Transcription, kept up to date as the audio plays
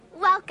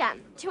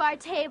Welcome to our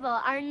table,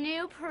 our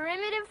new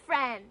primitive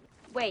friend.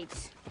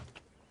 Wait.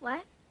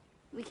 What?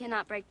 We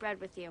cannot break bread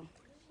with you.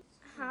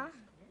 Huh?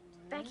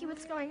 Becky,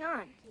 what's going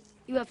on?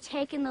 You have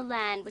taken the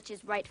land which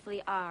is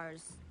rightfully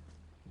ours.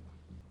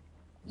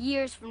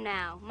 Years from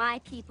now, my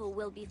people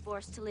will be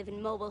forced to live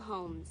in mobile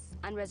homes,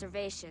 on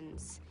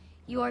reservations.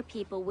 Your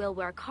people will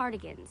wear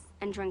cardigans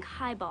and drink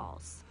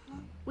highballs.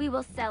 We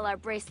will sell our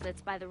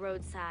bracelets by the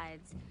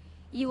roadsides.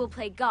 You will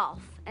play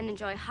golf and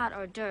enjoy hot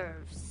hors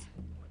d'oeuvres.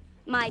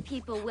 My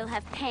people will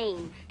have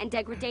pain and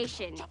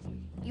degradation.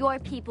 Your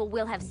people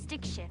will have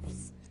stick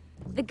shifts.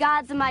 The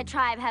gods of my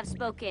tribe have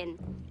spoken.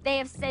 They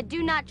have said,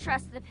 do not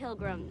trust the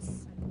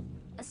pilgrims.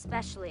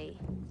 Especially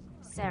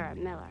Sarah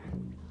Miller.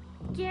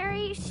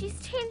 Gary, she's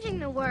changing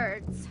the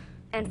words.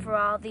 And for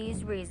all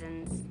these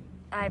reasons,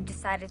 I've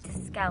decided to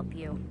scalp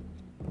you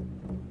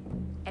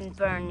and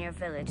burn your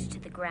village to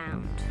the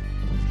ground.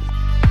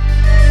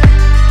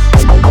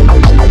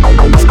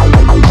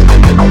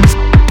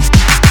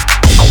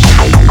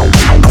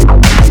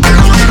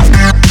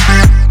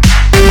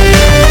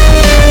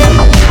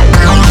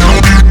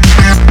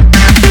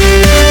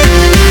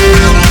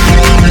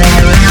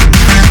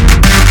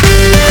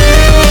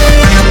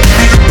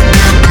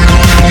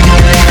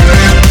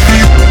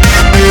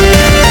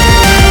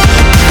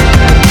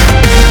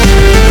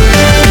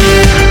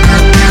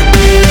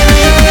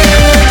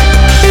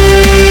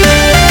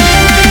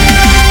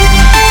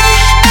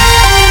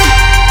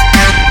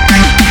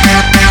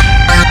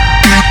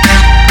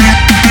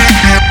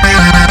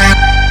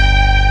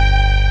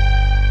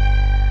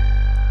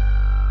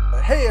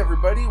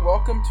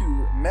 Welcome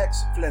to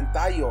Mex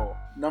Flintayo,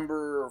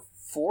 number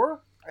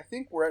 4, I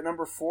think. We're at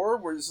number 4.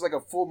 This is like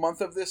a full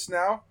month of this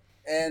now.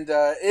 And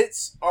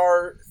it's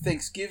our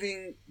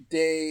Thanksgiving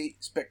Day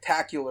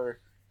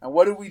Spectacular. And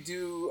what do we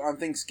do on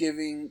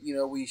Thanksgiving?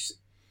 We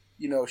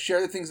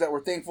share the things that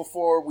we're thankful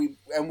for. We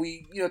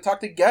talk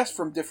to guests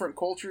from different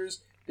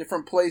cultures,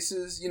 different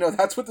places.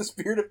 That's what the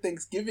spirit of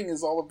Thanksgiving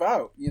is all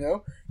about,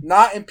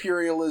 Not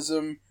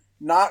imperialism,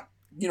 not,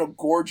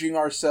 gorging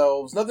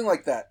ourselves, nothing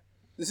like that.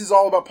 This is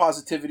all about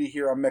positivity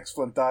here on Mex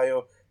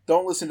Flintayo.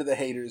 Don't listen to the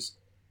haters.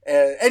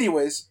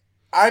 Anyways,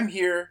 I'm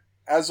here,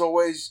 as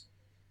always,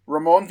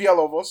 Ramon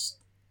Villalobos,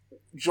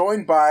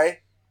 joined by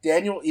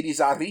Daniel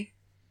Irizarry.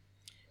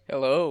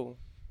 Hello.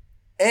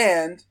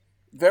 And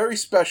very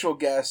special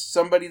guest,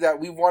 somebody that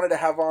we wanted to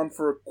have on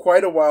for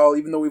quite a while,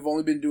 even though we've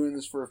only been doing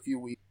this for a few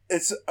weeks.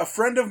 It's a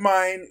friend of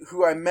mine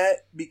who I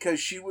met because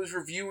she was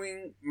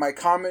reviewing my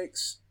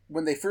comics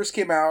when they first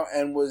came out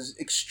and was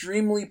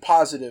extremely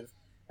positive.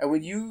 And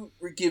when you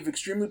give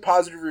extremely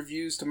positive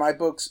reviews to my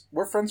books,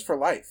 we're friends for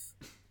life,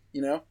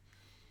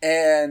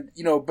 And,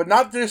 but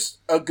not just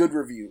a good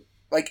review.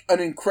 Like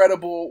an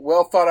incredible,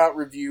 well thought out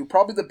review.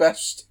 Probably the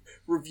best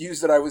reviews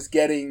that I was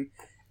getting.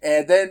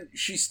 And then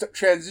she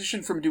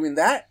transitioned from doing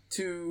that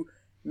to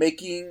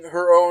making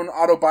her own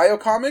autobio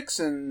comics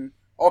and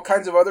all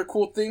kinds of other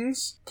cool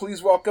things.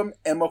 Please welcome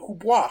Emma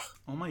Hubois.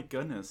 Oh my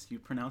goodness, you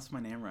pronounced my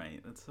name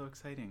right. That's so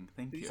exciting.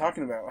 Thank you. What are you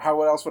talking about?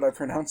 How else would I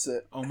pronounce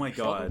it? Oh my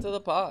god. Welcome to the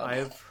pod. I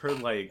have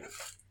heard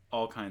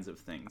all kinds of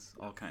things.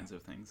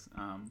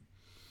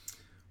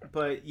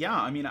 But yeah,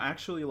 I mean,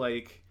 actually,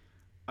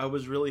 I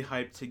was really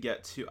hyped to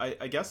get to.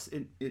 I guess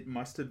it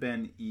must have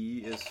been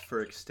E is for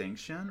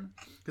Extinction,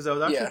 because I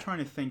was actually trying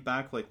to think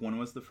back, when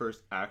was the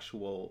first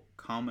actual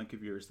comic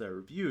of yours that I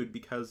reviewed,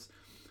 because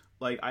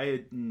I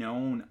had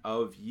known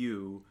of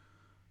you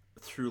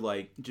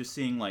through just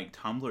seeing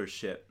Tumblr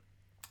shit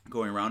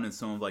going around in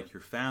some of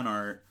your fan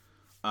art,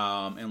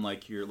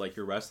 and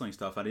your wrestling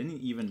stuff. I didn't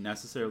even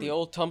necessarily the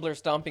old Tumblr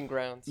stomping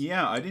grounds.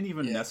 Yeah, I didn't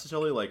even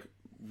necessarily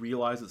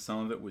realize that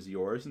some of it was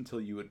yours until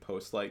you would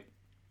post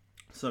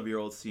some of your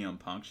old CM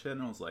Punk shit,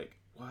 and I was like,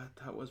 what?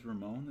 That was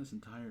Ramon this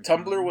entire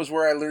time? Tumblr was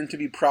where I learned to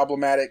be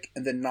problematic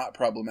and then not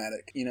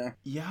problematic,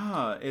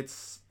 Yeah,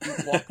 it's...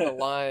 Walk the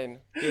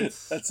line.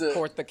 That's it.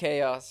 Court the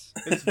chaos.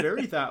 It's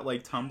very that,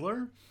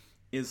 Tumblr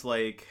is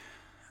like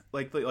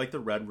the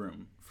Red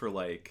Room for,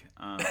 Wait,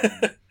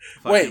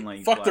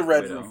 fucking, fuck the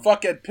Red Room.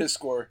 Fuck Ed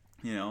Piskor.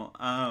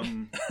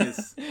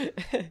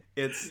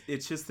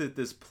 It's just that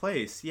this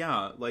place,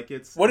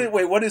 it's...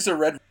 What is a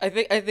Red Room? I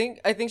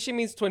think she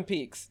means Twin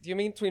Peaks. Do you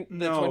mean Twin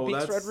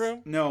Peaks Red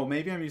Room? No,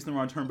 maybe I'm using the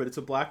wrong term, but it's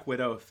a Black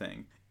Widow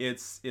thing.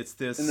 It's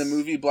this... In the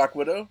movie Black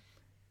Widow?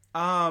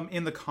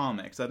 In the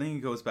comics. I think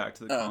it goes back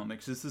to the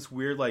comics. It's this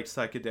weird,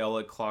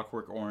 psychedelic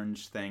Clockwork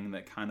Orange thing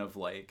that kind of,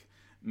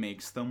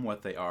 makes them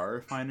what they are,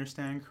 if I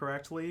understand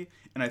correctly.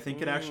 And I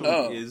think it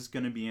actually is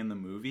going to be in the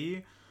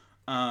movie.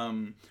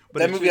 But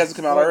that movie hasn't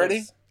come out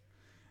already?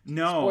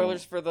 No.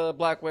 Spoilers for the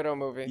Black Widow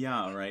movie.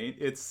 Yeah, right?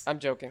 I'm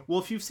joking. Well,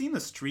 if you've seen the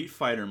Street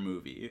Fighter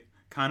movie,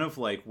 kind of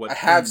what... I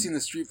have seen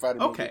the Street Fighter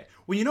movie. Okay.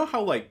 Well, you know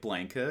how,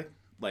 Blanca,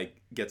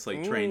 gets,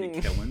 trained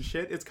to kill and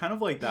shit? It's kind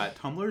of like that.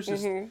 Tumblr's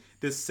just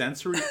this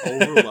sensory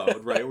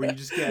overload, right? Where you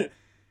just get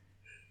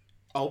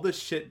all this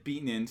shit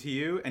beaten into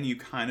you, and you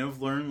kind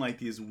of learn,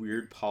 these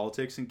weird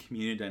politics and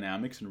community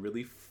dynamics and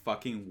really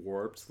fucking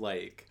warped,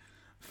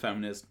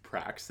 feminist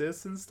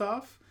praxis and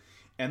stuff.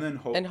 And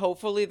then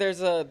hopefully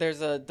there's a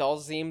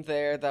Dhalsim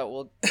there that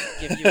will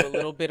give you a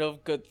little bit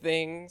of good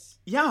things.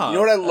 Yeah. You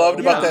know what I loved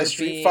about that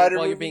Street Fighter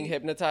while movie? you're being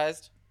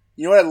hypnotized?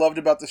 You know what I loved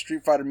about the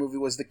Street Fighter movie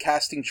was the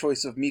casting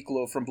choice of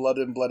Miklo from Blood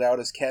In, Blood Out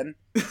as Ken.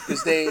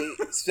 Because they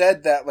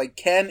said that, like,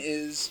 Ken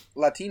is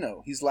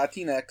Latino. He's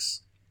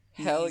Latinx.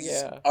 Hell He's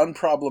yeah.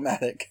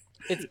 unproblematic.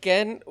 It's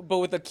Ken, but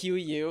with a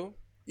QU.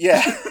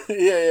 Yeah.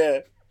 Yeah.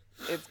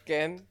 It's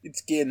Ken.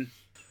 It's Gin.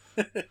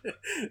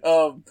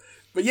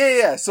 But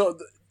yeah. So,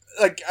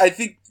 like, I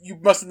think you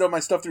must have known my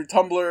stuff through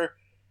Tumblr.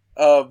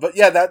 But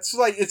yeah, that's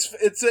like,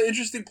 it's an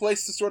interesting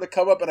place to sort of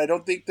come up, and I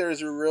don't think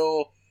there's a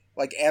real,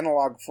 like,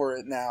 analog for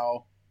it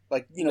now.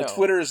 Like, you know, No.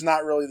 Twitter is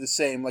not really the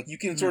same. Like, you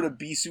can sort of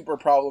be super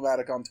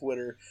problematic on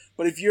Twitter,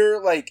 but if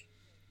you're like,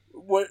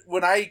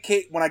 when I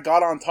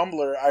got on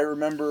Tumblr, I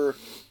remember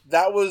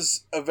that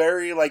was a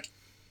very, like,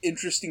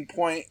 interesting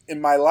point in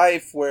my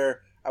life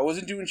where I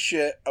wasn't doing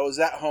shit. I was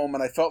at home,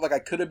 and I felt like I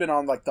could have been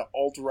on, like, the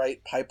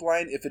alt-right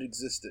pipeline if it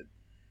existed.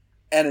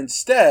 And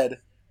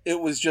instead,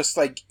 it was just,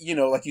 like, you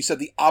know, like you said,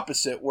 the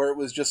opposite, where it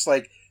was just,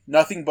 like,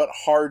 nothing but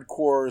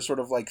hardcore sort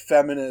of, like,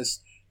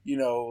 feminist, you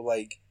know,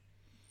 like,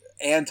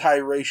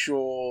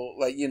 anti-racial,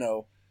 like,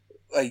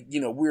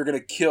 we're gonna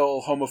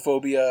kill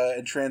homophobia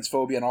and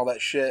transphobia and all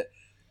that shit.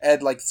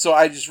 And, like, so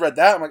I just read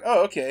that, I'm like,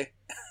 oh, okay.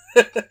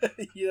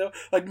 You know,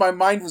 like, my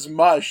mind was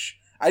mush.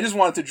 I just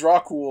wanted to draw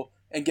cool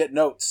and get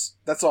notes.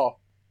 That's all.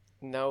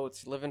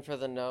 Notes. Living for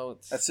the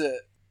notes. That's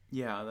it.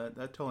 Yeah,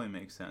 that totally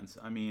makes sense.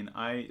 I mean,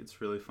 it's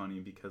really funny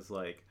because,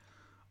 like,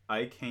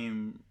 I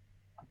came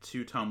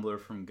to Tumblr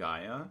from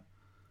Gaia.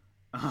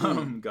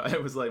 Gaia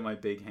was, like, my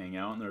big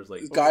hangout, and there was,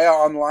 like... Gaia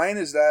Online,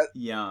 is that...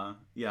 Yeah,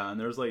 and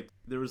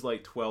there was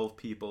 12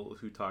 people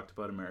who talked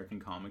about American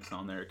comics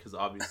on there, because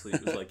obviously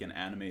it was, like, an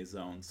anime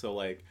zone, so,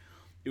 like,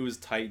 it was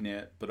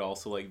tight-knit, but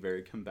also, like,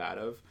 very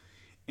combative.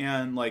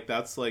 And, like,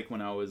 that's, like,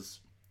 when I was,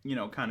 you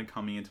know, kind of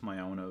coming into my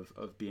own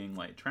of being,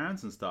 like,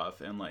 trans and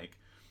stuff, and, like,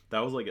 that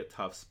was, like, a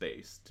tough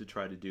space to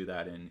try to do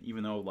that in,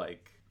 even though,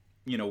 like,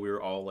 you know, we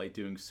were all, like,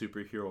 doing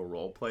superhero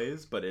role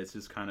plays, but it's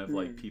just kind of,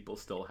 like, people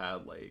still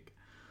had, like,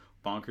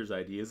 bonkers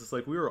ideas. It's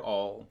like we were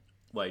all,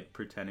 like,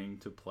 pretending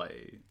to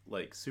play,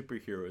 like,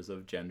 superheroes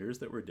of genders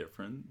that were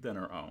different than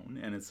our own,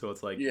 and it's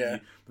like, yeah,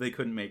 they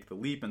couldn't make the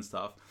leap and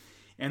stuff.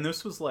 And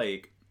this was,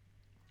 like,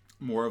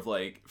 more of,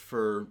 like,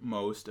 for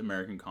most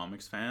American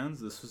comics fans,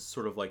 this was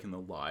sort of like in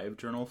the live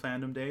journal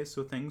fandom days,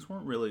 so things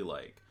weren't really,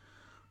 like,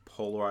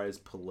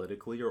 polarized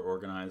politically or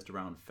organized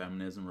around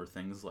feminism or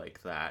things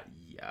like that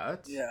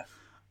yet. Yeah.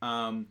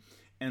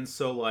 And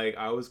so, like,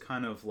 I was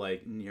kind of,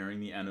 like,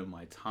 nearing the end of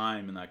my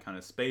time in that kind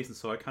of space. And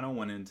so I kind of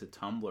went into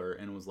Tumblr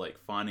and was, like,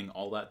 finding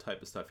all that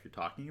type of stuff you're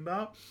talking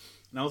about.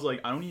 And I was like,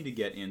 I don't need to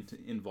get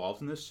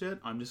involved in this shit.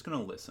 I'm just going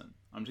to listen.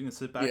 I'm just going to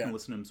sit back and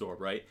listen and absorb,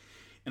 right?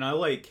 And I,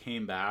 like,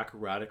 came back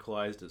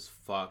radicalized as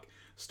fuck,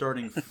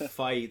 starting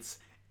fights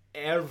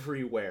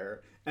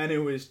everywhere. And it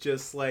was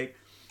just, like...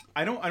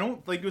 I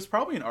don't like, it was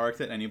probably an arc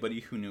that anybody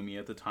who knew me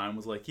at the time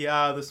was like,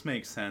 yeah, this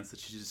makes sense that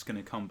she's just going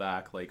to come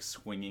back, like,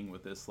 swinging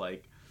with this,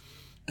 like,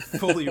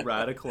 fully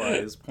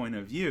radicalized point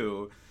of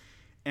view.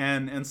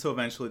 And so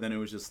eventually then it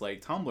was just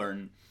like Tumblr,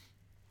 and,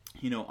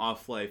 you know,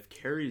 Off-Life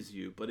carries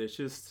you, but it's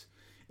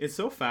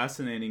so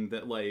fascinating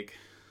that, like,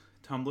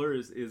 Tumblr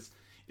is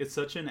it's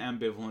such an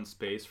ambivalent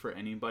space for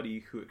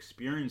anybody who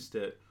experienced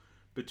it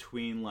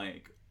between,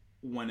 like,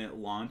 when it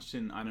launched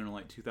in, I don't know,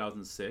 like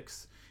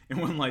 2006 and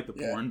when, like, the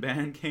porn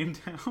ban came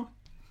down.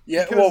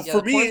 Yeah, Because,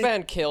 well, the porn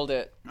ban killed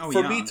it.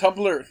 For me,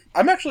 Tumblr,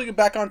 I'm actually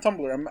back on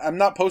Tumblr. I'm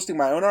not posting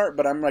my own art,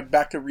 but I'm, like,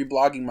 back to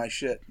reblogging my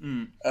shit.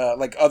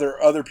 Like,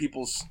 other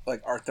people's,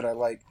 like, art that I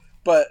like.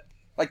 But,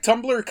 like,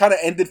 Tumblr kind of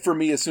ended for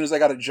me as soon as I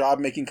got a job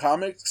making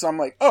comics, so I'm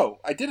like, oh,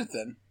 I did it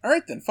then.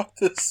 Alright then, fuck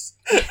this.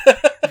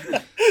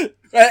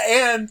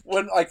 And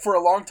when, like, for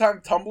a long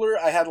time, Tumblr,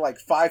 I had, like,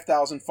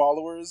 5,000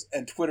 followers,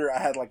 and Twitter, I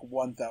had, like,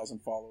 1,000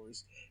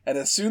 followers. And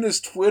as soon as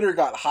Twitter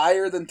got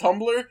higher than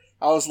Tumblr,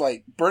 I was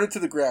like, burn it to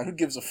the ground, who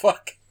gives a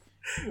fuck?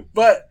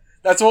 But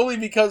that's only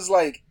because,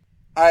 like,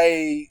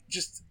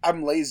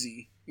 I'm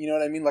lazy. You know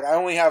what I mean? Like, I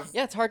only have...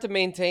 Yeah, it's hard to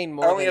maintain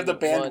more I only than have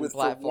the bandwidth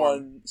one for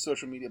one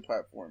social media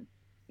platform.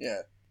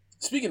 Yeah.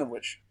 Speaking of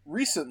which,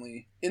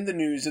 recently, in the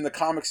news, in the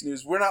comics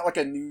news, we're not like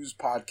a news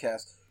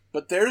podcast,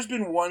 but there's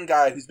been one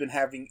guy who's been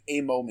having a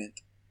moment.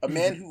 A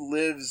man who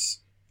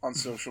lives on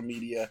social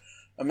media.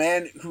 A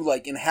man who,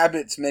 like,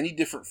 inhabits many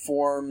different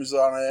forms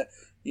on it.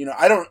 You know,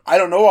 I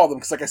don't know all of them,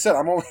 because, like I said,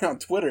 I'm only on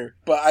Twitter.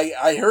 But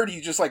I heard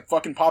he's just, like,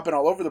 fucking popping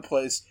all over the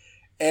place.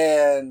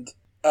 And,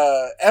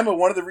 Emma,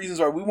 one of the reasons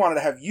why we wanted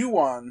to have you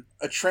on,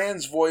 a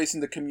trans voice in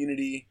the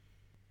community,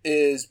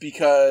 is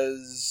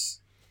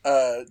because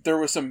there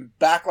was some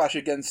backlash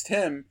against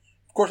him.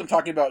 Of course, I'm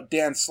talking about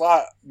Dan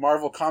Slott,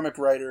 Marvel comic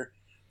writer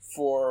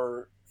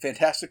for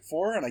Fantastic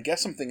Four and I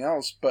guess something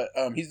else, but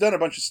he's done a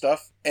bunch of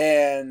stuff.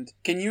 And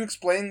can you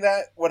explain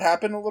what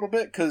happened a little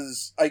bit?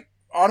 Because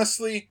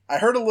honestly, I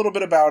heard a little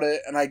bit about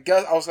it, and I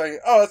was like,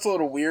 oh, that's a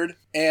little weird.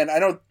 And I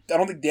don't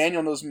think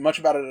Daniel knows much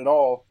about it at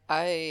all.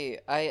 I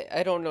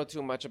don't know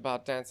too much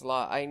about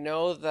Lancelot. I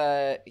know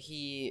that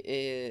he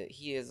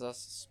is a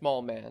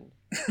small man.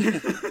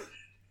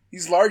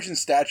 He's large in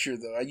stature,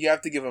 though. You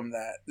have to give him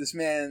that. This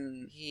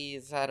man...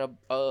 He's had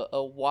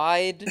a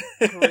wide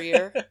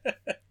career,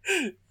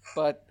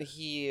 but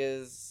he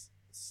is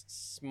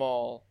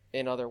small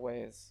in other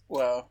ways.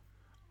 Well...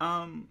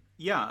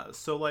 Yeah,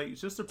 so like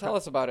just to tell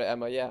us about it,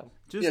 Emma. Yeah,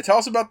 tell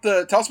us about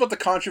the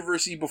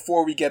controversy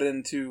before we get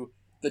into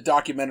the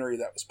documentary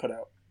that was put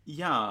out.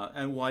 Yeah,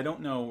 and well, I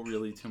don't know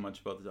really too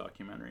much about the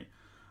documentary.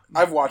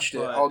 I've watched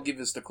it. I'll give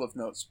us the cliff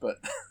notes, but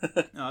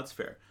no, that's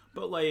fair.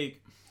 But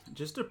like,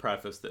 just to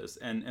preface this,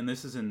 and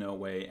this is in no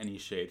way any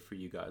shade for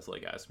you guys.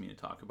 Like, ask me to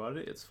talk about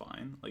it. It's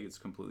fine. Like, it's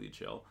completely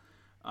chill.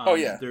 Oh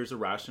yeah. There's a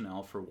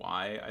rationale for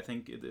why I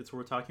think it's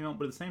worth talking about,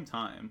 but at the same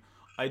time,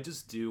 I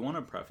just do want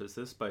to preface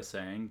this by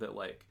saying that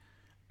like.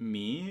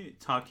 Me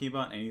talking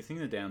about anything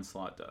that Dan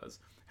Slott does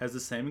has the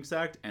same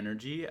exact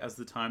energy as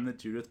the time that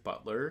Judith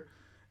Butler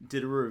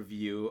did a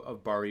review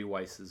of Bari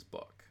Weiss's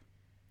book.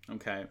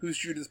 Okay. Who's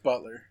Judith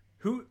Butler?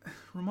 Who?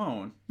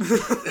 Ramon.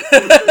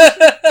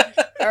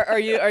 Are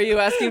you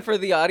asking for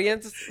the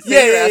audience?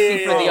 Yeah, you're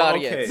asking for the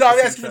audience. Okay. No,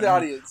 I'm asking for the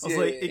audience. I was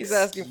like, he's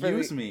asking for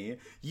excuse me.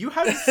 You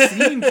haven't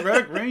seen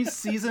Drag Race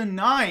Season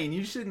 9.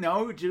 You should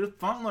know who Judith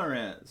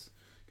Butler is.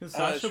 Because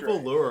Sasha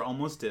Velour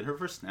almost did her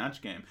for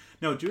Snatch Game.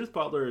 No, Judith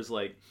Butler is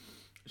like,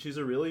 she's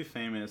a really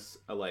famous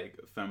like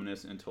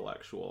feminist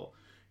intellectual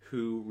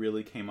who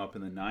really came up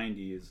in the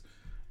 90s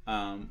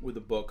with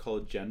a book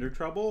called Gender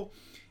Trouble,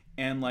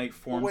 and like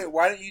forms. Wait,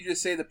 why don't you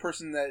just say the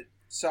person that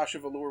Sasha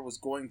Velour was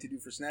going to do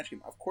for Snatch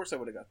Game? Of course, I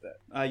would have got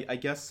that. I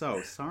guess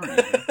so. Sorry,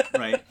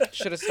 right?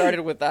 Should have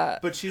started with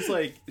that. But she's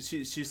like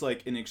she's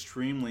like an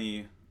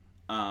extremely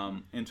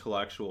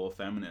intellectual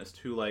feminist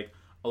who like.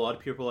 A lot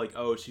of people are like,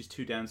 oh, she's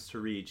too dense to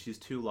read. She's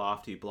too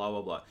lofty, blah,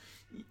 blah, blah.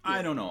 Yeah.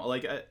 I don't know.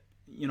 Like,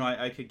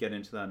 I could get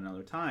into that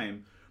another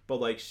time. But,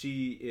 like,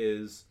 she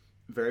is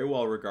very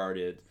well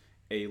regarded,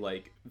 a,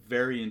 like,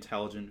 very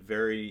intelligent,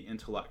 very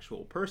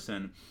intellectual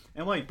person.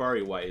 And, like,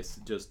 Bari Weiss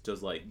just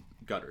does, like,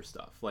 gutter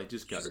stuff. Like,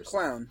 just gutter stuff. She's a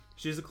clown.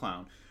 She's a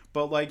clown.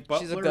 But, like,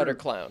 Butler... She's a gutter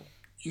clown.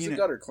 She's a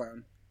gutter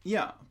clown.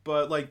 Yeah,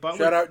 but, like, Butler...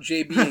 Shout out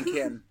JB and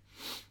Ken.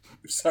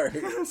 Sorry.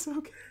 That's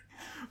okay.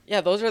 Yeah,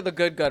 those are the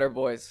good gutter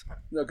boys.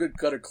 No, good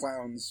gutter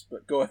clowns,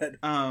 but go ahead.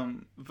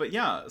 But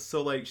yeah,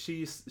 so like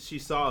she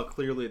saw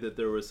clearly that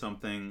there was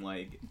something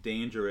like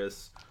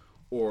dangerous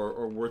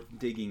or worth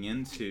digging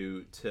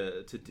into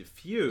to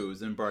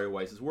diffuse in Bari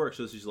Weiss's work.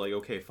 So she's like,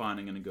 okay, fine,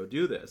 I'm gonna go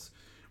do this.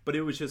 But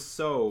it was just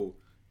so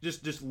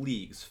just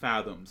leagues,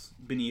 fathoms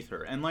beneath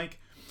her. And like,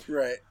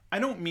 right. I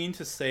don't mean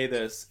to say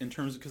this in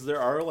terms because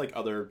there are like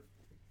other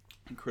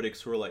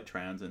critics who are like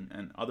trans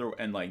and other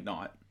and like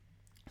not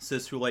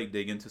cis who like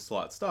dig into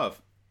Slott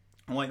stuff.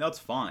 I'm like, that's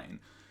fine.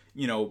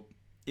 You know,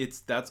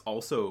 that's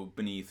also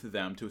beneath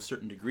them to a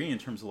certain degree in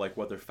terms of like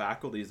what their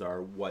faculties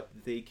are, what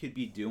they could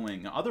be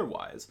doing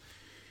otherwise.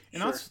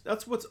 And sure.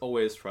 that's what's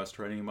always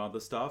frustrating about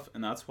this stuff.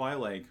 And that's why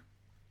like,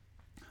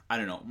 I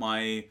don't know,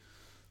 my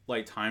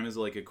like time as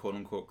like a quote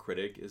unquote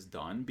critic is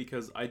done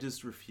because I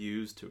just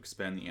refuse to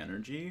expend the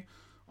energy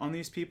on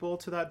these people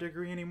to that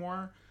degree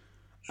anymore.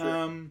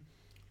 Sure.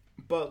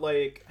 But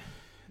like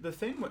the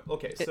thing with,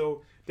 okay,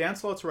 so Dan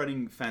Slott's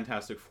writing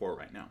Fantastic Four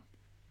right now.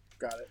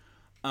 Got it.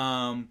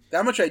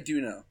 That much I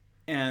do know.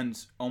 And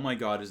oh my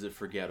god, is it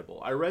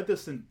forgettable. I read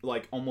this in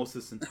like almost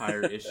this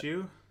entire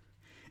issue,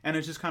 and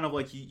it's just kind of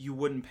like you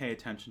wouldn't pay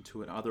attention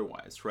to it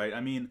otherwise, right?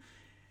 I mean,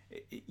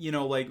 you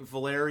know, like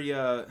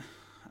Valeria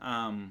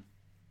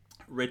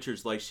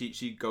Richards, like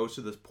she goes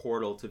to this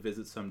portal to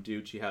visit some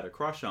dude she had a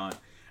crush on,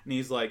 and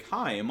he's like,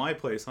 hi, in my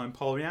place I'm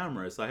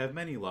polyamorous, I have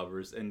many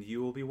lovers and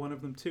you will be one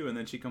of them too. And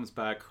then she comes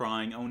back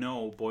crying, oh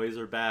no, boys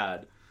are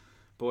bad,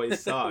 boys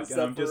suck.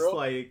 And I'm just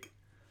like,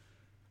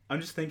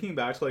 I'm just thinking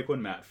back to like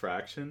when Matt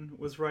Fraction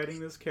was writing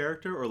this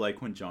character, or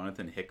like when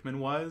Jonathan Hickman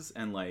was,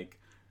 and like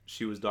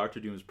she was Dr.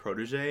 Doom's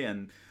protege,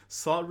 and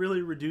Slott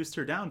really reduced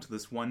her down to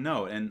this one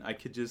note. And I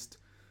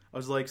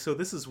was like, so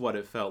this is what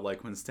it felt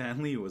like when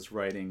Stan Lee was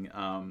writing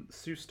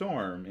Sue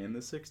Storm in the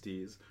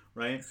 60s,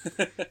 right?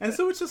 And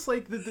so it's just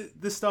like,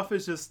 this stuff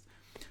is just,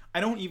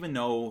 I don't even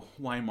know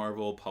why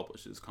Marvel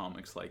publishes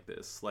comics like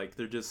this. Like,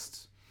 they're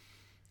just,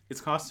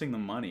 it's costing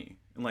them money.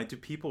 And like, do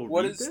people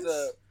read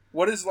this?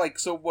 What is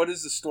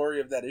the story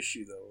of that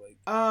issue though? Like,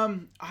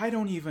 I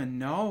don't even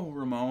know,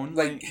 Ramon.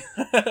 Like,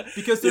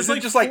 because there's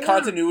like just like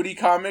continuity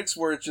comics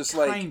where it's just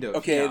like, kind of,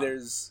 okay, yeah.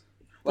 There's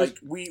like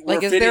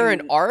is there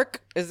an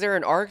arc? Is there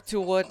an arc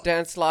to what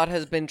Dan Slott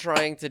has been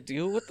trying to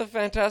do with the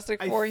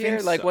Fantastic Four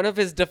here? Like, one of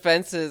his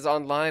defenses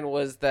online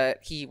was that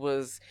he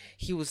was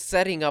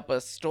setting up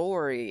a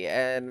story,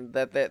 and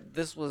that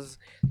this was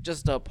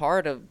just a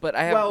part of. But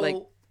I have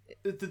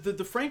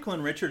the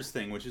Franklin Richards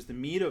thing, which is the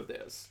meat of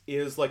this,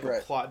 is like a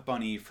plot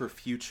bunny for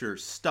future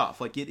stuff.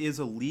 Like, it is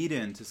a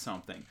lead-in to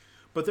something.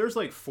 But there's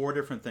like 4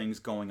 different things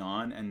going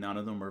on, and none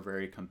of them are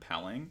very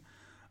compelling.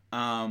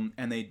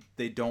 and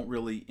they don't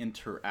really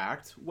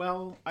interact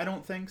well, I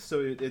don't think.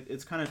 So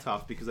it's kind of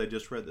tough because I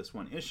just read this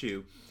one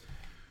issue.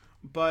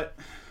 But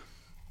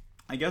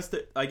I guess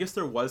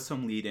there was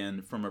some lead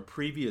in from a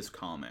previous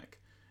comic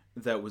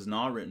that was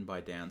not written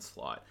by Dan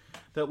Slott.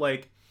 That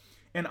like,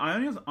 and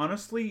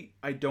honestly,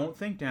 I don't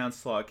think Dan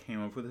Slott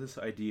came up with this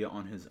idea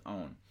on his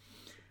own.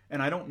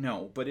 And I don't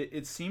know, but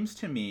it seems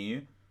to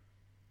me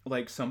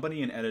like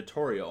somebody in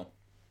editorial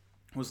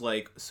was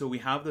like, so we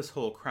have this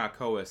whole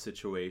Krakoa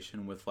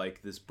situation with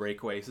like this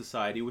breakaway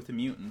society with the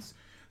mutants.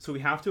 So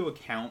we have to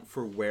account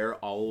for where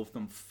all of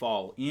them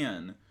fall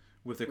in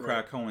with the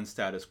Krakoan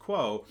status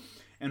quo.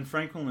 And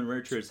Franklin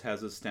Richards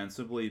has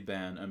ostensibly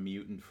been a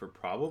mutant for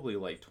probably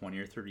like 20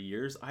 or 30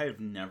 years. I have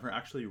never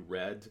actually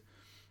read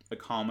a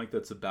comic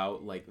that's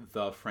about like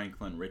the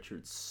Franklin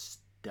Richards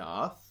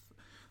stuff.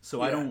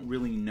 So I don't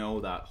really know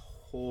that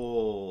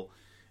whole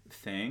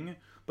thing.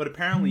 But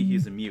apparently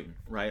he's a mutant,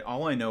 right?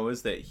 All I know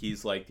is that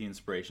he's like the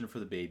inspiration for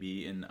the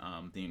baby in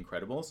The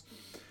Incredibles.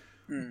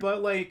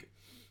 But like,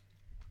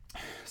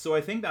 so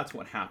I think that's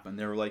what happened.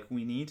 They were like,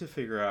 we need to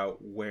figure out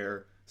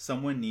where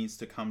someone needs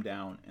to come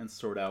down and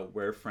sort out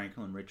where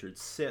Franklin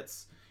Richards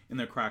sits in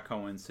the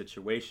Krakoan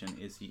situation.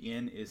 Is he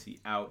in? Is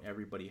he out?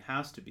 Everybody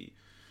has to be.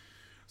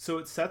 So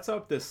it sets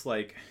up this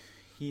like,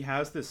 he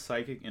has this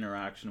psychic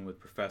interaction with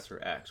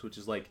Professor X, which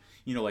is like,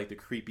 you know, like the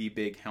creepy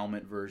big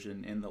helmet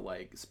version in the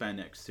like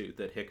spandex suit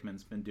that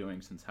Hickman's been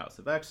doing since House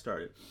of X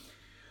started.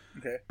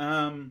 Okay.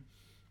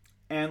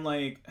 And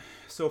like,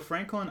 so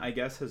Franklin, I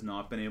guess, has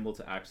not been able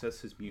to access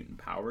his mutant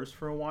powers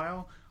for a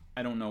while.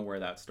 I don't know where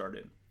that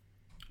started.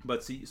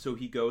 But see, so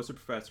he goes to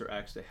Professor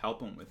X to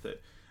help him with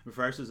it.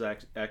 Professor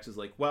X is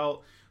like,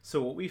 well,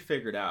 so what we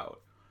figured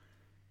out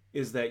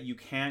is that you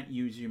can't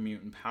use your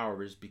mutant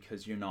powers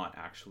because you're not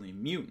actually a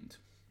mutant.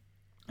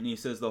 And he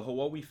says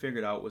what we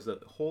figured out was that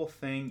the whole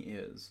thing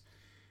is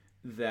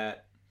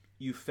that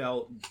you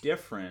felt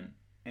different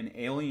and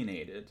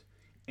alienated,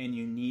 and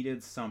you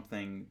needed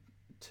something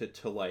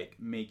to like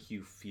make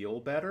you feel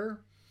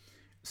better.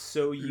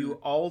 So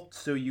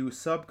you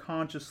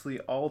subconsciously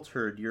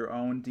altered your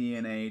own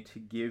DNA to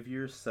give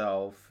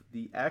yourself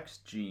the X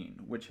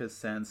gene, which has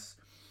since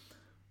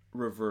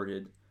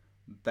reverted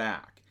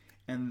back.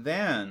 And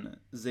then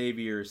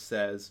Xavier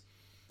says,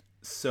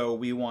 so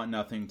we want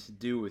nothing to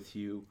do with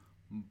you.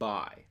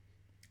 Bye.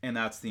 And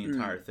that's the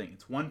entire thing.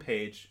 It's one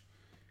page.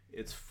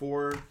 It's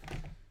 4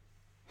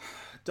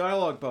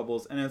 dialogue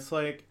bubbles. And it's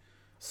like,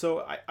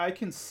 so I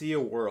can see a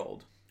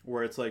world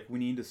where it's like, we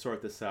need to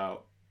sort this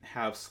out.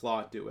 Have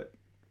Slott do it.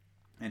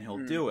 And he'll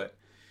do it.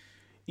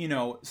 You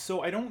know,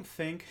 so I don't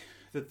think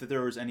that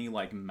there was any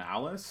like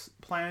malice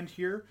planned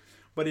here.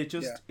 But it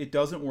just, it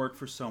doesn't work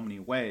for so many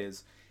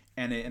ways.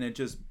 And it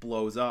just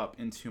blows up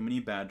in too many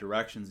bad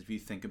directions if you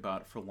think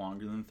about it for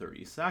longer than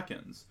 30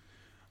 seconds.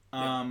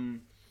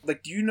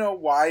 Like, do you know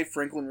why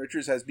Franklin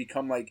Richards has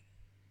become like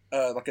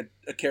a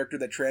character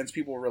that trans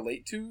people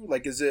relate to?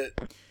 Like, is it?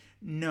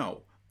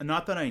 No,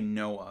 not that I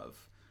know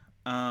of.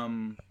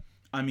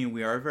 I mean,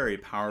 we are very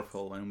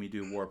powerful and we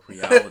do warp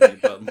reality,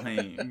 but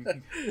like, you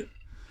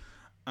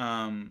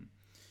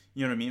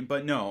know what I mean?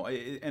 But no,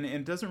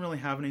 it doesn't really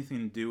have anything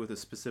to do with a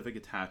specific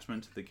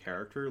attachment to the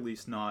character, at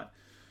least not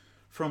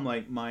from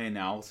like my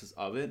analysis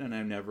of it. And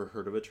I've never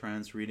heard of a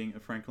trans reading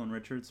of Franklin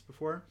Richards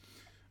before.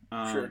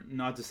 Sure.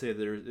 Not to say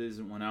there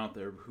isn't one out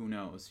there. Who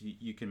knows?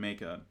 You can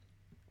make a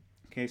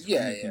case for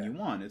anything you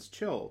want. It's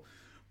chill.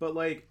 But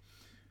like,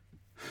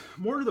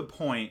 more to the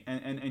point,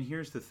 and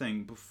here's the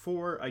thing.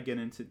 Before I get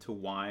into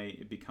why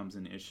it becomes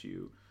an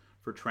issue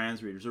for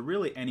trans readers, or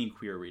really any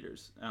queer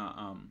readers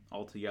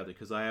altogether,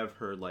 because I have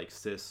heard like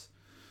cis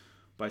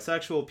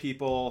bisexual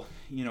people,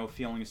 you know,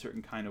 feeling a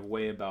certain kind of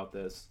way about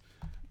this,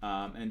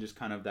 and just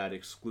kind of that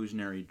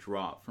exclusionary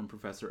drop from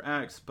Professor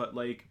X. But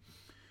like,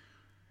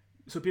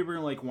 so people are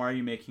like, why are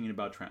you making it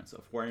about trans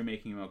stuff? Why are you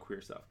making it about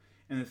queer stuff?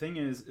 And the thing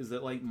is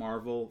that like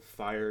Marvel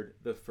fired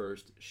the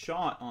first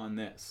shot on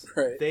this.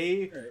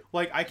 Right.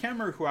 Like, I can't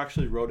remember who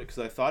actually wrote it because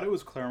I thought it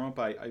was Claremont,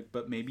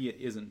 but maybe it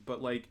isn't.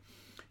 But like,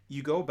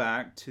 you go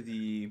back to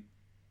the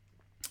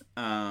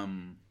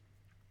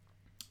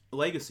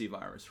Legacy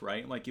virus,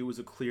 right? Like, it was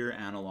a clear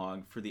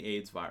analog for the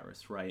AIDS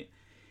virus, right?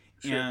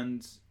 Sure.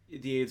 And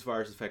the AIDS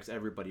virus affects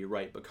everybody,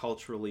 right? But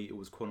culturally, it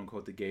was quote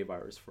unquote the gay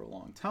virus for a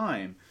long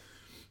time.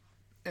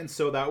 And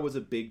so that was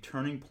a big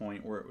turning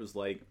point where it was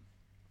like,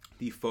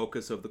 the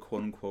focus of the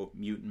quote-unquote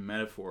mutant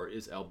metaphor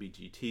is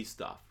LBGT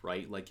stuff,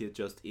 right? Like, it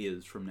just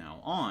is from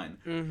now on.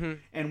 Mm-hmm.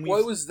 And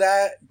why was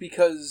that?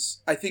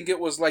 Because I think it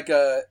was like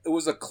a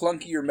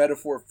clunkier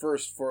metaphor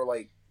first for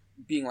like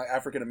being like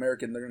African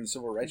American during the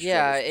civil rights.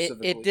 Yeah,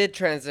 it did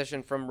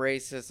transition from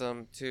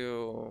racism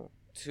to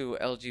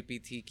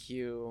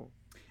LGBTQ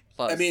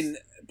plus. I mean,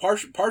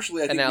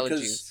 partially I think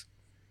analogies.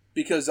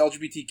 because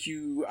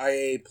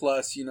LGBTQIA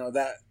plus, you know,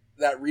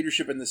 that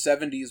readership in the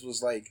 70s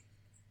was like,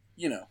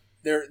 you know,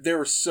 they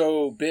were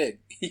so big.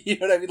 You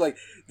know what I mean? Like,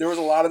 there was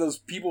a lot of those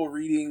people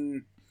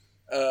reading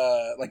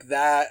like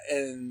that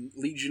and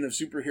Legion of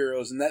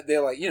Superheroes, and that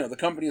they're like, you know, the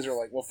companies are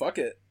like, well, fuck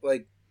it.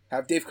 Like,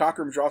 have Dave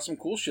Cockrum draw some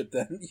cool shit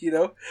then, you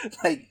know?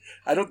 Like,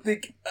 I don't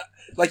think...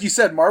 like you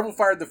said, Marvel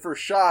fired the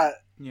first shot.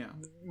 Yeah.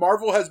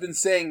 Marvel has been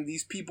saying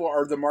these people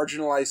are the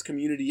marginalized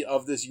community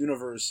of this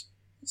universe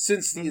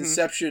since the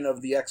inception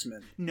of the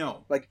X-Men.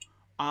 No. Like...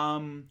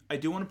 I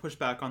do want to push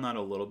back on that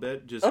a little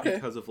bit, just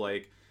because of,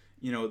 like,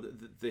 you know,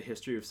 the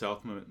history of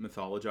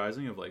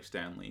self-mythologizing of, like,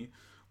 Stan Lee.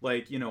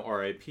 Like, you know,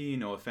 R.I.P.,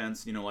 no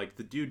offense, you know, like,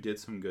 the dude did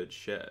some good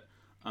shit.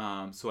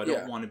 So I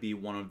don't want to be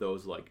one of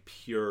those, like,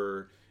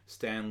 pure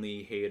Stan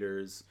Lee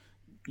haters,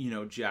 you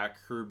know, Jack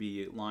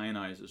Kirby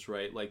lionizers,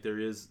 right? Like, there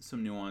is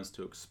some nuance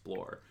to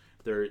explore.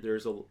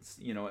 There's a,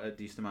 you know, a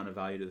decent amount of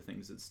value to the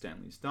things that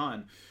Stan Lee's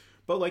done.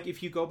 But, like,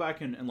 if you go back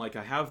and like,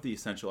 I have the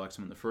Essential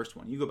X-Men, the first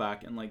one, you go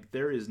back and, like,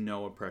 there is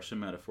no oppression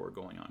metaphor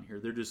going on here.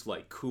 They're just,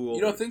 like, cool.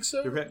 You don't think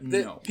so?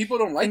 No. People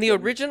don't like in the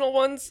original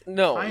ones?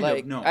 No.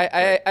 No.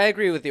 I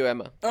agree with you,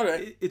 Emma.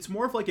 Okay. It's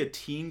more of, like, a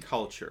teen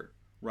culture,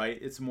 right?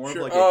 It's more of,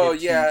 like, a hip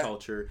teen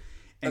culture.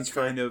 And That's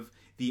kind of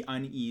the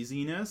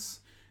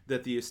uneasiness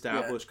that the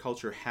established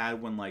culture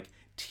had when, like,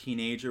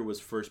 teenager was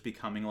first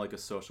becoming like a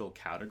social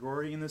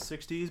category in the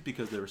 60s,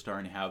 because they were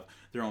starting to have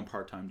their own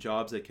part-time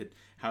jobs, they could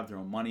have their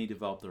own money,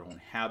 develop their own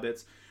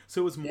habits.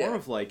 So it was more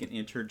of like an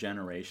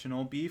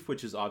intergenerational beef,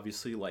 which is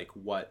obviously like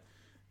what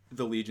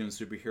the Legion of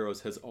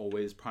Superheroes has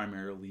always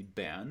primarily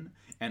been,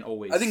 and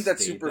always I think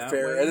that's super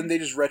fair. Way. And then they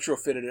just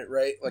retrofitted it,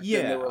 right? Like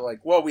then they were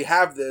like, well, we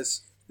have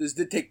this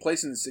did take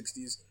place in the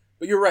 60s,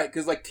 but you're right,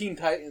 because like Teen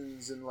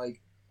Titans and like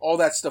all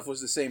that stuff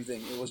was the same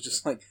thing. It was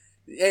just like,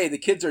 hey, the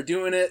kids are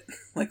doing it.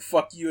 Like,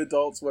 fuck you,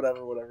 adults.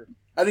 Whatever.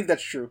 I think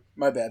that's true.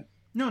 My bad.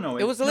 No.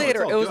 It was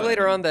later. It was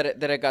later on that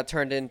it got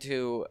turned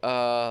into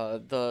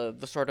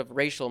the sort of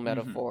racial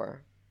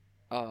metaphor.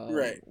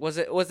 Right. Was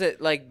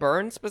it like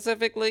Byrne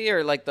specifically,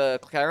 or like the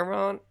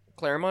Claremont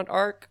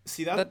arc?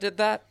 That did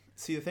that?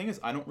 See, the thing is,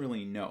 I don't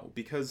really know,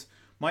 because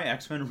my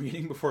X-Men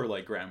reading before,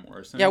 like, Grant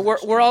Morrison. Yeah,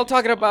 we're all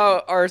talking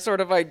about our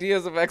sort of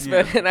ideas of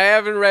X-Men, and I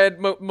haven't read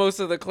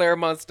most of the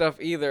Claremont stuff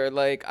either.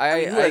 Like,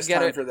 I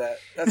get it. For that?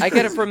 I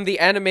get it from the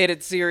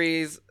animated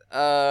series.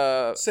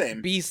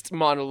 Same. Beast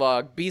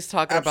monologue. Beast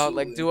talking about,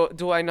 like,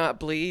 do I not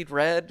bleed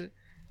red?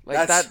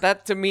 Like,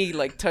 that to me,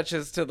 like,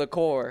 touches to the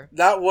core.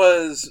 That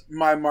was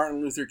my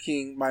Martin Luther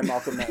King, my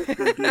Malcolm X.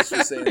 When Beast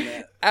was saying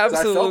that.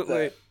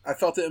 Absolutely. I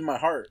felt it in my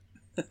heart.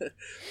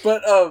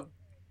 But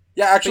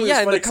yeah, actually, it's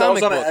funny because I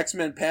was on an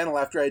X-Men panel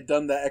after I had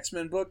done that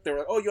X-Men book. They were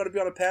like, "Oh, you want to be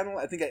on a panel?"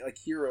 I think like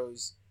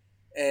Heroes,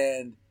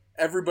 and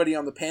everybody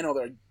on the panel,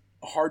 they're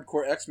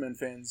hardcore X-Men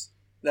fans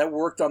that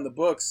worked on the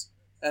books.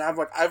 And I'm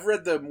like, I've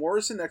read the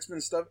Morrison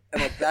X-Men stuff,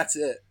 and like that's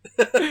it.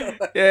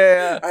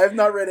 Yeah, I have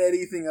not read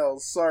anything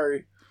else.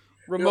 Sorry,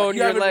 Ramon.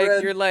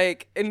 You're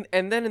like, and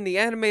then in the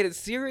animated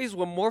series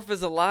when Morph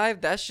is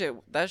alive, that shit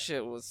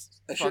was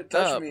fucked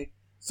up. Me.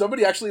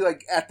 Somebody actually,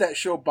 like, at that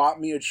show bought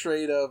me a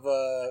trade of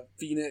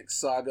Phoenix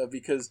Saga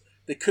because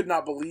they could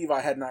not believe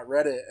I had not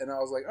read it. And I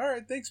was like, all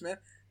right, thanks, man.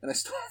 And I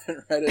still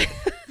haven't read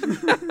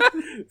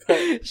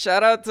it.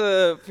 Shout out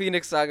to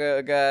Phoenix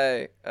Saga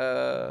guy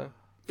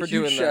for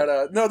doing that. Shout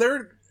out. No,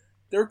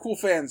 they're cool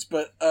fans.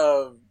 But,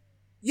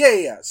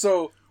 yeah.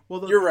 So,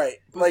 you're right.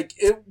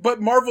 But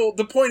Marvel,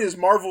 the point is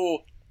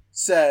Marvel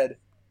said,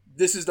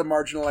 this is the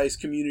marginalized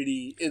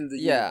community in the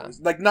universe.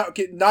 Like, not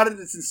at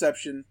its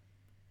inception,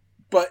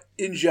 but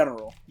in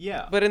general.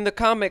 Yeah. But in the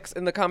comics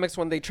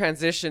when they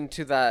transitioned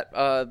to that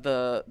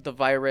the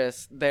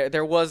virus,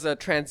 there was a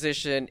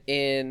transition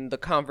in the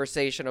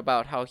conversation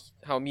about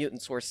how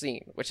mutants were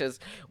seen, which is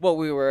what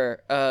we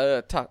were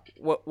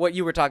what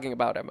you were talking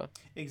about, Emma.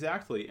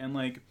 Exactly. And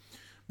like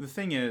the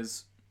thing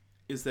is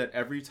that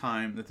every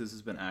time that this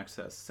has been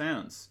accessed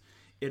since,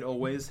 it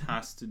always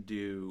has to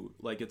do,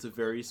 like, it's a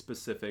very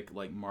specific,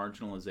 like,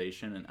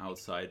 marginalization and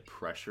outside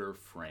pressure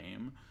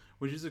frame,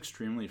 which is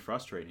extremely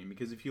frustrating,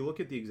 because if you look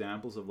at the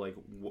examples of like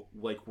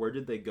where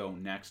did they go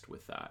next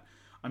with that?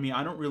 I mean,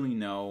 I don't really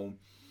know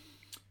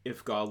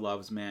if God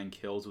Loves Man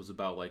Kills was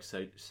about like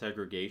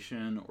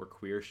segregation or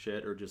queer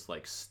shit or just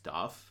like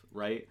stuff,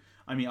 right?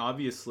 I mean,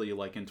 obviously,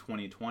 like in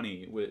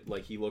 2020,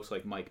 like he looks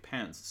like Mike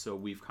Pence, so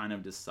we've kind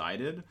of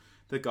decided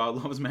that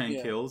God Loves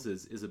Man Kills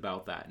is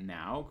about that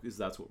now, because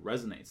that's what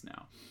resonates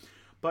now.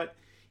 But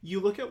you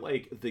look at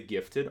like the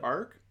Gifted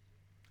arc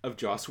of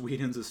Joss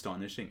Whedon's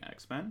Astonishing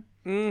X-Men,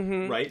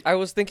 right? I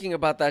was thinking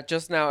about that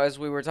just now as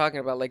we were talking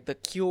about like the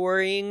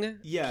curing.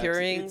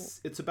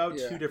 It's about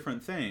two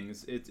different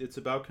things. It's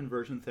about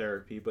conversion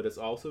therapy, but it's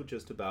also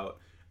just about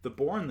the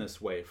Born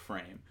This Way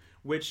frame,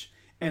 which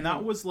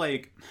that was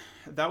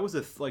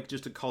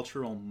just a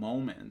cultural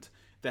moment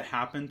that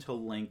happened to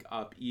link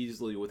up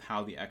easily with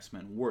how the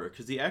X-Men work,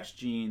 because the X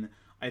gene,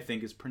 I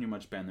think, has pretty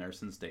much been there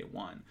since day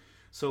one.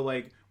 So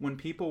like when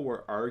people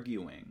were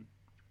arguing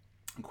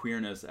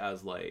queerness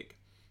as like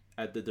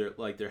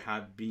there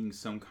had being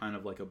some kind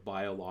of like a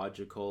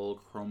biological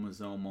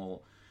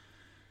chromosomal,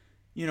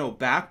 you know,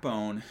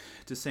 backbone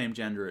to same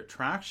gender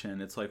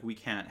attraction, it's like we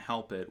can't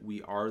help it,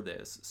 we are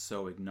this,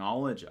 so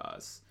acknowledge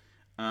us.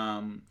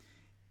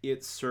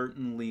 It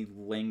certainly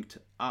linked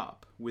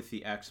up with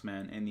the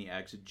X-Men and the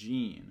X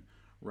gene,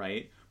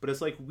 right? But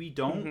it's like we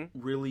don't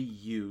really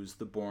use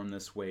the Born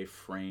This Way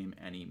frame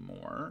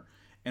anymore.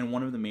 And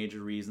one of the major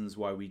reasons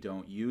why we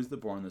don't use the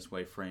Born This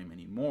Way frame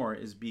anymore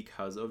is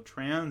because of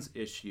trans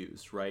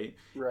issues, right?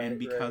 And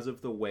because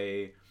of the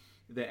way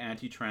the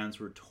anti-trans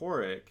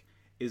rhetoric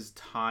is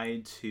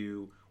tied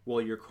to,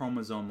 well, you're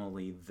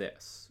chromosomally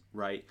this,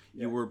 right?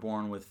 You were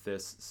born with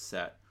this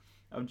set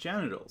of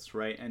genitals,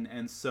 right?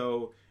 And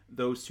so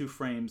those two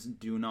frames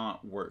do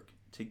not work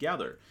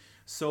together.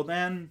 So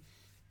then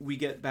we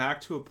get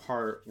back to a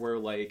part where,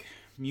 like,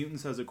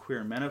 mutants as a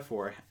queer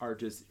metaphor are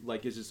just,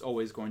 like, is just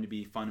always going to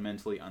be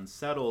fundamentally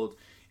unsettled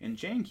and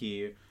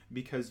janky,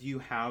 because you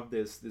have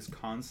this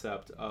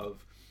concept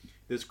of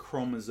this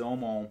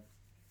chromosomal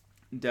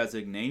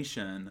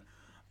designation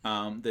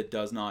that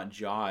does not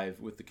jive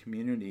with the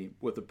community,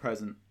 with the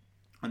present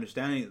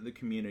understanding that the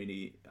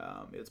community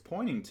is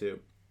pointing to.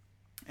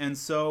 And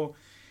so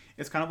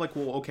it's kind of like,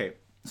 well, okay,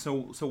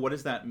 so what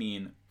does that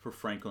mean for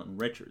Franklin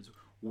Richards?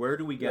 Where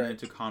do we get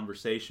into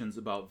conversations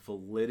about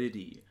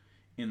validity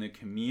in the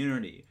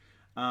community?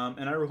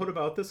 And I wrote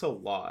about this a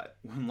lot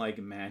when, like,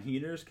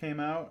 Maneaters came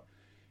out.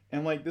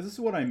 And, like, this is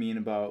what I mean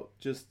about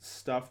just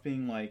stuff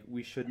being like,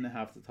 we shouldn't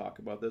have to talk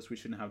about this. We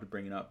shouldn't have to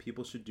bring it up.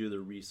 People should do the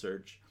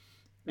research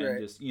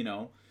and just, you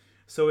know.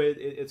 So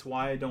it's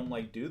why I don't,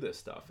 like, do this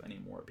stuff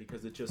anymore,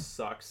 because it just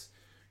sucks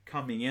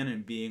coming in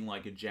and being,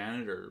 like, a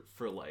janitor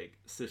for, like,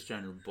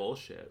 cisgender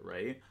bullshit,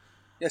 right?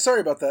 Yeah,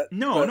 sorry about that.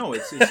 No,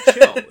 it's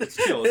chill. It's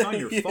chill. It's not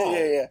your fault.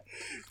 Yeah.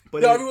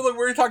 But no, I mean, look,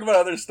 we're going to talk about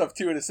other stuff,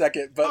 too, in a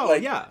second.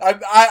 But, yeah.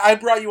 I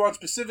brought you on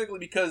specifically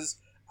because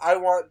I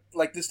want,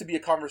 like, this to be a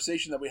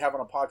conversation that we have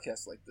on a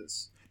podcast like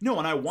this. No,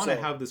 and I want to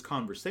have this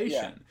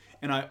conversation. Yeah.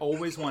 And I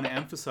always want to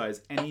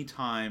emphasize any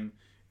time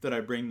that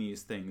I bring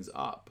these things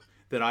up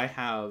that I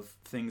have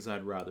things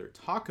I'd rather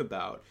talk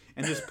about,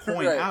 and just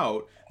point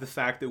out the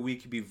fact that we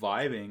could be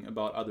vibing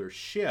about other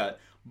shit,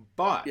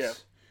 but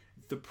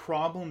the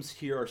problems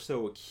here are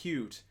so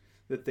acute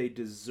that they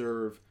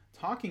deserve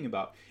talking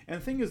about. And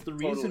the thing is, the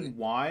reason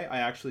why I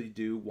actually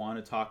do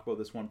want to talk about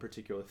this one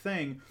particular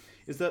thing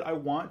is that I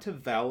want to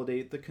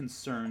validate the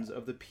concerns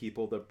of the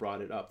people that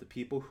brought it up, the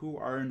people who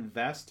are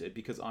invested,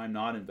 because I'm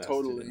not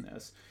invested in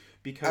this,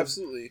 because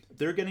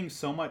they're getting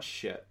so much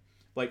shit,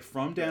 like,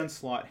 from Dan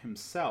Slott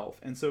himself.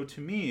 And so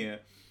to me,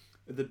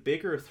 the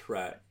bigger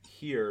threat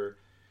here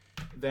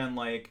than,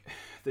 like,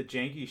 the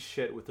janky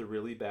shit with the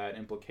really bad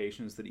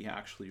implications that he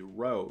actually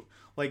wrote,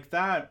 like,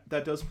 that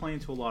does play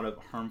into a lot of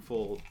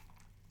harmful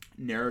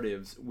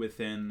narratives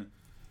within,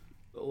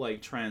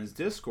 like, trans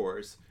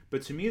discourse.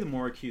 But to me, the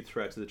more acute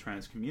threat to the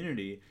trans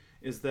community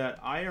is that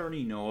I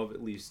already know of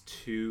at least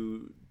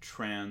 2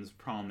 trans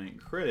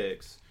prominent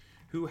critics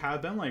who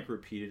have been, like,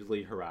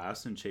 repeatedly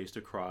harassed and chased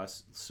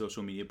across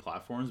social media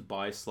platforms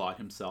by Slott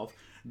himself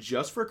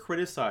just for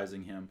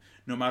criticizing him,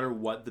 no matter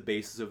what the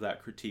basis of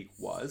that critique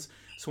was.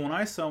 So when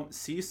I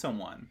see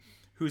someone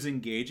who's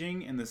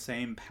engaging in the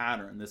same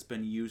pattern that's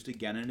been used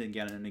again and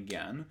again and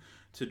again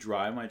to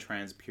drive my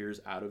trans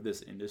peers out of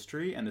this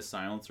industry and to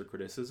silence their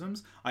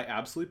criticisms, I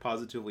absolutely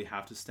positively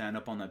have to stand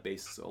up on that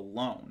basis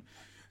alone.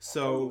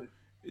 So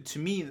to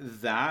me,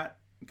 that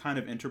kind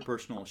of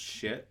interpersonal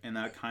shit and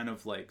that kind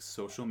of, like,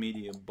 social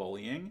media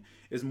bullying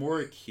is more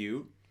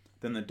acute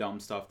than the dumb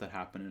stuff that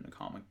happened in a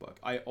comic book.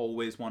 I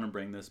always want to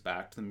bring this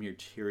back to the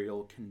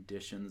material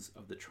conditions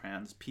of the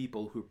trans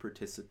people who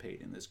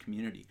participate in this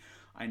community.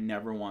 I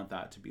never want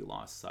that to be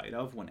lost sight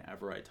of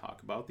whenever I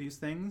talk about these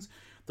things.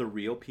 The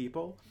real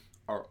people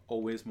are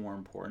always more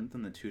important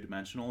than the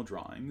 2-dimensional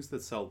drawings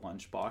that sell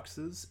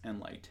lunchboxes and,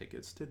 like,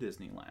 tickets to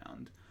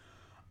Disneyland.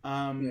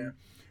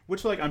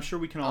 Which, like, I'm sure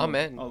we can all...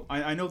 Amen.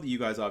 I know that you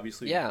guys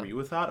obviously agree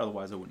with that,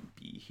 otherwise I wouldn't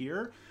be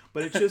here.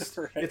 But it's just,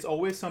 it's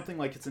always something,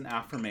 like, it's an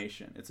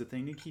affirmation. It's a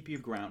thing to keep you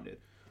grounded.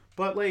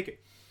 But,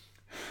 like,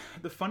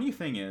 the funny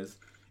thing is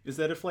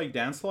that if, like,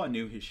 Dan Slott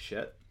knew his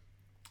shit,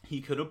 he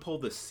could have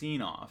pulled the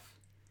scene off.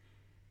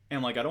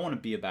 And, like, I don't want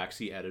to be a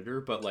backseat editor,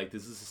 but, like,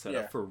 this is a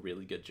setup for a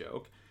really good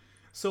joke.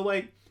 So,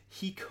 like,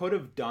 he could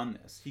have done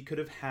this. He could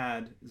have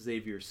had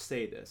Xavier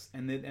say this.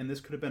 And this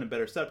could have been a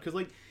better setup. Because,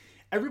 like,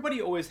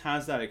 everybody always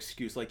has that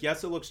excuse. Like,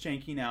 yes, it looks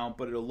janky now,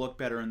 but it'll look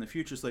better in the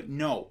future. It's like,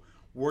 no.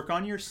 Work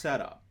on your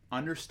setup.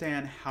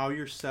 Understand how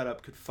your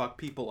setup could fuck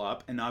people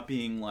up and not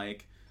being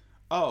like,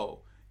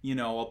 oh, you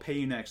know, I'll pay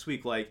you next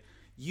week. Like,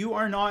 you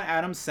are not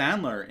Adam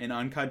Sandler in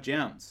Uncut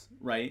Gems,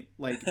 right?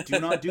 Like, do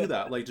not do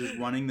that. Like, just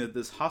running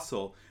this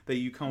hustle that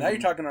you come... Now you're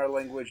talking our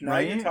language. Now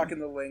you're talking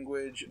the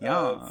language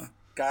of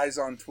guys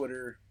on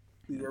Twitter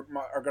who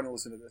are going to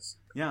listen to this.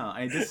 Yeah,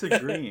 I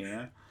disagree.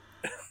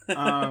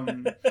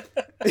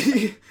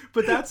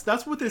 But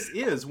that's what this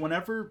is.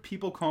 Whenever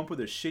people come up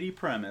with a shitty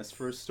premise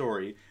for a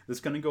story that's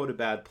going to go to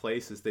bad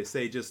places, they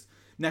say just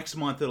next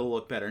month it'll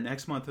look better,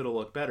 next month it'll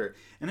look better,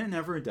 and it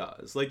never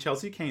does. Like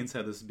Chelsea Kane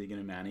said this at the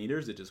beginning of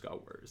Maneaters, it just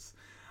got worse.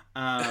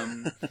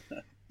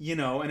 You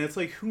know, and it's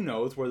like, who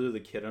knows whether the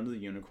kid under the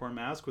unicorn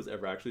mask was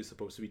ever actually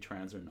supposed to be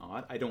trans or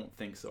not. I don't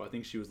think so. I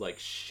think she was like,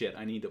 shit,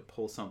 I need to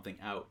pull something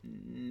out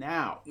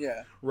now.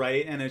 Yeah.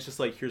 Right? And it's just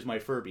like, here's my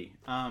Furby.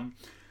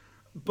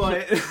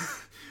 But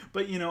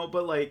but you know,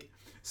 but like,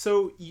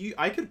 so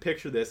I could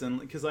picture this, and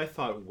because I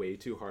thought way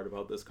too hard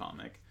about this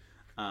comic,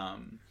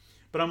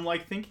 but I'm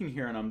like thinking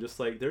here, and I'm just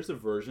like, there's a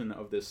version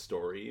of this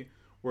story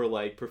where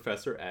like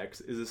Professor X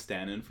is a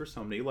stand-in for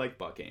somebody like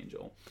Buck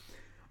Angel.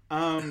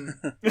 I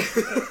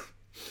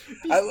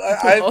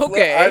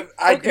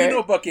do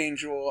know Buck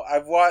Angel.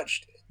 I've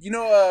watched,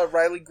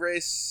 Riley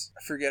Grace.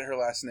 I forget her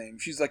last name.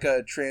 She's like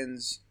a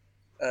trans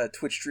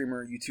Twitch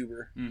streamer,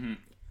 YouTuber. Mm-hmm.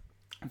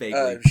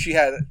 Vaguely.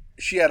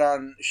 She had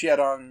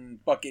on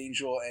Buck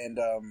Angel and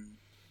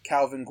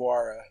Calvin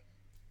Guara,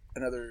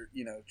 another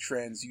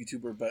trans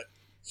YouTuber, but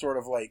sort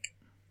of like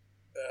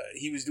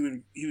he was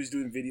doing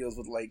videos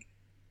with like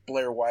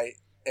Blair White,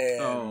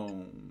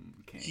 and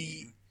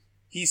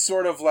he's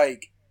sort of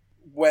like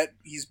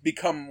he's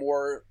become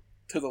more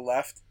to the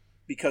left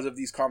because of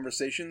these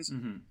conversations.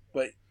 Mm-hmm.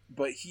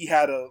 But he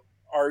had a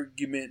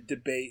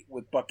debate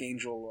with Buck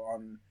Angel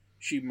on.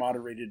 She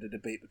moderated a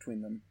debate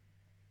between them.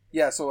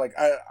 Yeah, so like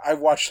I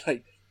watched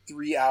like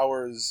 3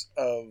 hours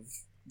of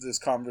this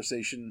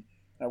conversation.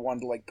 And I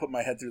wanted to like put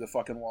my head through the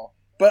fucking wall.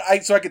 But I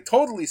could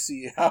totally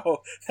see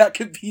how that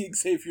could be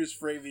Xavier's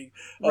framing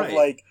of right.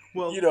 Like,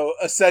 well,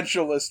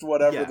 essentialist,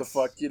 whatever yes. the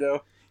fuck,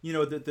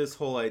 that this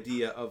whole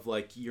idea of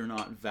like, you're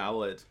not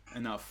valid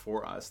enough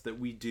for us, that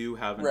we do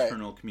have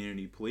internal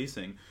community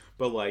policing,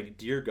 but like,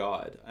 dear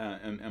God,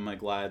 am I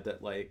glad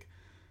that like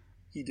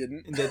he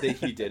didn't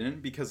he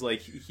didn't, because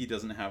like he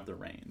doesn't have the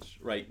range,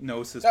 right?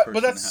 No cis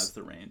person has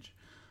the range.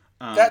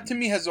 That to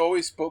me has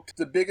always spoke to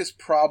the biggest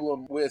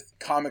problem with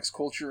comics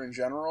culture in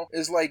general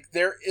is like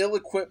they're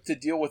ill-equipped to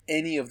deal with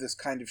any of this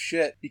kind of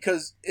shit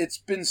because it's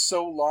been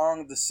so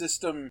long. The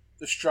system,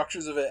 the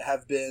structures of it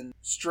have been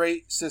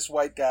straight cis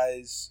white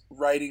guys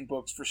writing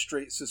books for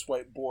straight cis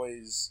white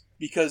boys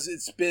because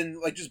it's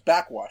been like just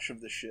backwash of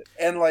this shit.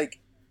 And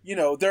like,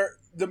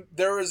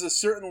 there is a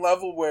certain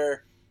level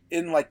where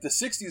in like the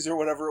 60s or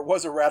whatever, it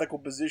was a radical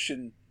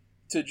position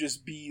to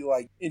just be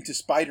like into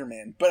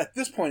Spider-Man, but at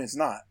this point it's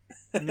not.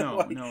 No,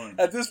 like, no.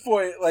 At this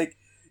point, like,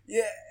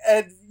 yeah,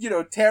 and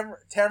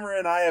Tamara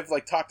and I have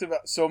like talked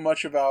about so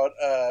much about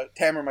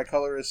Tamara, my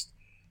colorist.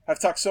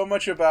 I've talked so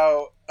much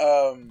about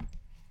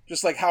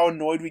just like how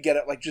annoyed we get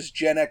at like just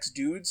Gen X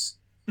dudes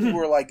who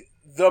are like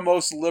the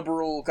most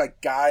liberal like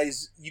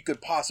guys you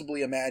could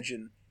possibly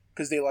imagine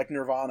because they like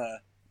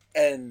Nirvana,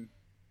 and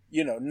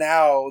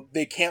now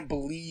they can't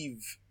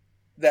believe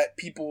that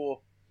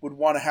people would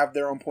want to have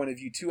their own point of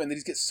view too, and they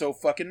just get so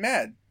fucking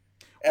mad.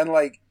 And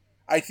like,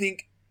 I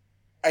think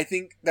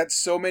that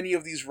so many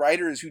of these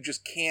writers who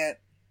just can't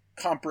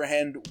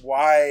comprehend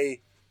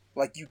why,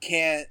 like, you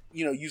can't,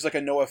 use like a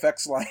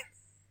NoFX line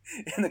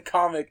in a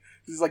comic.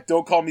 It's like,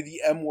 don't call me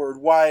the M word.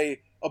 Why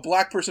a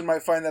black person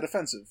might find that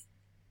offensive.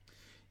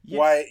 Yeah.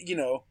 Why,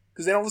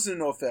 because they don't listen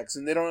to NoFX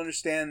and they don't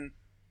understand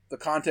the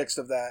context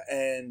of that.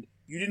 And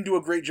you didn't do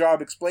a great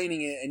job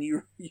explaining it, and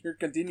you're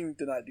continuing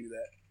to not do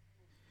that.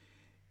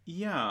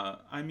 Yeah,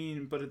 I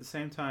mean, but at the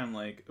same time,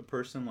 like, a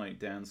person like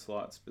Dan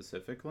Slott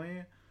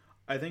specifically,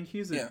 I think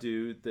he's a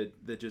dude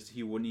that just,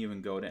 he wouldn't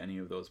even go to any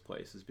of those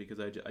places because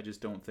I just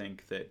don't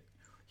think that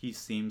he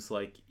seems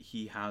like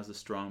he has a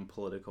strong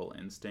political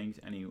instinct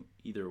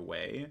either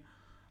way.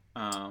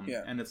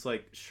 And it's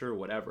like, sure,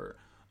 whatever.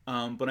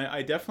 But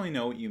I definitely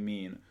know what you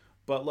mean.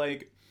 But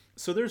like,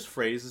 so there's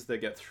phrases that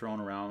get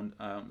thrown around,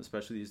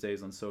 especially these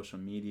days on social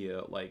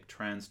media, like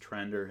trans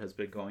trender has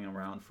been going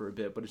around for a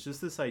bit, but it's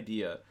just this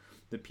idea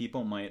that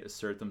people might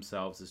assert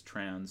themselves as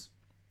trans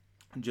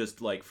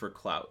just like for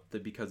clout,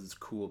 that because it's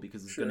cool,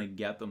 because it's going to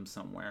get them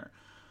somewhere.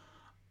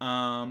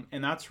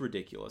 And that's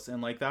ridiculous.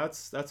 And like,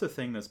 that's a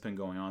thing that's been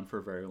going on for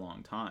a very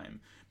long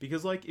time.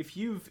 Because like, if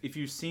you've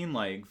seen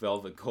like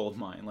Velvet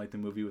Goldmine, like the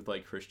movie with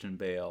like Christian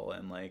Bale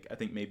and like, I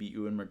think maybe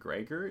Ewan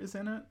McGregor is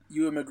in it.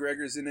 Ewan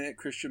McGregor's in it,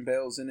 Christian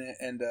Bale's in it,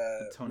 and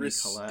Tony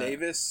Rhys Collette.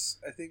 Davis,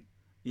 I think.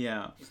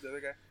 Yeah. Is the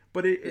other guy?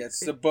 But it's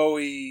the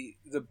Bowie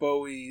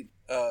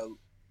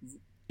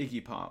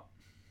Iggy Pop.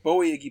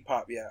 Bowie Iggy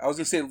Pop, yeah. I was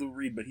going to say Lou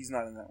Reed, but he's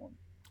not in that one.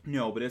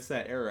 No, but it's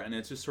that era, and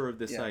it's just sort of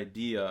this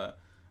idea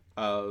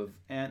of...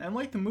 And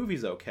like, the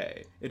movie's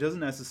okay. It doesn't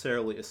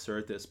necessarily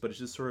assert this, but it's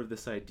just sort of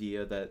this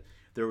idea that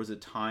there was a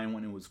time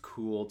when it was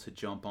cool to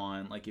jump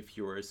on, like, if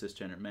you were a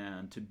cisgender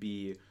man, to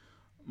be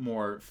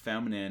more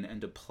feminine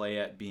and to play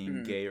at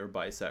being gay or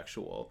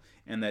bisexual,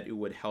 and that it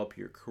would help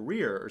your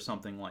career or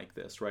something like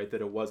this, right?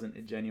 That it wasn't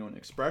a genuine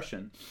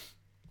expression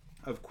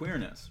of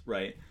queerness,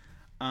 right?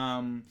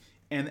 And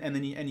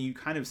then you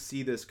kind of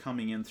see this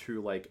coming in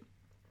through like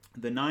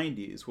the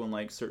 90s when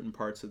like certain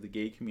parts of the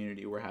gay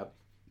community were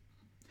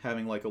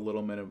having like a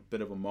little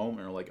bit of a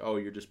moment, or like, oh,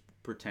 you're just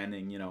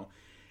pretending,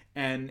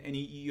 and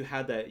you've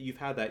had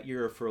that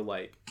era for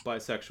like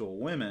bisexual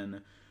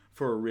women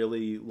for a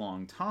really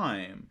long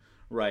time,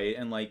 right?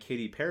 And like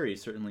Katy Perry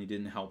certainly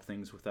didn't help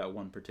things with that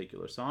one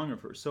particular song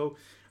of hers. So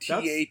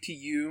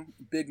TATU,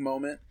 big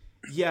moment.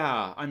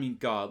 Yeah, I mean,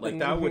 God, like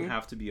that would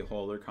have to be a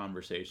whole other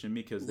conversation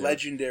because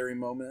legendary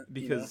moment.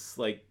 Because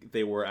like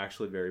they were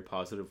actually very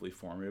positively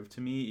formative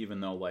to me, even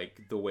though like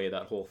the way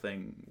that whole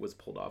thing was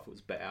pulled off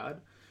was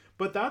bad.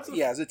 But that's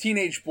as a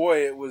teenage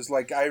boy, it was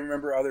like I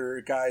remember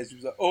other guys who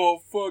was like, "Oh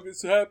fuck,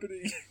 it's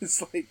happening."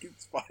 It's like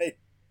it's fine.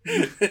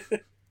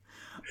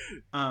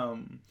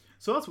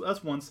 So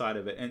that's one side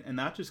of it, and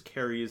that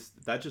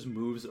just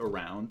moves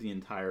around the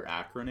entire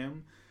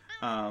acronym.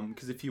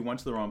 Because if you went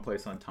to the wrong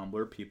place on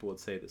Tumblr, people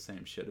would say the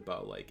same shit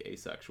about like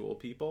asexual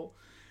people.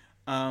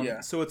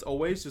 So it's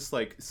always just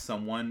like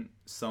some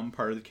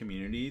part of the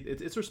community.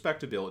 It's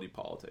respectability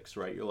politics,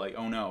 right? You're like,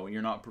 oh no,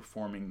 you're not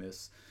performing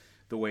this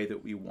the way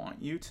that we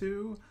want you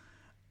to,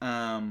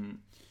 and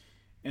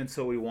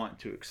so we want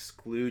to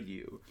exclude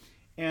you.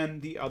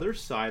 And the other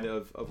side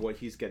of what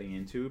he's getting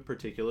into,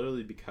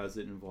 particularly because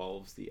it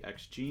involves the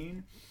X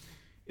gene,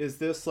 is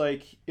this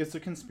like, it's a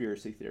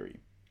conspiracy theory.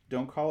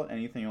 Don't call it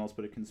anything else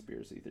but a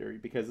conspiracy theory,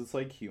 because it's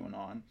like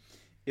QAnon.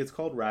 It's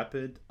called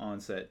rapid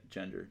onset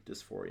gender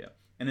dysphoria.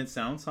 And it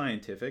sounds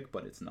scientific,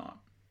 but it's not.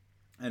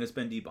 And it's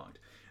been debunked.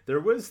 There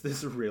was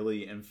this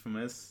really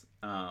infamous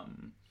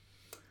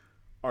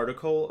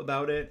article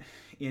about it,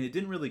 and it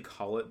didn't really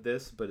call it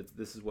this, but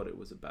this is what it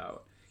was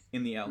about,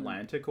 in The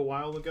Atlantic a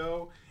while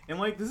ago. And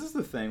like, this is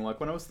the thing, like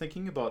when I was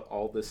thinking about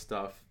all this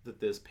stuff that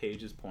this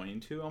page is pointing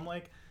to, I'm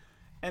like,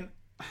 and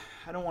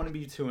I don't want to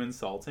be too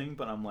insulting,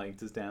 but I'm like,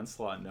 does Dan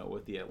Slott know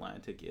what The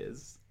Atlantic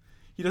is?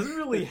 He doesn't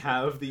really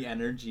have the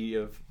energy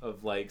of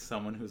like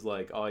someone who's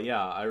like, oh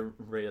yeah, I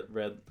read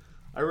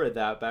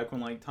that back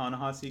when like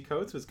Ta-Nehisi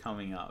Coates was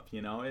coming up,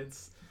 you know.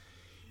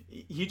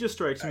 He just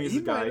strikes me as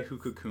a guy who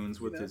cocoons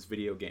with his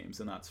video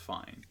games, and that's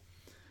fine.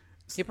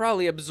 He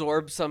probably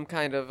absorbed some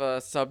kind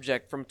of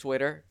subject from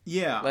Twitter.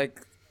 Yeah,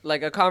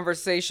 like a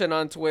conversation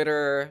on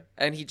Twitter,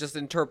 and he just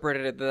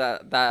interpreted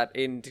that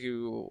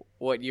into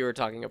what you were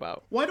talking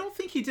about. Well, I don't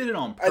think he did it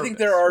on purpose. I think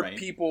there are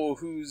people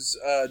whose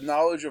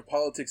knowledge of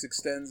politics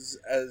extends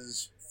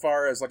as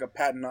far as like a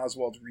Patton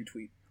Oswalt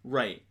retweet.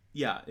 Right.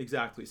 Yeah,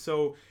 exactly.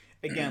 So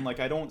again, like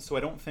I don't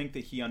think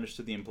that he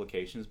understood the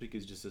implications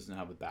because he just doesn't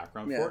have a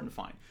background for it, and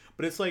fine.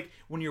 But it's like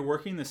when you're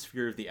working in the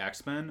sphere of the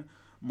X-Men,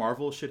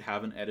 Marvel should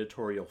have an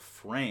editorial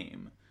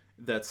frame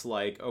that's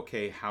like,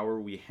 okay, how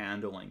are we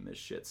handling this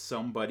shit?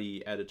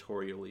 Somebody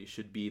editorially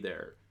should be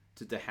there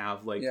to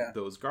have like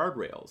those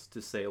guardrails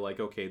to say like,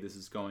 okay, this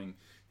is going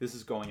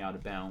out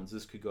of bounds.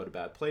 This could go to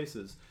bad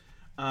places.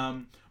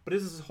 But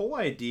it's this whole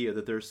idea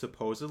that there's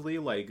supposedly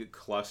like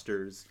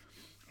clusters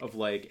of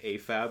like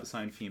AFAB,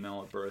 assigned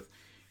female at birth,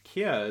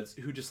 kids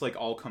who just like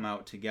all come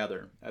out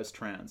together as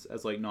trans,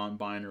 as like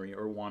non-binary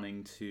or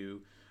wanting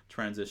to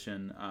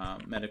transition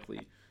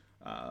medically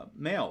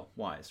male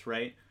wise,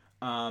 right?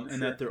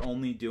 And that they're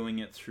only doing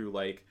it through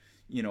like,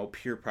 you know,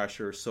 peer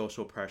pressure,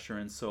 social pressure.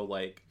 And so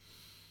like,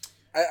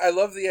 I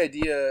love the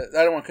idea,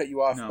 I don't want to cut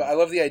you off, but I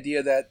love the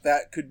idea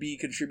that could be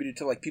contributed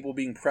to like people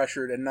being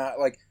pressured and not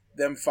like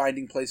them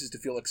finding places to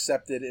feel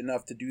accepted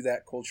enough to do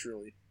that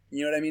culturally.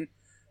 You know what I mean?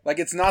 Like,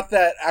 it's not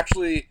that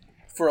actually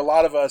for a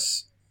lot of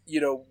us,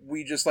 you know,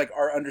 we just like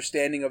our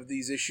understanding of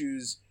these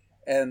issues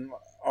and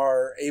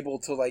are able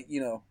to like, you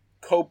know,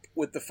 cope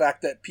with the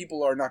fact that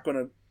people are not going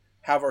to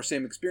have our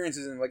same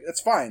experiences, and like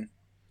that's fine.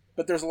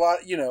 But there's a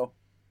lot, you know,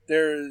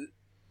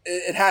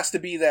 it has to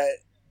be that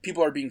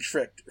people are being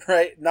tricked,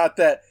 right? Not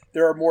that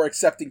there are more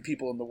accepting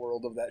people in the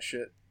world of that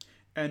shit.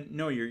 And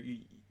no,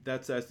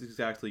 that's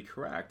exactly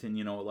correct. And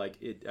you know, like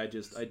I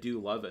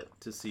do love it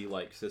to see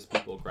like cis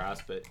people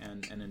grasp it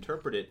and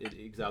interpret it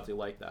exactly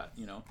like that,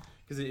 you know,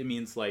 because it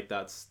means like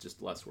that's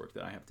just less work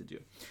that I have to do.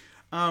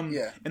 And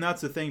that's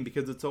the thing,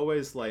 because it's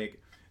always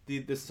like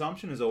the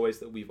assumption is always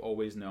that we've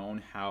always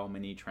known how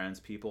many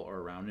trans people are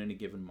around in a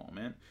given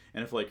moment,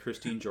 and if like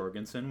Christine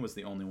Jorgensen was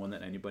the only one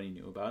that anybody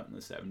knew about in the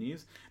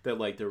 70s, that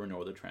like there were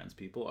no other trans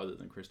people other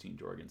than Christine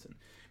Jorgensen,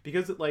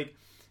 because it like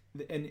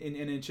and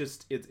it's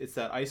just it's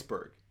that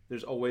iceberg.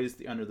 There's always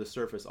under the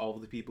surface all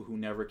of the people who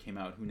never came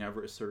out, who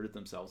never asserted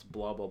themselves,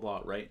 blah blah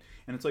blah, right?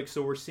 And it's like,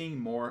 so we're seeing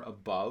more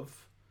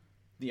above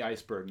the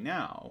iceberg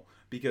now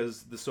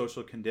because the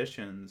social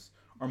conditions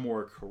are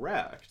more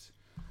correct.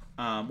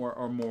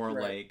 Or more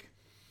like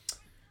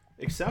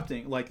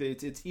accepting, like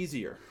it's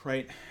easier,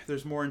 right?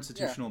 There's more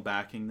institutional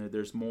backing,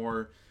 there's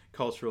more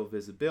cultural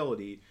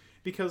visibility,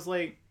 because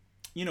like,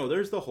 you know,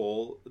 there's the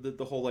whole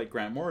like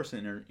Grant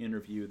Morrison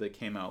interview that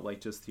came out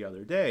like just the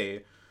other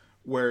day,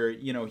 where,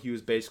 you know, he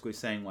was basically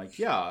saying like,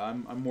 yeah,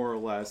 I'm more or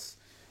less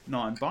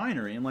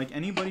non-binary, and like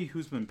anybody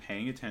who's been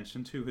paying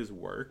attention to his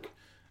work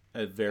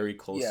very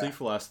closely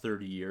for the last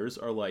 30 years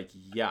are like,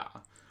 yeah.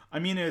 I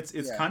mean, it's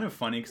kind of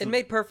funny. It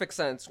made perfect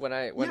sense when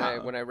I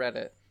read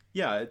it.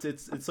 Yeah,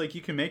 it's like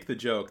you can make the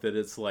joke that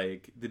it's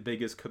like the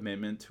biggest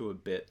commitment to a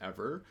bit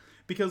ever,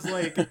 because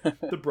like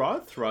the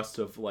broad thrust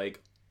of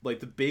like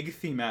the big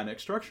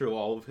thematic structure of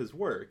all of his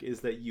work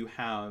is that you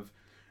have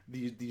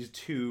these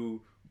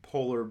two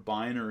polar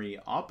binary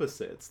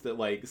opposites that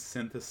like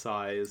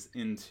synthesize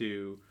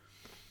into,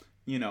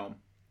 you know,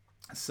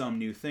 some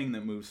new thing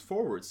that moves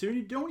forward. So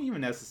you don't even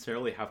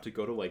necessarily have to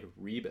go to like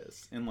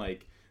Rebus and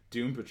like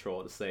Doom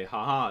Patrol to say,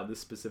 haha, this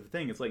specific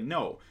thing. It's like,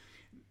 no,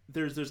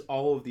 there's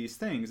all of these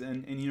things,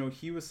 and you know,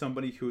 he was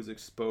somebody who was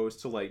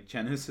exposed to like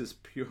Genesis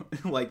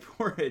like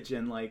Porridge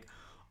and like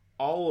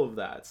all of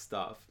that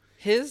stuff.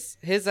 His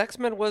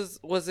X-Men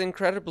was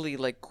incredibly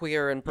like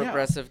queer and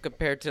progressive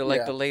compared to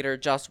like the later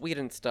Joss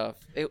Whedon stuff.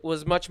 It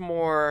was much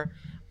more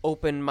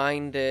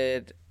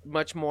open-minded,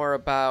 much more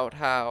about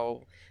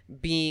how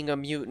being a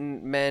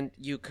mutant meant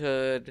you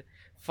could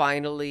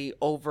finally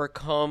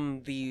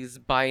overcome these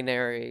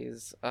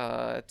binaries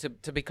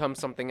to become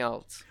something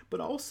else. But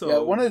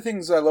also, one of the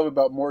things I love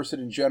about Morrison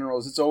in general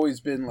is it's always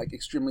been like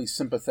extremely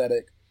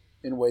sympathetic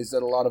in ways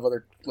that a lot of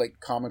other like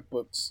comic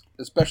books,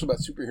 especially about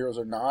superheroes,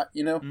 are not.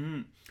 You know.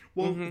 Mm-hmm.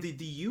 Well, the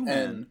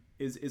U-Men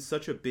is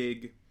such a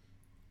big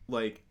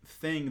like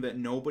thing that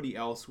nobody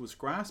else was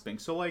grasping.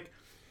 So like,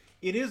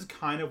 it is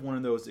kind of one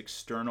of those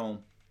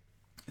external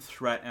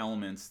threat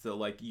elements that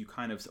like you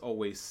kind of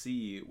always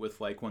see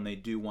with like when they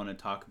do want to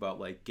talk about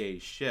like gay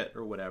shit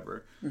or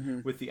whatever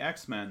with the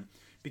X-Men,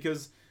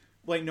 because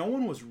like no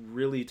one was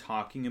really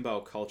talking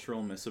about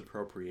cultural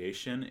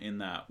misappropriation in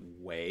that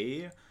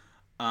way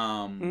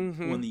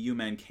when the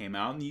U-Men came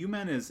out. And the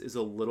U-Men is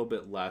a little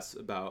bit less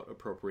about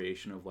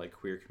appropriation of like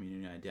queer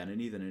community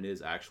identity than it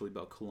is actually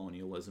about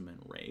colonialism and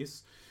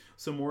race.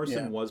 So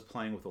Morrison was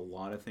playing with a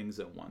lot of things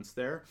at once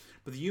there.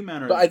 But the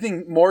U-Men are... But I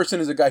think Morrison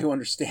is a guy who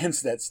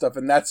understands that stuff,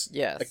 and that's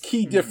a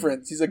key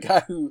difference. He's a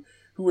guy who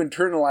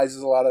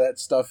internalizes a lot of that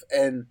stuff,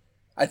 and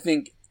I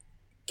think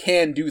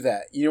can do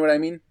that. You know what I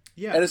mean?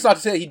 Yeah. And it's not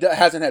to say he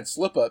hasn't had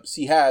slip-ups.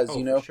 He has, Oh,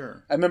 you know? for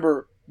sure. I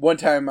remember one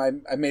time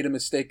I made a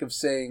mistake of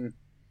saying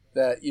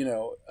that, you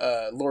know,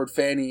 Lord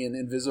Fanny in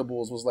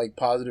Invisibles was like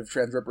positive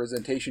trans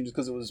representation just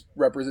because it was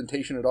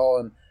representation at all,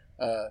 and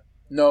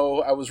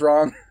no, I was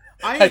wrong.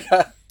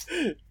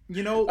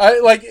 You know,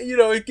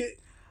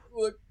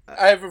 look,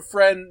 I have a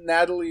friend,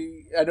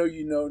 Natalie. I know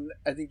you know.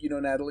 I think you know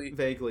Natalie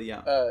vaguely.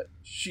 Yeah.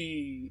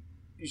 She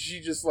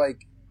just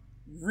like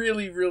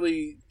really,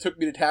 really took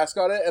me to task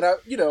on it, and I,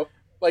 you know,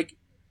 like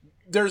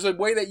there's a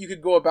way that you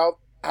could go about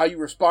how you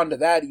respond to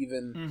that,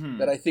 even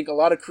that I think a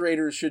lot of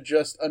creators should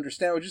just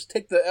understand. Would just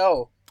take the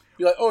L.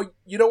 Be like, oh,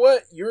 you know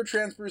what? You're a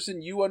trans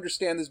person. You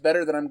understand this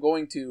better than I'm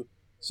going to.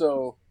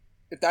 So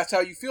if that's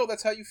how you feel,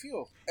 that's how you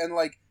feel, and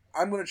like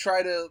I'm going to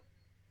try to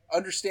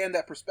understand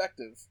that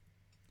perspective.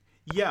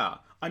 Yeah,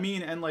 I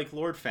mean, and like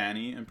Lord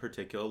Fanny in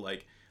particular,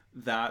 like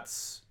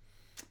that's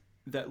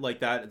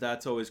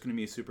always going to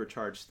be a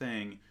supercharged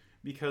thing,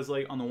 because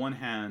like on the one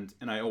hand,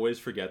 and I always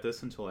forget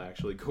this until I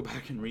actually go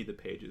back and read the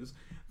pages,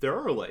 there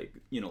are like,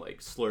 you know,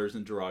 like slurs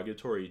and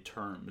derogatory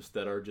terms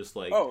that are just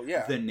like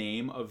the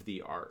name of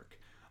the arc,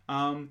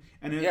 and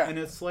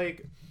it's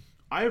like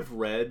I've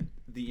read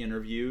the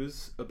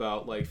interviews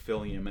about like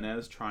Phil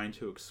Jimenez trying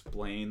to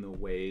explain the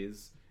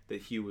ways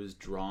that he was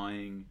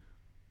drawing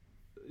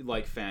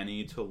like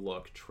Fanny to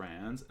look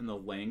trans, and the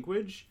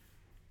language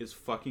is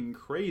fucking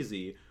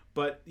crazy.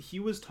 But he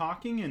was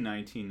talking in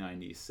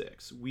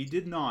 1996. We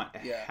did not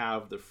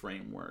have the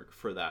framework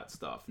for that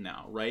stuff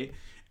now, right?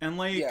 And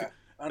like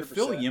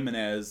Phil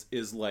Jimenez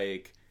is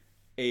like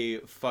a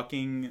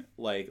fucking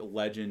like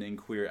legend and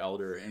queer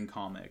elder in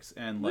comics,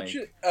 and like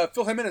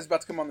Phil Jimenez is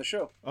about to come on the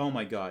show. Oh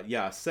my god,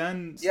 yeah!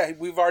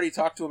 We've already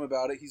talked to him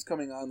about it. He's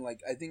coming on,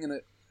 like I think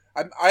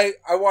I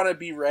want to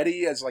be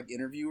ready as like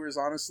interviewers,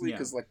 honestly,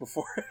 because like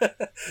before,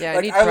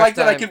 I like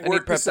that I can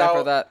work this out.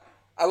 For that.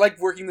 I like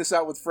working this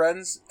out with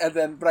friends,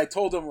 but I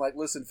told him like,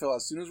 listen, Phil,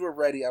 as soon as we're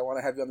ready, I want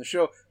to have you on the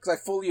show, because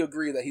I fully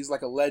agree that he's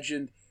like a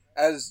legend,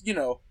 as you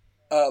know,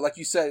 like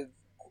you said,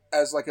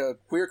 as like a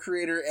queer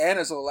creator and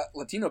as a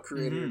Latino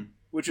creator,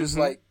 which is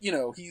like, you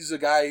know, he's a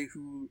guy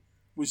who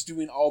was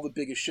doing all the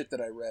biggest shit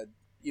that I read,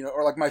 you know,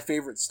 or like my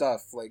favorite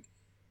stuff, like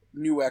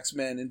New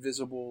X-Men,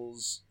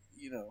 Invisibles,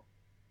 you know,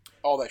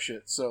 all that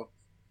shit. So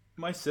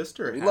my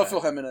sister, we love Phil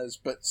Jimenez,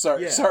 but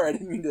sorry, I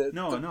didn't mean to.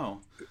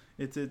 No,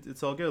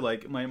 it's all good.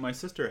 Like my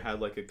sister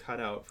had like a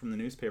cutout from the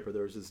newspaper.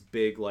 There was this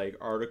big like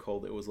article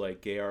that was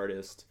like gay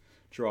artist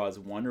draws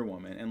Wonder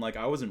Woman, and like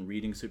I wasn't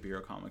reading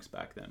superhero comics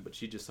back then, but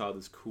she just saw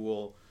this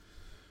cool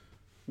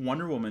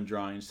Wonder Woman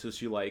drawing, so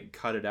she like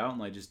cut it out and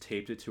like just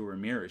taped it to her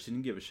mirror. She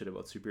didn't give a shit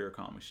about superhero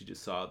comics. She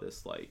just saw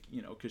this, like,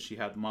 you know, because she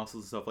had the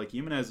muscles and stuff. Like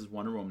Jimenez's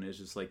Wonder Woman is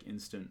just like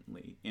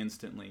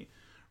instantly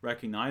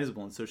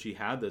recognizable, and so she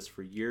had this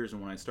for years.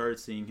 And when I started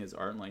seeing his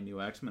art and like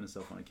New X-Men and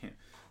stuff,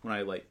 when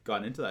I like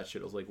got into that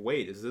shit, I was like,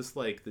 wait, is this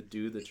like the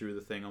dude that drew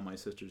the thing on my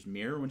sister's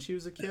mirror when she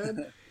was a kid?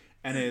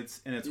 and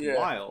it's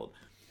wild.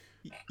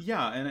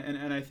 Yeah,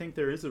 and I think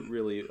there is a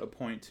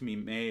point to be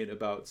made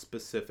about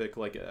specific,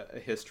 like a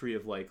history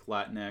of like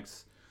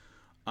Latinx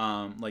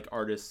like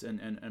artists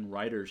and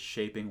writers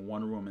shaping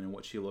Wonder Woman and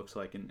what she looks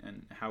like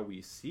and how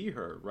we see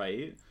her,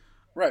 right?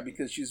 Right,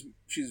 because she's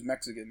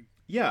Mexican.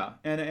 Yeah,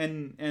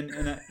 and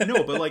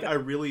no, but like I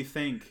really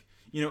think,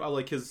 you know,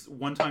 like, because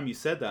one time you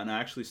said that and I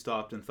actually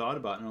stopped and thought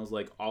about it, and I was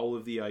like, all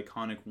of the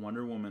iconic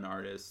Wonder Woman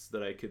artists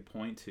that I could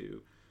point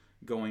to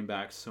going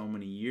back so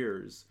many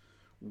years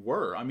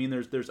were, I mean,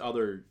 there's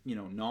other, you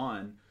know,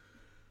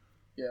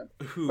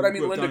 but I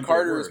mean, Linda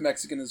Carter is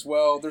Mexican as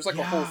well. There's like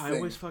a whole thing. I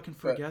always fucking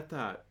forget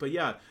that. But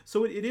yeah,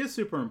 so it is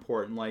super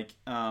important, like,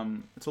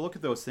 to look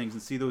at those things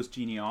and see those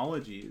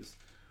genealogies.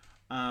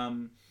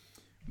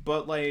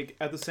 But like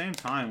at the same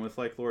time with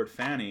like Lord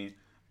Fanny,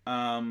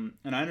 and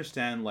I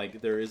understand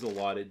like there is a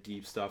lot of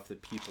deep stuff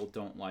that people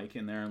don't like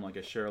in there, and like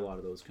I share a lot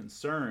of those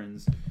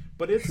concerns.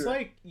 But it's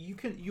like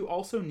you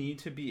also need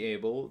to be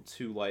able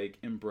to like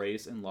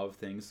embrace and love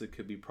things that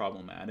could be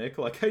problematic.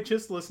 Like I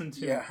just listened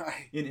to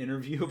an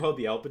interview about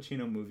the Al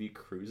Pacino movie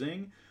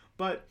Cruising,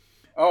 but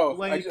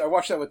like I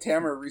watched that with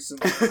Tamara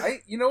recently.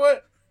 You know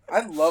what?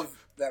 I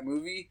love that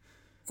movie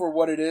for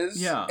what it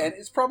is. Yeah, and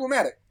it's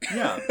problematic.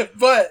 Yeah,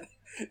 but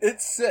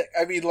it's sick.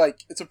 I mean,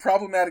 like it's a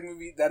problematic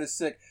movie that is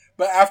sick.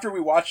 But after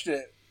we watched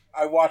it,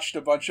 I watched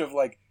a bunch of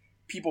like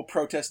people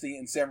protesting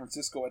in San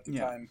Francisco at the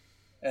time,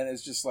 and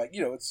it's just like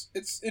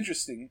it's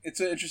interesting. It's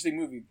an interesting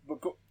movie.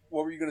 But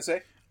what were you gonna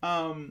say?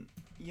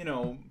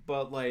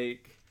 But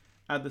like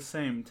at the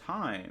same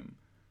time,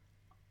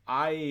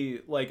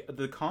 I like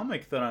the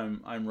comic that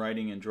I'm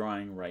writing and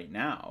drawing right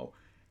now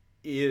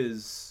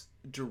is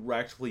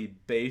directly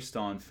based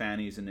on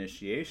Fanny's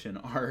initiation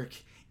arc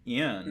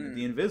in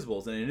The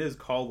Invisibles, and it is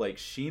called like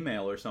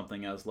She-Male or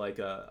something as like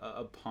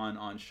a pun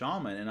on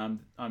shaman, and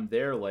I'm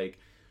there like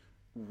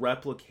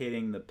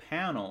replicating the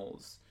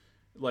panels,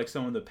 like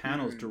some of the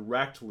panels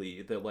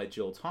directly that like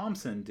Jill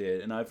Thompson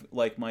did, and I've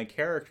like my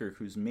character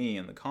who's me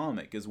in the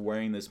comic is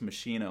wearing this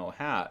Machino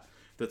hat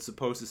that's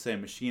supposed to say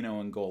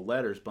Machino in gold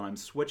letters, but I'm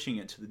switching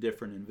it to the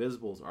different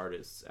Invisibles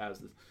artists as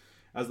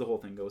the whole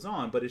thing goes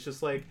on. But it's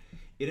just like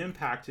it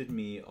impacted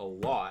me a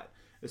lot,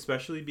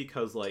 especially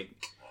because like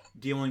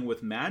dealing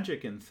with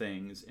magic and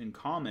things in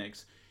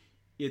comics,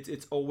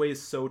 it's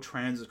always so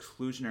trans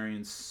exclusionary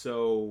and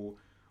so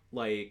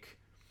like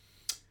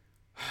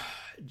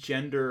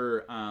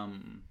gender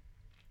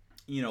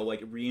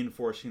like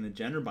reinforcing the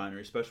gender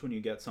binary, especially when you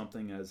get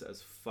something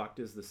as fucked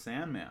as the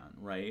Sandman,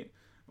 right?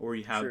 Or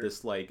you have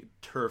this like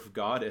turf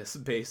goddess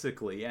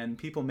basically, and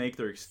people make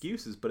their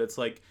excuses, but it's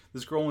like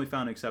this girl only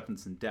found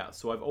acceptance in death.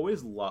 So I've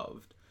always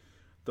loved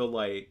the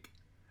like,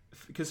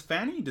 because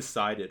Fanny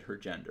decided her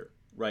gender,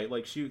 right?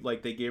 Like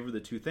they gave her the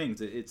two things.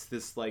 It's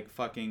this like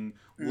fucking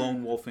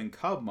lone wolf and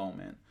cub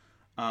moment,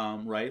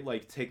 right?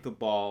 Like take the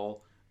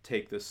ball,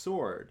 take the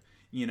sword,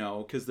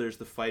 because there's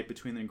the fight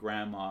between the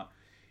grandma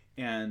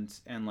and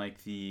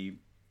like the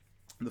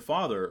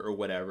father or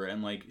whatever,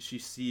 and like she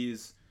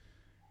sees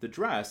the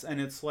dress,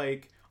 and it's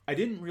like I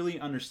didn't really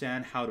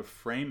understand how to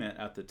frame it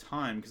at the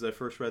time because I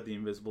first read The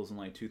Invisibles in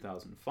like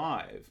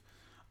 2005.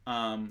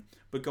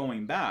 But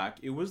going back,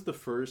 it was the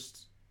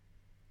first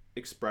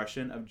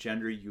expression of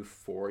gender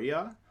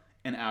euphoria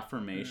and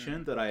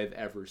affirmation that I have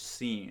ever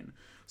seen.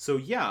 So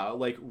yeah,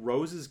 like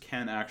roses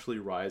can actually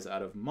rise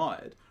out of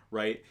mud,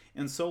 right?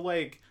 And so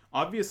like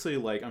obviously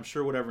like I'm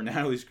sure whatever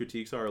Natalie's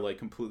critiques are like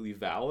completely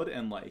valid,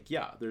 and like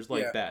yeah, there's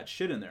like bad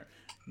shit in there.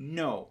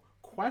 No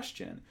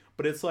question.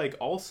 But it's like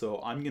also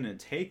I'm gonna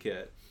take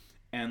it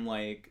and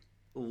like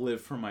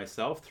live for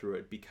myself through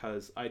it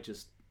because I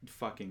just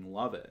fucking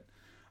love it.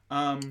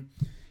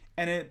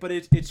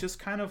 It's just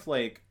kind of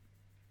like,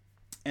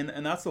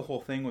 and that's the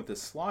whole thing with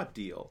this slot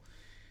deal,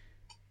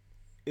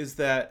 is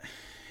that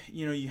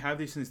you have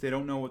these things, they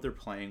don't know what they're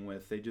playing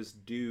with, they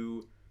just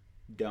do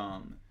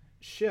dumb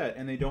shit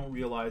and they don't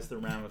realize the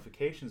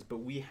ramifications, but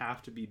we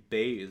have to be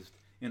bathed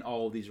in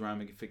all of these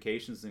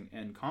ramifications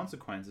and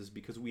consequences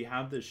because we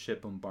have this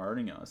shit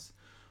bombarding us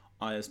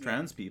as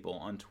trans people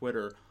on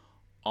Twitter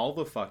all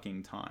the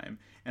fucking time.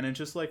 And it's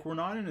just like we're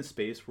not in a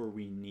space where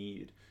we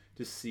need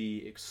to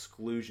see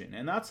exclusion.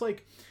 And that's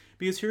like,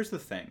 because here's the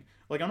thing,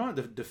 like I'm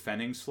not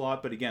defending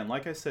Slot, but again,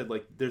 like I said,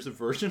 like there's a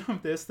version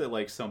of this that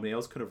like somebody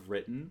else could have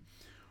written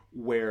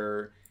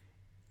where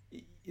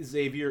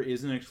Xavier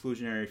is an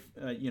exclusionary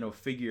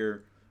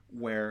figure,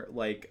 where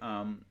like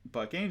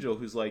Buck Angel,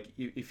 who's like,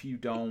 if you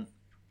don't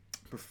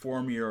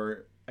perform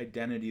your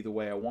identity the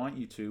way I want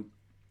you to,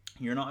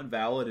 you're not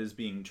valid as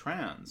being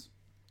trans,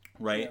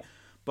 right? Yeah.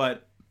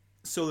 But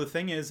so the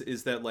thing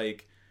is that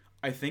like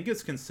I think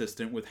it's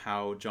consistent with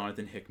how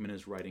Jonathan Hickman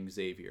is writing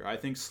Xavier. I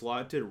think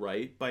Slott did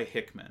right by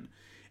Hickman,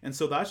 and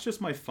so that's just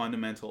my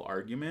fundamental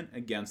argument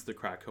against the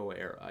Krakoa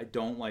era. I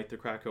don't like the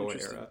Krakoa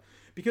era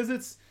because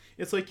it's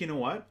like, you know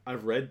what,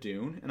 I've read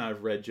Dune and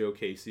I've read Joe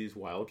Casey's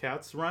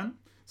Wildcats run,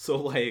 so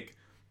like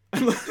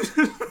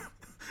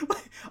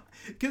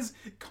because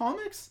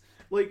comics,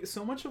 like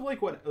so much of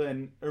like what,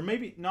 or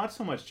maybe not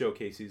so much Joe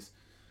Casey's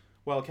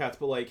Wildcats,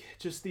 but like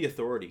just the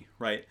authority,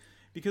 right?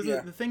 Because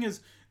the thing is,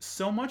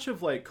 so much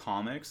of like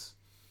comics,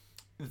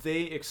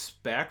 they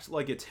expect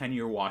like a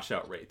 10-year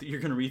washout rate, that you're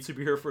going to read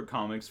superhero for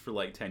comics for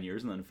like 10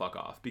 years and then fuck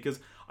off. Because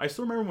I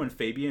still remember when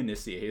Fabian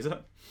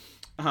Nicieza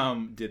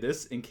did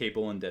this in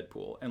Cable and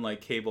Deadpool, and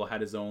like Cable had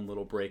his own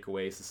little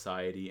breakaway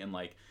society, and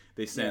like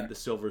they sent the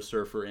Silver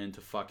Surfer in to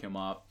fuck him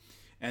up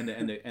and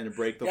to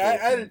break the whole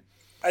thing.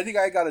 I think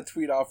I got a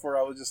tweet off where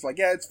I was just like,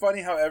 yeah, it's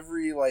funny how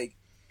every like,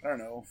 I don't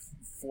know,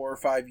 4 or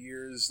 5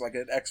 years, like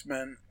an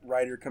X-Men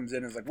writer comes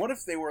in and is like, what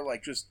if they were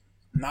like just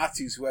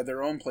Nazis who had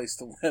their own place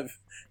to live?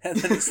 And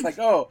then it's like,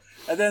 oh,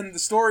 and then the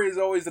story is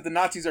always that the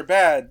Nazis are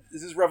bad.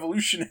 This is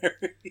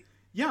revolutionary.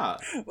 Yeah.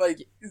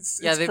 Like it's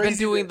they've been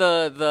doing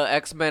that... the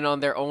X-Men on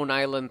their own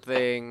island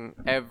thing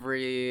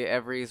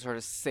every sort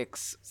of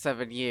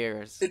 6-7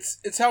 years.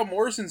 It's how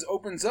Morrison's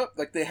opens up.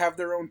 Like they have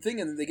their own thing,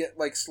 and then they get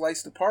like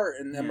sliced apart.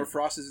 And Emma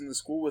Frost is in the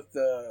school with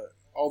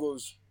all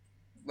those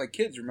like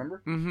kids.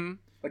 Remember? Mm-hmm.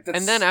 Like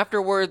and then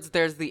afterwards,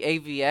 there's the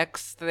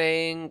AVX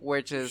thing,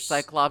 which is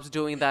Cyclops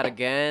doing that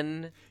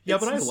again. Yeah,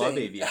 but insane. I love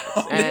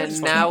AVX.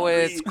 And now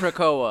it's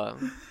Krakoa.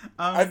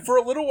 For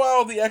a little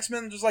while, the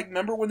X-Men just like,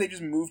 remember when they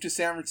just moved to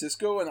San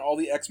Francisco and all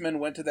the X-Men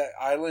went to that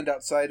island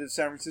outside of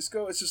San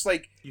Francisco? It's just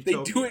like Utopia.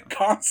 They do it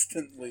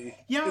constantly.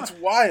 Yeah, it's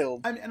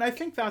wild. And I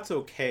think that's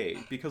okay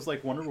because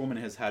like Wonder Woman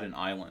has had an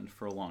island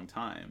for a long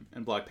time,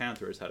 and Black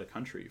Panther has had a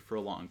country for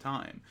a long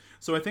time.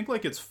 So I think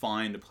like it's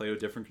fine to play with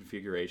different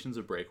configurations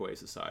of breakaway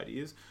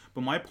societies.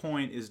 But my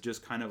point is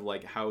just kind of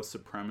like how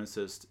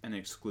supremacist and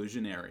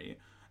exclusionary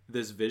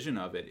this vision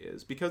of it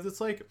is, because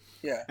it's like,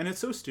 and it's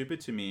so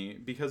stupid to me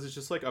because it's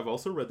just like, I've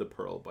also read The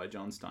Pearl by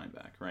John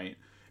Steinbeck, right?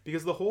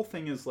 Because the whole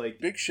thing is like,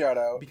 big shout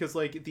out, because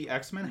like the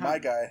X-Men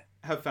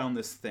have found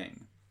this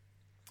thing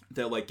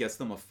that like gets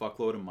them a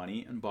fuckload of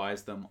money and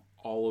buys them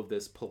all of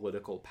this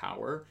political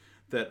power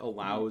that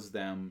allows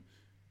them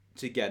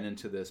to get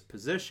into this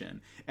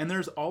position. And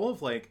there's all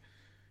of like,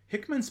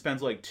 Hickman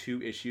spends like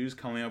 2 issues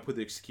coming up with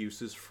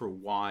excuses for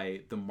why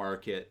the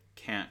market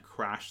can't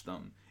crash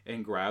them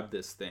and grab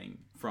this thing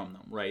from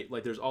them, right?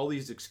 Like there's all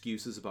these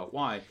excuses about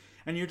why,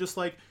 and you're just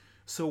like,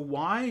 so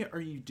why are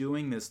you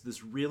doing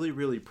this really,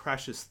 really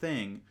precious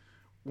thing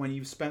when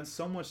you've spent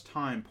so much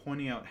time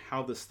pointing out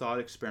how this thought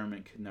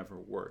experiment could never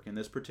work and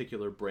this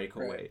particular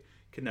breakaway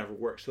could never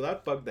work? So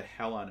that bugged the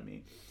hell out of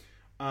me.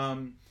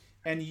 And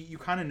you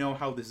kind of know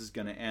how this is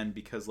going to end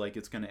because like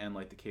it's going to end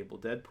like the Cable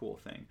Deadpool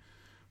thing.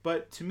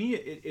 But to me,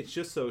 it's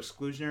just so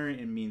exclusionary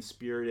and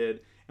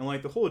mean-spirited, and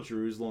like the whole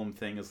Jerusalem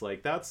thing is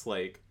like, that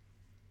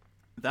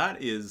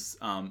is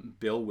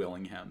Bill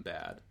Willingham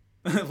bad.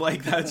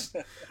 Like that's,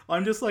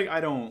 I'm just like,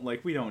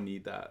 we don't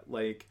need that.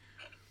 Like,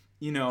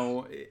 you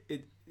know,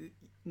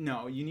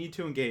 no, you need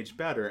to engage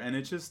better. And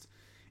it just,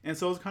 and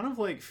so I was kind of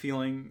like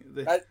feeling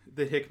that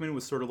Hickman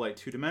was sort of like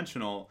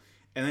 2-dimensional,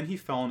 and then he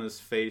fell on his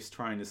face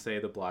trying to say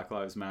the Black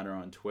Lives Matter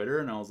on Twitter,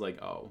 and I was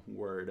like, oh,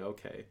 word,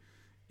 okay.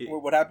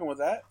 What happened with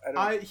that?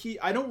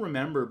 I don't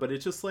remember, but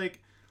it's just like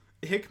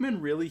Hickman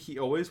really, he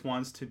always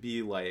wants to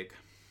be like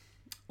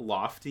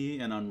lofty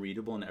and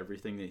unreadable in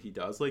everything that he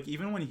does. Like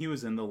even when he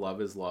was in the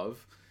Love is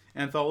Love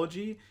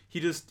anthology,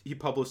 he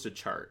published a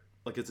chart.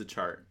 Like it's a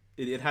chart.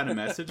 It had a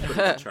message, but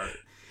it's a chart.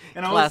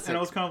 And I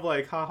was kind of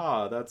like,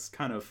 haha, that's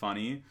kind of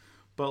funny.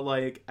 But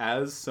like,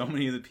 as so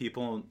many of the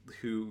people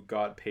who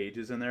got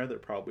pages in there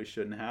that probably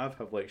shouldn't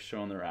have like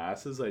shown their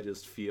asses, I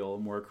just feel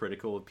more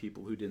critical of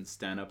people who didn't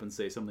stand up and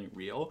say something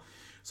real.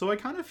 So I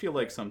kind of feel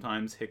like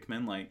sometimes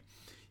Hickman, like,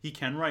 he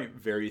can write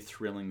very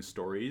thrilling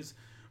stories,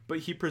 but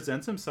he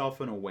presents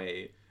himself in a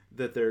way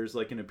that there's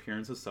like an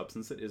appearance of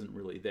substance that isn't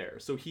really there.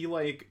 So he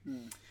like,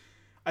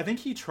 I think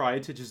he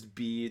tried to just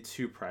be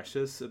too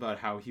precious about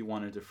how he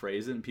wanted to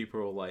phrase it, and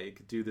people were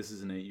like, dude, this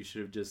isn't it. You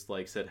should have just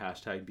like said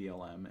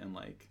 #BLM and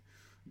like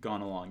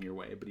gone along your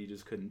way, but he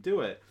just couldn't do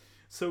it.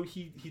 So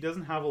he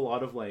doesn't have a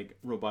lot of like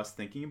robust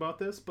thinking about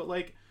this, but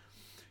like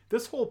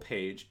this whole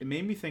page, it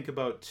made me think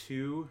about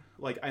 2,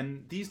 like,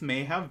 and these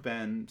may have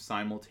been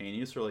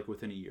simultaneous or like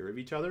within a year of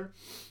each other,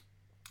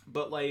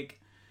 but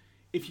like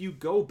if you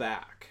go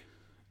back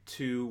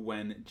to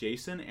when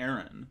Jason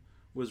Aaron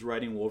was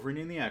writing Wolverine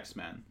and the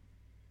X-Men,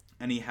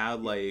 and he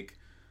had like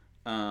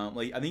I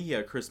think he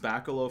had Chris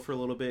Bachalo for a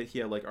little bit, he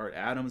had like Art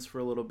Adams for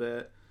a little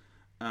bit,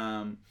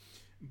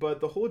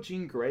 but the whole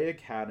Jean Grey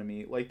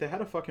Academy, like, they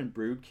had a fucking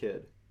Brood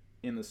kid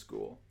in the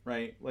school,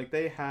 right? Like,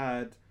 they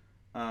had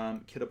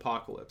Kid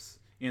Apocalypse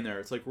in there.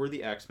 It's like, we're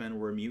the X-Men,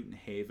 we're Mutant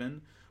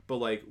Haven, but,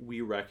 like, we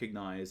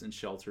recognize and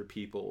shelter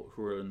people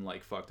who are in,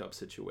 like, fucked up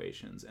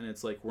situations. And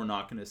it's like, we're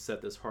not going to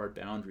set this hard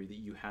boundary that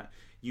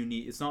you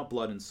need. It's not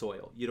blood and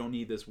soil. You don't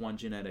need this one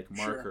genetic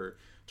marker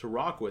to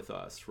rock with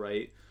us,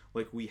 right?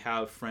 Like, we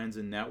have friends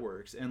and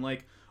networks. And,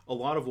 like, a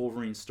lot of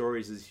Wolverine's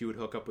stories is he would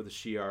hook up with a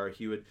Shi'ar.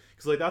 He would,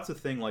 because like that's the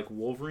thing. Like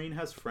Wolverine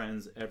has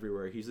friends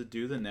everywhere. He's a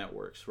dude that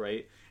networks,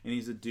 right? And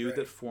he's a dude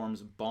that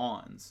forms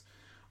bonds.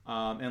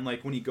 And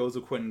like when he goes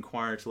with Quentin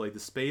Quire to like the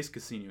space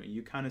casino,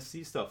 you kind of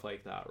see stuff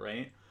like that,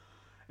 right?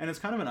 And it's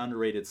kind of an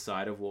underrated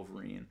side of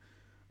Wolverine.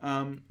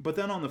 But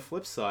then on the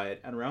flip side,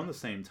 and around the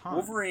same time,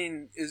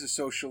 Wolverine is a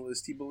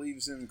socialist. He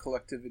believes in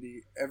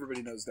collectivity.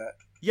 Everybody knows that.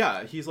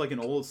 Yeah, he's like an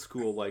old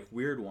school, like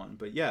weird one.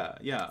 But yeah.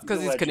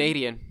 Because he's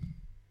Canadian.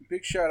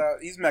 Big shout out.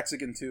 He's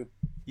Mexican too.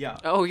 Yeah.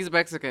 Oh, he's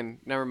Mexican.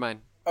 Never mind.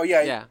 Oh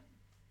yeah. Yeah.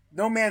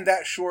 No man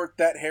that short,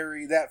 that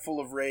hairy, that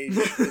full of rage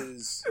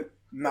is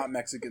not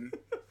Mexican.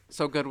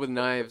 So good with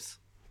knives.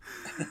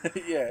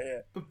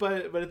 Yeah.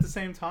 But at the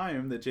same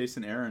time that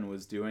Jason Aaron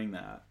was doing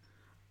that,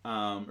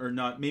 or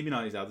not, maybe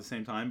not exactly the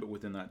same time, but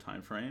within that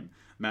time frame,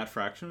 Matt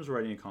Fraction was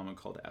writing a comic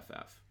called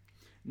FF.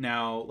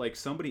 Now, like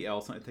somebody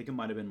else, I think it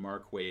might have been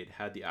Mark Waid,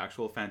 had the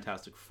actual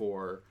Fantastic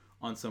Four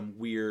on some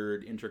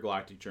weird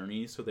intergalactic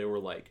journey, so they were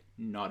like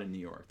not in New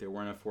York. They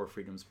weren't at Four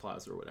Freedoms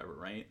Plaza or whatever,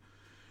 right?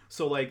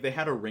 So like they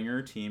had a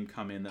ringer team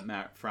come in that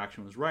Matt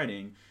Fraction was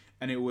writing,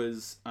 and it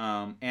was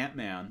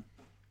Ant-Man,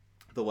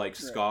 the like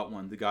Scott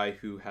one, the guy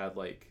who had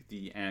like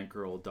the Ant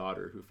Girl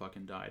daughter who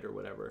fucking died or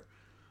whatever.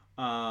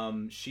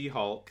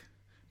 She-Hulk,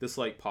 this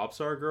like pop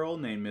star girl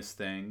named Miss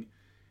Thing,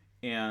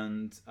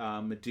 and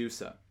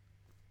Medusa.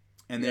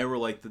 And they were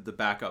like the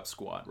backup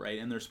squad, right?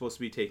 And they're supposed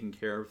to be taking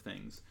care of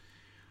things.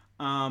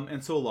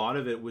 And so a lot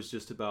of it was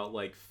just about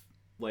like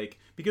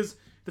because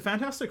the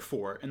Fantastic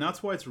Four, and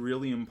that's why it's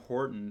really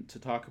important to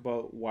talk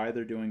about why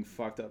they're doing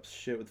fucked up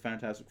shit with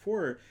Fantastic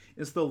Four,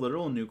 is the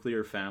literal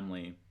nuclear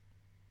family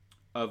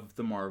of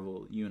the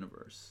Marvel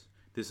universe.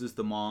 This is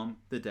the mom,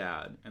 the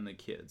dad, and the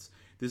kids.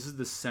 This is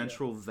the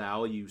central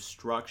value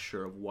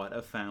structure of what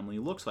a family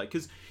looks like.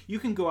 Because you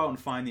can go out and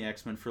find the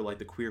X-Men for like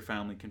the queer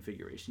family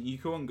configuration. You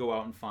can go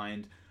out and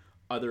find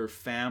other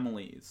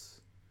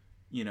families,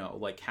 you know,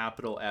 like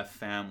capital F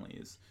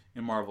families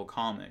in Marvel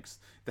Comics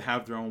that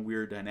have their own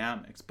weird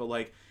dynamics. But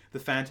like the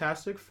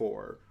Fantastic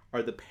Four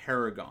are the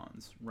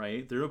paragons,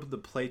 right? They're the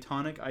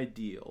Platonic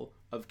ideal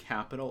of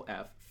capital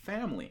F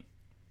family.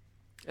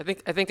 I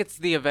think it's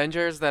the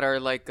Avengers that are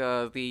like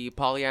the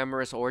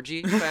polyamorous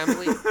orgy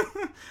family.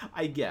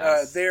 I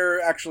guess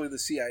they're actually the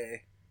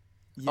CIA.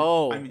 Yeah,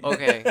 oh,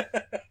 okay.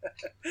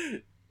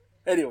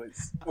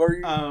 Anyways, what were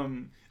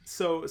you?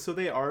 So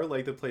they are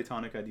like the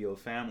Platonic ideal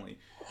family.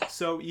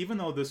 So even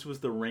though this was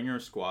the Ringer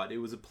Squad, it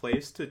was a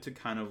place to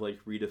kind of like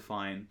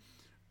redefine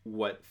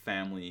what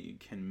family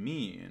can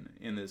mean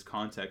in this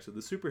context of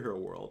the superhero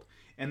world.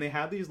 And they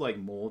had these like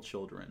mole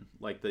children,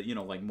 like the, you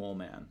know, like Mole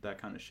Man,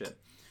 that kind of shit,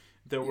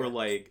 that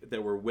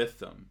were with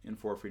them in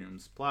Four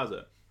Freedoms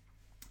Plaza.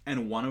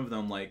 And one of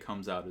them like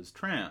comes out as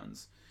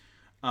trans.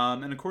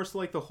 And of course,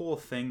 like the whole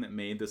thing that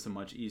made this a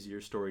much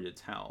easier story to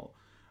tell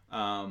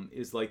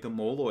is like the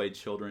Moloid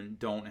children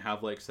don't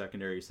have like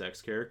secondary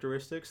sex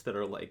characteristics that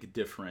are like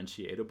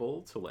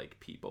differentiatable to like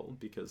people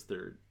because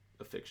they're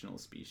a fictional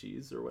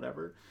species or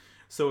whatever.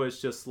 So it's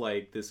just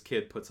like this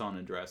kid puts on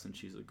a dress and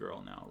she's a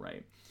girl now,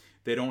 right?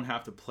 They don't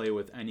have to play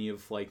with any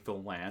of like the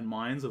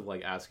landmines of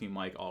like asking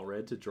Mike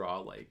Allred to draw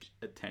like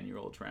a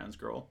 10-year-old trans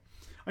girl.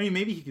 I mean,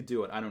 maybe he could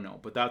do it, I don't know,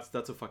 but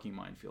that's a fucking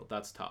minefield.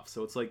 That's tough.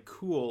 So it's like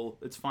cool,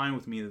 it's fine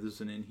with me that this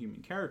is an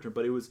inhuman character,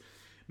 but it was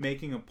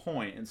making a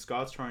point, and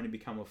Scott's trying to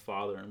become a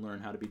father and learn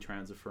how to be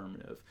trans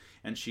affirmative,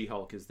 and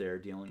She-Hulk is there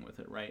dealing with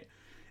it, right?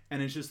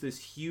 And it's just this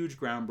huge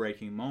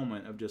groundbreaking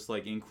moment of just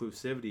like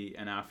inclusivity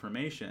and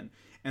affirmation,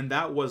 and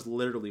that was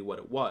literally what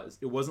it was.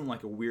 It wasn't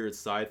like a weird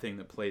side thing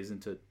that plays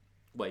into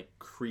like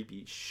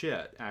creepy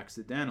shit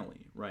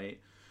accidentally, right?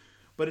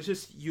 But it's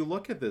just, you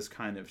look at this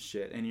kind of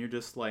shit and you're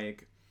just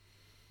like,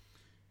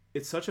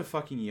 it's such a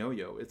fucking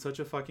yo-yo. It's such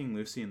a fucking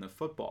Lucy in the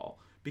football.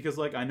 Because,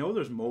 like, I know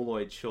there's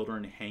Moloid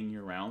children hanging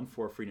around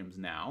Four Freedoms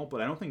now,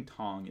 but I don't think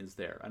Tong is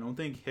there. I don't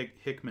think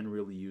Hickman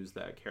really used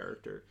that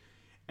character.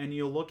 And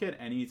you'll look at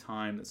any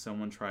time that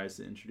someone tries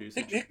to introduce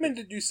Hickman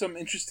did do some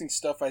interesting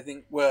stuff, I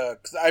think.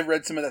 Because I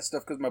read some of that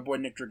stuff because my boy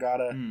Nick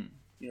Dragata,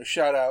 you know,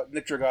 shout out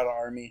Nick Dragata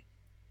Army.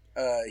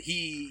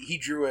 He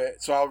drew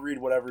it, so I'll read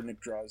whatever Nick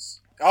draws.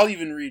 I'll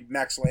even read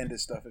Max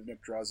Landis stuff if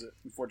Nick draws it,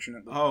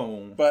 unfortunately.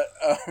 Oh. But,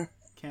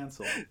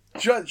 cancel.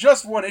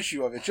 Just one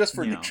issue of it, just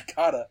for Nick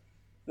Dragata.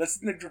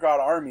 That's Nick Dragata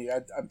Army,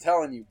 I'm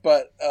telling you.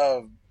 But,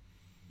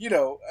 you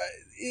know,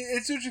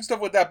 it's interesting stuff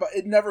with that, but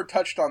it never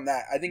touched on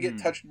that. I think it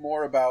touched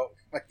more about,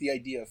 like, the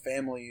idea of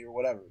family or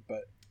whatever.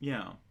 But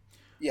yeah,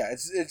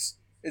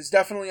 it's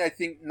definitely, I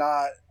think,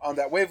 not on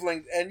that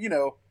wavelength. And, you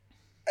know,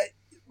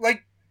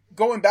 like,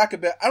 going back a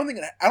bit, I don't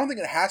think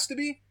it has to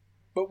be.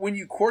 But when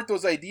you court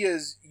those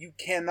ideas, you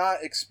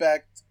cannot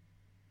expect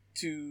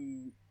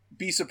to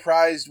be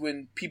surprised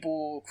when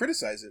people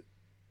criticize it.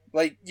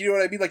 Like, you know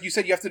what I mean? Like you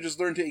said, you have to just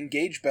learn to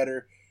engage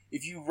better.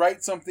 If you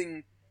write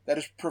something that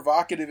is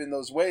provocative in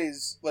those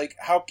ways, like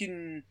how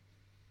can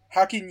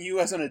you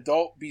as an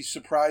adult be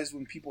surprised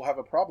when people have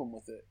a problem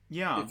with it?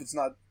 Yeah. If it's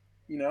not,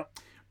 you know.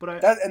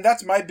 But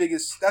that's my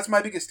biggest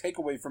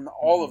takeaway from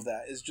all of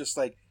that is just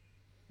like,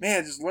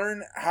 man, just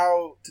learn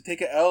how to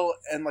take an L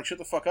and like shut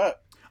the fuck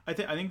up. I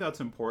think that's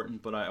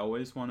important, but I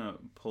always want to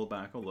pull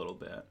back a little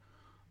bit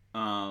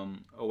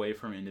away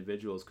from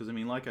individuals, because I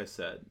mean, like I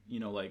said,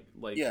 you know, like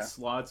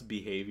Slott's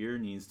behavior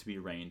needs to be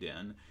reined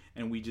in,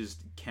 and we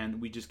just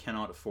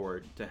cannot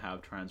afford to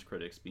have trans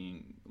critics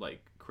being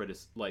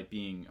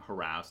being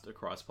harassed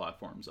across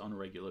platforms on a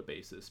regular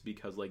basis,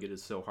 because like it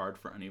is so hard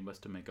for any of us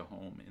to make a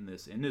home in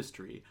this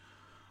industry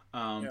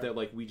that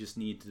like we just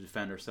need to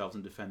defend ourselves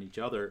and defend each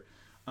other,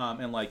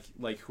 and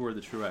like who are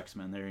the true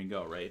X-Men? There you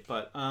go, right?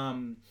 But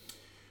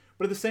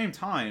at the same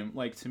time,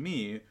 like to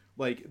me,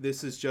 like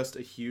this is just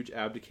a huge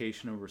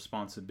abdication of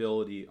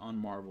responsibility on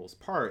Marvel's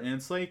part, and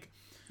it's like,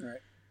 right.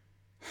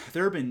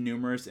 There have been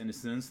numerous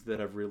incidents that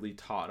have really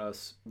taught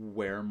us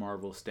where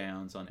Marvel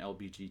stands on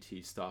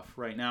LBGT stuff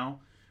right now.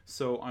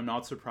 So I'm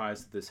not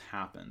surprised that this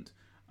happened.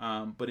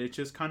 But it's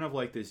just kind of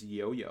like this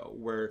yo-yo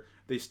where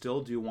they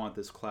still do want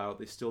this clout.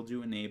 They still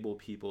do enable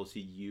people to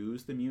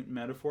use the mutant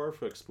metaphor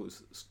for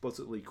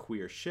explicitly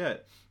queer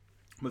shit,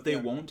 but they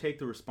won't take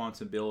the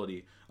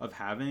responsibility of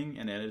having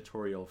an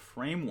editorial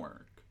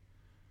framework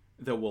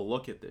that will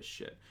look at this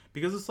shit.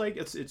 Because it's like,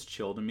 it's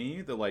chill to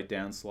me that like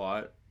Dan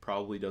Slott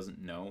probably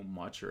doesn't know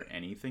much or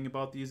anything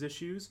about these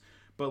issues,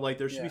 but like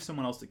there should be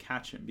someone else to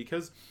catch him.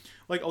 Because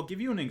like, I'll give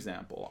you an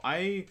example.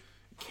 I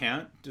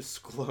can't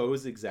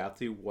disclose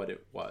exactly what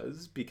it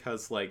was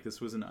because like this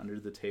was an under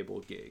the table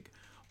gig,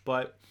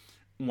 but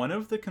one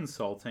of the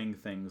consulting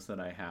things that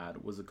I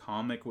had was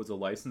a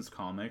licensed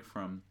comic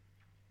from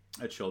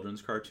a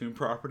children's cartoon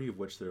property, of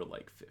which there are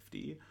like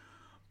 50.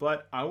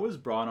 But I was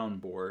brought on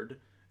board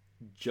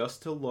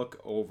just to look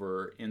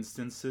over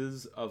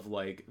instances of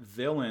like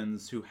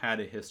villains who had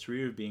a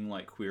history of being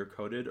like queer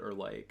coded or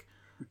like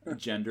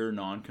gender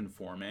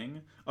non-conforming,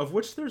 of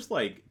which there's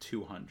like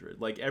 200.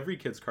 Like every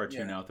kid's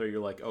cartoon out there, you're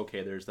like,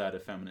 okay, there's that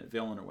effeminate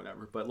villain or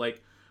whatever. But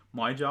like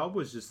my job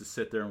was just to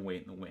sit there and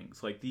wait in the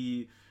wings. Like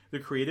the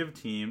creative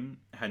team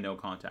had no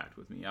contact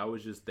with me. I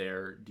was just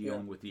there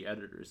dealing with the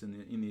editors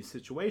in these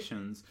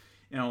situations,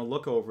 and I'll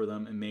look over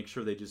them and make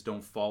sure they just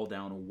don't fall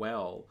down a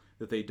well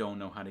that they don't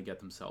know how to get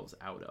themselves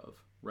out of,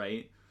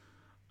 right?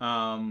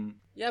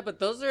 Yeah, but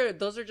those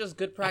are just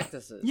good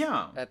practices.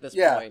 Yeah. At this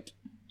point.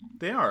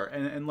 They are.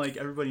 And like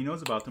everybody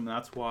knows about them. And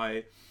that's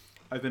why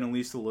I've been at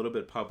least a little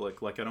bit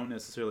public. Like I don't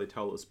necessarily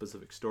tell those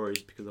specific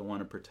stories because I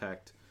want to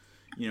protect,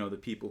 you know, the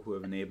people who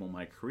have enabled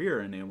my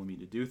career, enabled me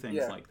to do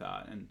things like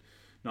that and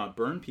not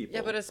burn people.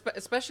 Yeah, but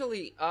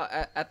especially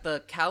at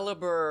the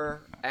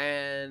caliber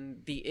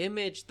and the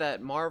image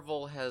that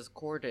Marvel has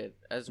courted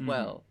as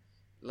well.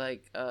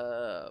 Like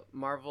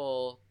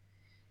Marvel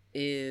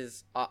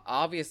is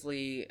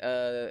obviously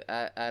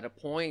at a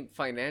point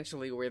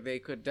financially where they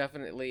could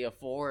definitely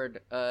afford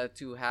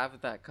to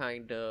have that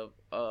kind of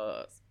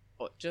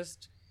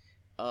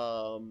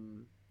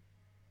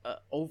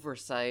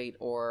oversight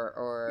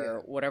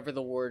or whatever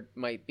the word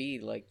might be,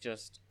 like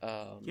just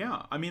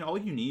I mean, all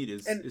you need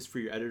is for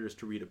your editors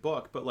to read a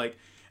book, but like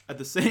at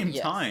the same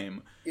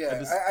time,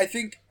 I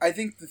think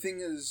the thing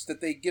is that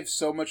they give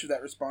so much of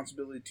that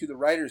responsibility to the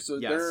writers. So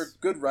there are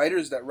good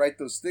writers that write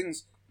those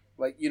things,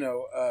 like, you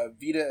know,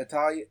 Vita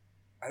Italia.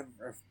 I've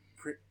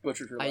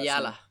butchered her last name.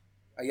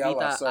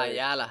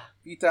 Ayala.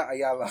 Vita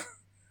Ayala.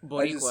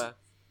 Boricua.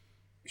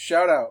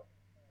 Shout out.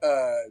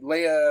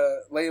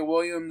 Leah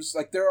Williams.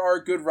 Like there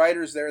are good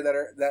writers there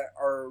that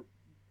are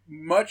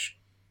much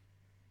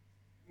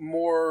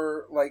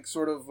more like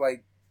sort of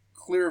like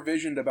clear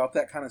visioned about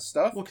that kind of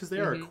stuff. Well, because they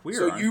are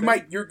queer. So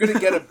you're gonna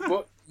get a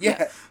book.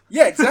 Yeah,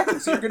 exactly.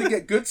 So you're gonna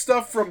get good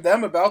stuff from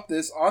them about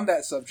this on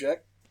that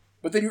subject,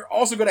 but then you're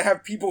also gonna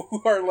have people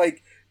who are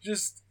like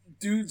just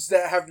dudes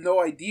that have no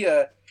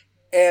idea.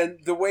 And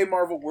the way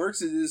Marvel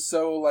works, it is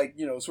so like,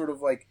 you know, sort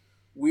of like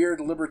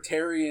weird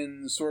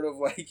libertarian sort of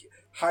like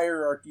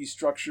hierarchy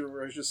structure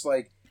where it's just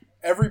like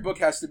every book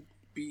has to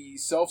be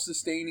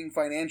self-sustaining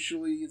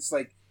financially. It's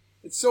like,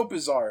 it's so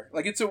bizarre.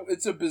 Like it's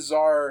a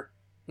bizarre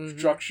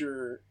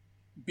structure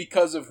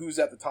because of who's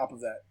at the top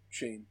of that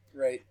chain,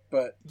 right?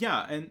 But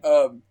yeah, and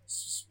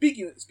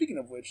speaking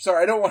of which,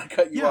 sorry, I don't want to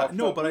cut you off.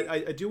 No, but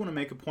I do want to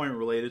make a point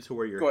related to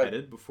where you're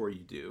headed before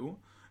you do,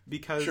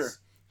 because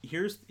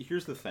here's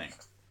the thing.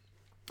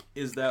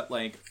 Is that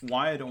like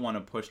why I don't want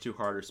to push too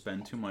hard or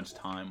spend too much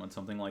time on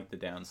something like the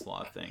Dan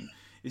Slott thing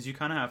is you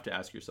kind of have to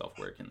ask yourself,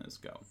 where can this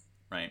go,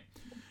 right?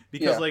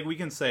 Because like we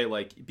can say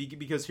like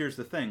because here's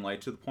the thing,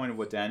 like to the point of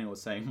what Daniel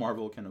was saying,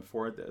 Marvel can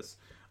afford this.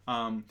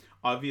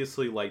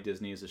 Obviously, like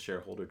Disney is a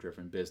shareholder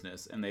driven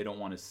business and they don't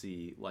want to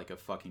see like a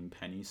fucking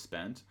penny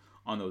spent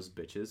on those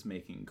bitches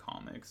making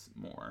comics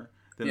more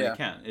than they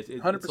can.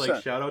 It's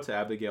like shout out to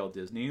Abigail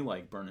Disney,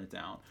 like burn it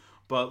down.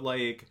 But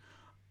like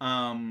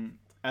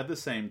at the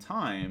same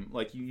time,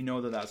 like you know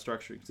that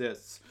structure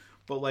exists,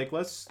 but like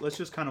let's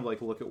just kind of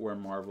like look at where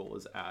Marvel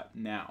is at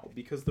now,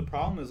 because the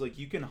problem is like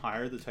you can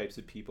hire the types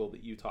of people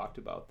that you talked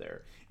about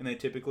there, and they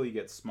typically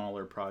get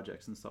smaller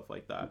projects and stuff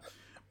like that.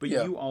 But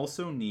you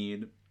also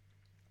need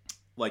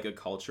like a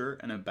culture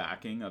and a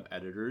backing of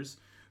editors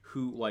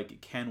who like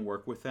can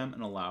work with them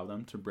and allow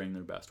them to bring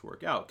their best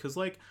work out. Because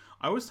like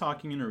I was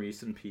talking in a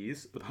recent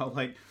piece about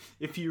like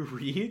if you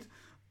read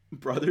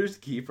Brothers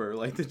Keeper,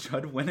 like the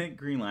Judd Winnick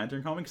Green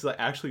Lantern comic, because I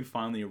actually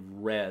finally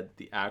read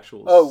the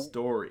actual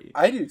story.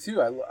 I do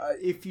too.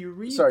 If you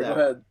read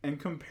that and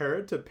compare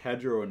it to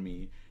Pedro and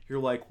Me, you're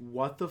like,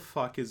 what the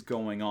fuck is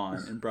going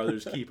on in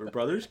Brothers Keeper?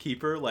 Brothers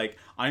Keeper, like,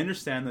 I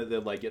understand that they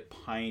like it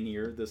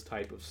pioneered this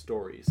type of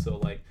story. So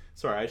like,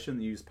 sorry, I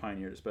shouldn't use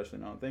pioneered, especially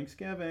not on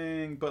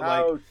Thanksgiving, but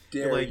like,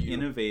 it like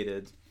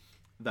innovated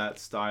that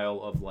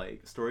style of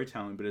like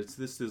storytelling. But it's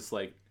this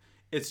like.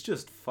 It's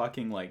just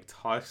fucking, like,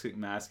 toxic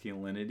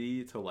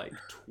masculinity to, like,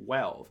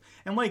 12.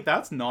 And, like,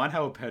 that's not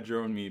how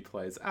Pedro and Me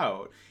plays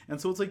out. And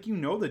so it's, like, you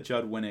know that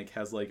Judd Winnick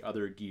has, like,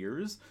 other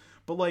gears.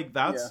 But, like,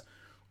 that's,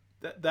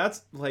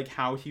 like,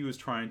 how he was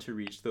trying to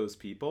reach those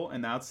people.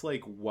 And that's,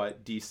 like,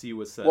 what DC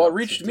was set up it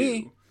reached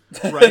me.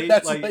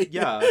 Right? like,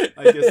 yeah.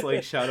 I guess,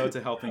 like, shout out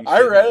to Helping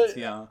I read it.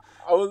 Yeah.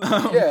 I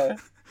was,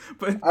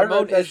 But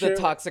remote is the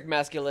toxic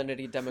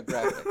masculinity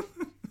demographic.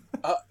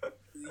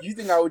 You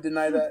think I would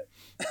deny that?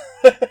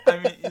 I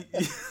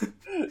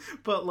mean,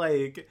 but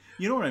like,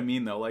 you know what I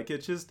mean though. Like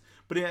it's just,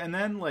 but and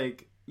then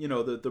like, you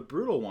know, the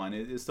brutal one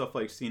is stuff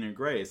like Stina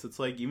Grace. It's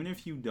like, even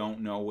if you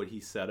don't know what he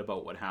said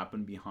about what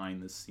happened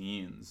behind the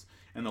scenes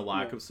and the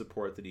lack of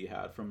support that he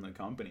had from the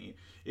company,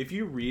 if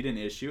you read an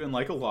issue, and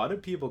like a lot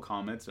of people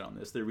commented on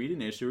this, they read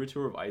an issue or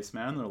two of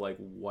Iceman, they're like,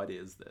 what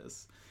is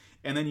this?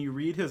 And then you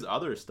read his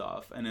other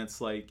stuff, and it's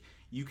like,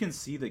 you can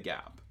see the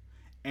gap.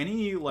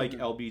 Any like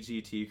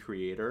LBGT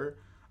creator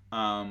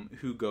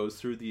who goes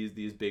through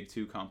these big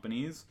two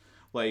companies,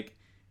 like,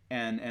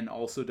 and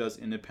also does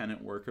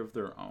independent work of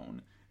their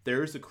own,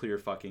 there's a clear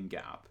fucking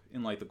gap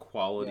in like the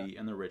quality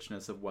and the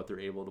richness of what they're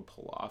able to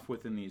pull off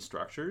within these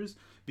structures,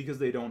 because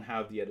they don't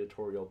have the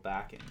editorial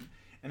backing.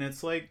 And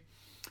it's like,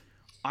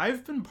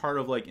 I've been part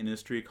of like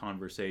industry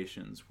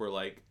conversations where,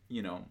 like,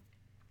 you know,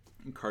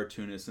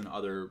 cartoonists and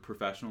other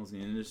professionals in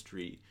the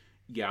industry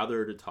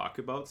gather to talk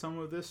about some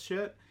of this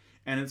shit.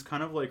 And it's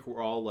kind of like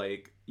we're all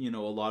like, you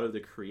know, a lot of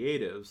the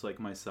creatives like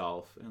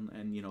myself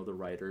and you know, the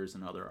writers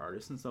and other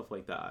artists and stuff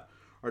like that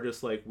are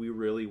just like, we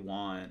really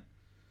want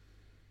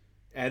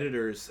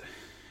editors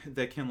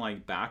that can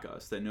like back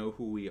us, that know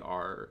who we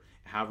are,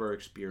 have our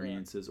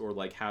experiences, or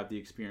like have the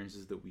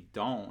experiences that we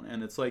don't.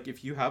 And it's like,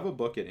 if you have a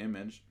book at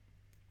Image,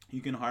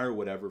 you can hire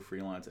whatever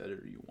freelance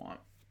editor you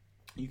want.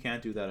 You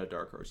can't do that at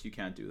Dark Horse. You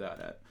can't do that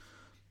at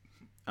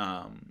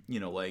you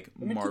know, like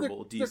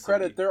Marvel, to DC. their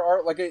credit, there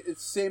are like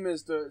it's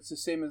the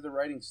same as the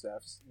writing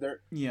staffs.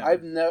 Yeah. I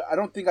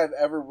don't think I've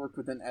ever worked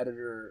with an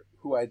editor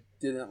who I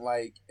didn't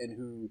like and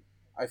who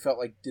I felt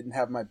like didn't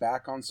have my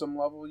back on some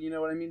level. You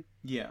know what I mean?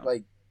 Yeah.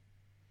 Like,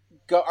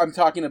 I'm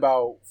talking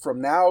about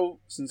from now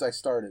since I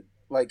started.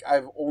 Like,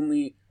 I've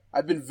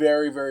been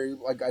very, very,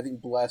 like, I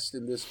think blessed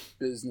in this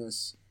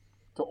business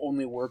to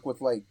only work with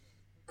like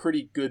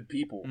pretty good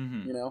people.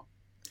 You know.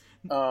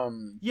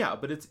 Yeah,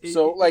 but it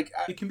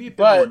can be a bit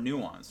more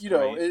nuanced, you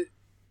know. Right?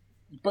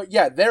 But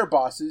yeah, they're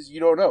bosses. You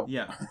don't know.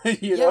 Yeah,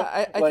 you know?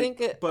 I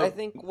think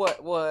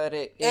what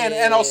it and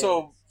is...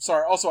 also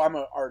I'm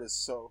an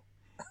artist, so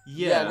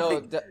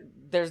no,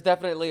 there's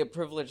definitely a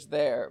privilege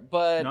there.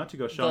 But not to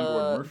go Sean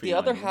Gordon Murphy. The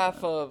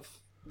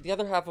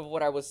other half of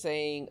what I was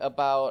saying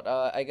about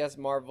I guess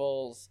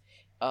Marvel's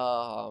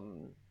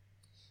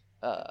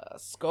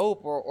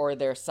scope or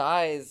their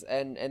size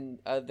and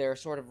their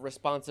sort of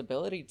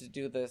responsibility to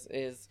do this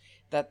is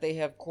that they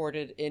have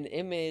courted an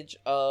image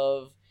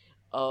of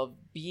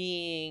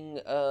being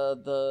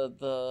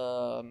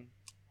the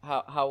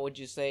how would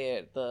you say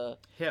it, the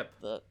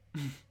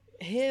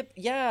hip,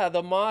 yeah,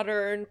 the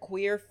modern,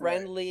 queer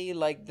friendly,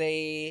 like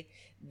they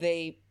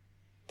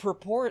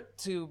purport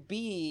to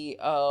be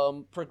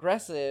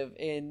progressive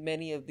in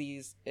many of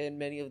these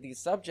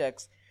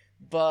subjects,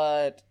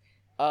 but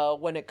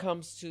when it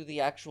comes to the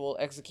actual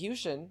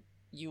execution,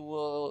 you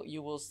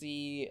will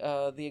see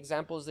the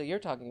examples that you're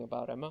talking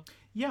about, Emma.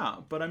 Yeah,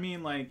 but I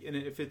mean, like, and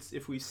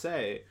if we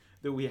say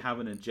that we have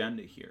an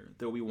agenda here,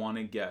 that we want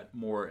to get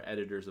more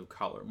editors of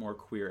color, more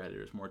queer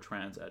editors, more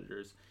trans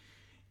editors,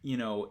 you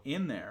know,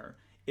 in there,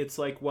 it's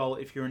like, well,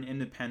 if you're an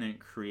independent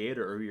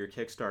creator or you're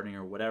kickstarting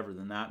or whatever,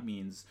 then that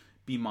means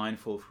be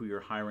mindful of who you're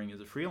hiring as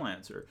a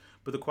freelancer.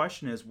 But the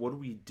question is, what do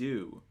we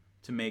do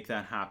to make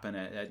that happen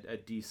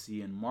at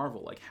DC and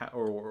Marvel, like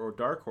or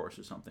Dark Horse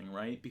or something,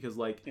 right? Because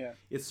like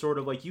it's sort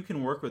of like you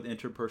can work with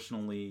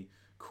interpersonally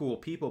cool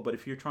people, but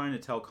if you're trying to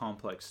tell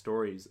complex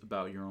stories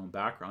about your own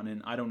background,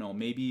 and I don't know,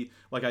 maybe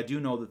like I do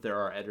know that there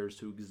are editors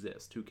who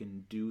exist who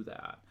can do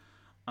that,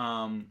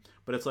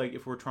 but it's like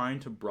if we're trying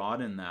to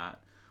broaden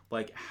that,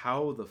 like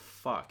how the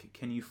fuck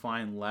can you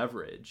find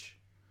leverage,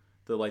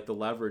 the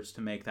leverage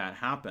to make that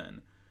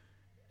happen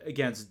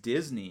against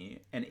Disney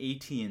and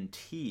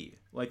AT&T?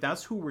 Like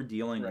that's who we're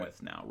dealing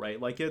with now, right?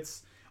 Like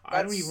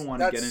I don't even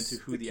want to get into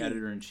who the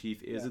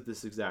editor-in-chief is at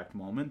this exact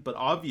moment, but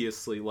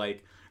obviously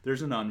like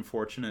there's an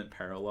unfortunate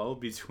parallel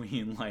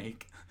between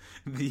like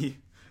the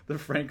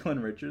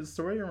Franklin Richards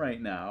story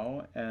right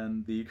now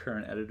and the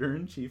current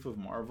editor-in-chief of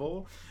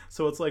Marvel.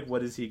 So it's like,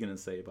 what is he going to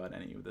say about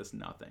any of this?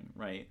 Nothing,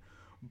 right?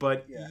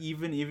 But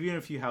even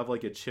if you have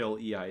like a chill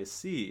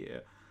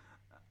EIC,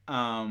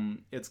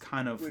 it's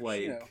kind of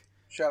like, you know,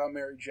 shout out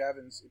Mary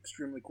Javins,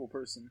 extremely cool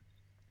person.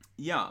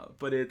 Yeah,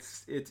 but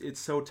it's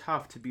so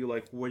tough to be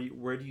like,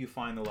 where do you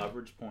find the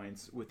leverage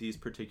points with these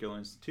particular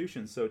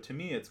institutions? So to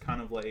me, it's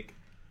kind of like,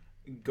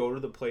 go to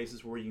the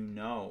places where you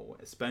know,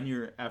 spend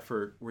your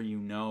effort where you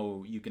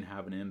know you can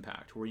have an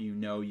impact, where you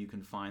know you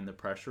can find the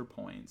pressure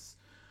points.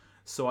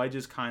 So I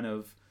just kind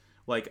of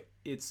like,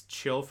 it's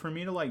chill for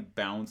me to like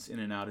bounce in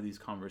and out of these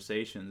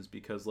conversations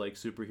because like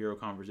superhero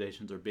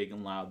conversations are big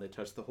and loud. They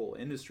touch the whole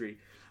industry.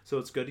 So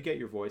it's good to get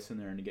your voice in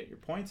there and to get your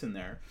points in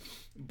there.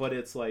 But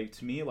it's like,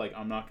 to me, like,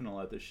 I'm not going to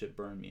let this shit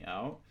burn me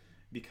out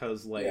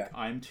because like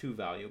I'm too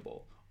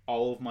valuable.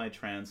 All of my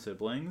trans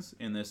siblings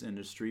in this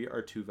industry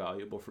are too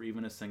valuable for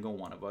even a single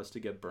one of us to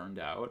get burned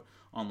out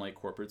on like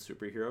corporate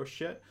superhero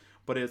shit.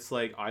 But it's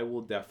like, I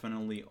will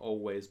definitely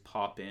always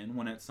pop in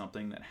when it's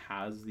something that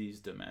has these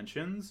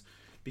dimensions,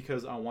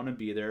 because I want to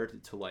be there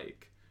to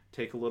like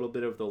take a little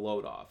bit of the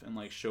load off and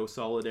like show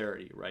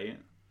solidarity, right?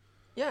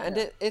 Yeah,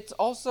 and it's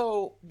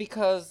also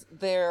because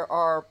there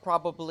are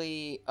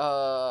probably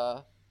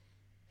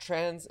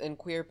trans and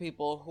queer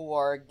people who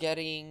are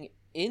getting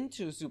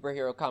into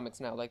superhero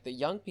comics now, like the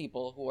young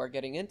people who are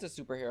getting into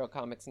superhero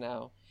comics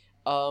now.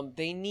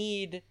 They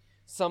need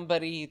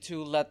somebody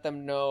to let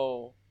them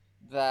know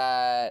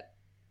that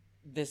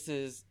this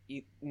is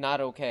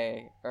not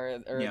okay,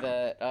 or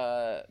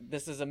that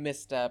this is a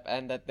misstep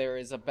and that there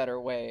is a better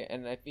way.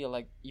 And I feel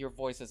like your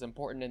voice is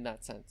important in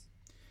that sense.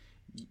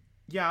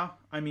 Yeah,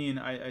 I mean,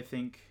 I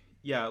think,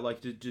 yeah,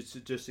 like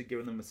just to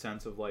give them a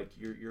sense of like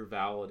you're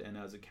valid and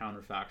as a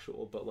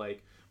counterfactual, but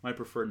like my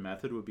preferred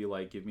method would be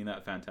like give me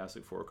that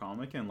Fantastic Four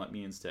comic and let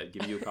me instead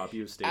give you a copy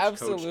of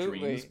Stagecoach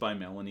Dreams by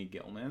Melanie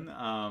Gilman,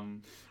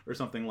 or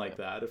something like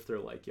that if they're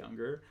like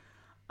younger,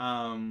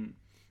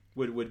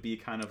 would be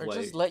kind of or like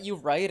just let you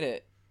write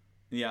it.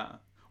 Yeah,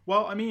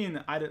 well, I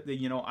mean,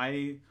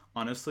 I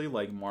honestly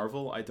like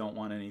Marvel. I don't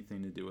want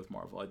anything to do with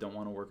Marvel. I don't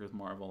want to work with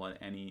Marvel at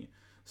any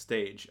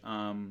stage,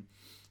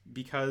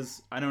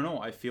 because I don't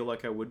know, I feel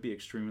like I would be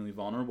extremely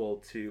vulnerable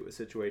to a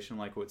situation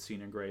like what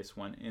Scene and Grace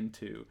went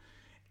into,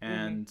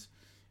 and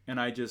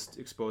I just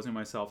exposing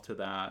myself to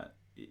that,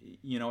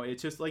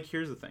 it's just like,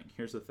 here's the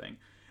thing,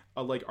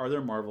 like, are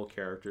there Marvel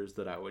characters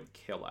that I would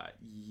kill at?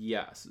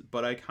 Yes,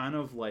 but I kind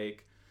of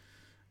like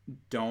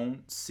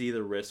don't see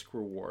the risk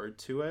reward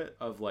to it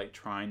of like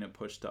trying to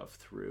push stuff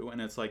through,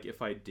 and it's like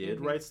if I did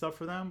write stuff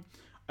for them,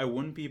 I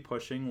wouldn't be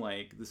pushing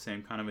like the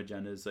same kind of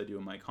agendas I do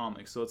in my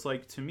comics. So it's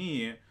like, to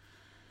me,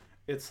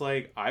 it's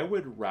like I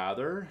would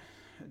rather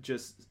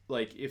just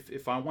like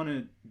if I want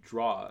to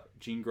draw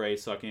Jean Grey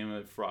sucking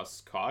Emma Frost's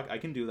cock, I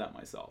can do that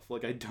myself.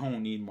 Like, I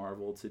don't need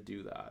Marvel to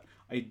do that.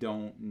 I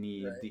don't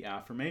need the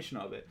affirmation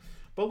of it.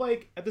 But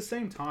like at the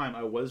same time,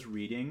 I was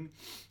reading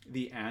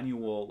the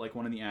annual, like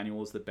one of the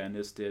annuals that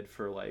Bendis did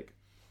for like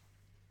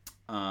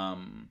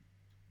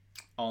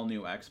All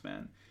New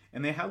X-Men.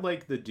 And they had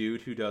like the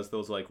dude who does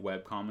those like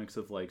web comics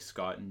of like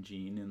Scott and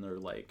Jean in their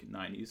like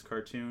 90s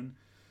cartoon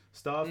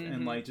stuff,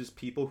 and like just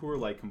people who are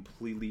like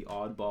completely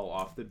oddball,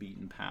 off the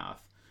beaten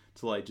path,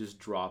 to like just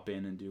drop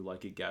in and do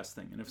like a guest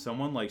thing. And if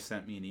someone like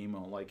sent me an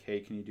email like,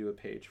 hey, can you do a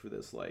page for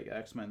this like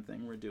X-Men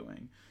thing we're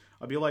doing,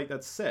 I'd be like,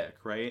 that's sick,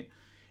 right?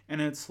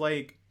 And it's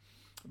like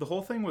the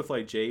whole thing with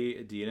like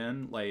Jay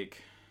Deaton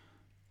like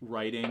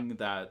writing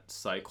that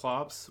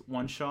Cyclops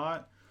one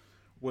shot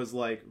was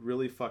like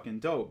really fucking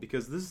dope,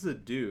 because this is a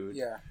dude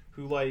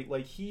who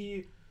like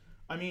he,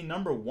 I mean,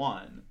 number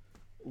one,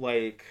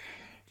 like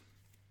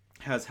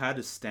has had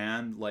to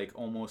stand like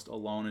almost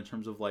alone in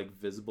terms of like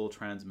visible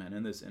trans men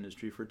in this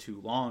industry for too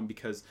long,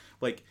 because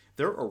like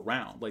they're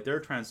around, like there are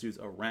trans dudes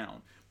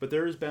around, but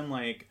there's been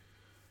like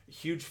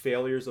huge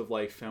failures of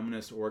like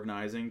feminist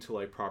organizing to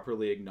like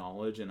properly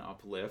acknowledge and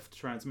uplift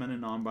trans men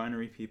and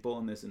non-binary people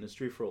in this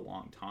industry for a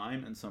long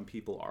time, and some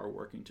people are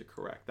working to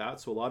correct that.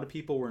 So a lot of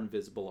people were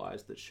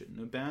invisibilized that shouldn't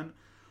have been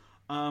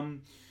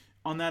on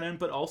that end.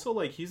 But also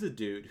like he's a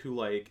dude who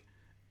like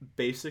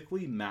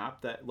basically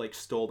mapped that, like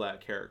stole that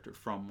character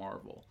from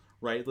Marvel,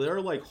 right? There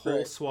are like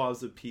whole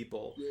swaths of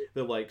people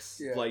that like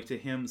to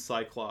him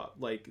Cyclops,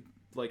 like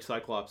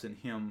Cyclops and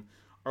him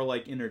are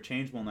like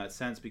interchangeable in that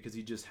sense, because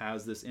he just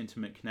has this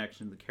intimate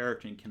connection to the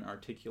character and can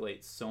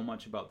articulate so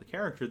much about the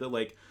character that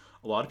like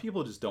a lot of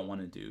people just don't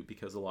want to do,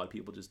 because a lot of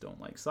people just don't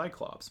like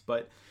Cyclops.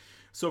 But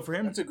so for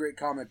him, that's a great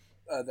comic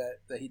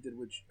that he did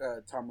with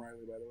Tom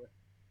Riley, by the way.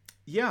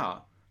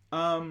 Yeah,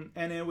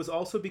 and it was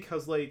also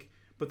because like,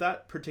 but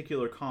that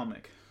particular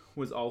comic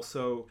was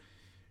also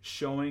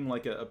showing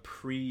like a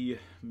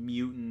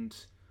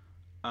pre-mutant,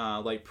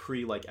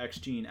 like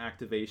X-gene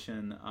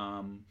activation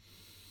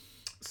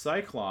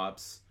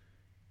Cyclops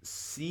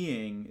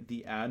seeing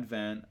the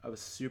advent of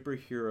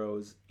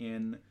superheroes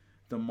in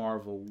the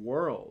Marvel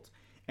world.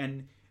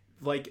 And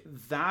like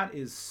that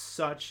is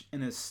such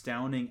an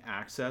astounding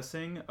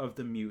accessing of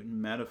the mutant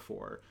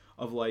metaphor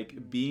of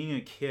like being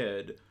a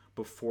kid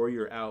before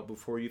you're out,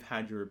 before you've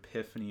had your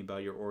epiphany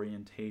about your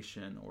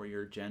orientation or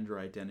your gender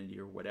identity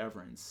or whatever,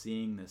 and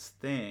seeing this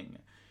thing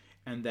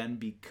and then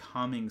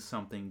becoming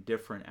something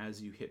different as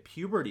you hit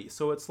puberty.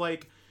 So it's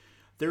like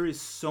there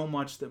is so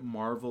much that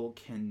Marvel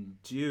can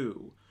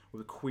do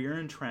with queer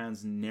and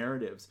trans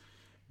narratives,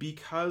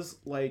 because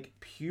like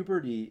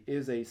puberty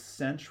is a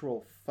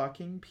central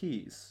fucking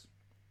piece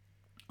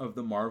of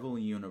the Marvel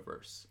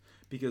universe,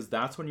 because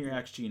that's when your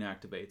X gene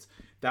activates.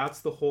 That's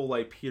the whole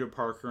like Peter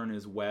Parker and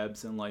his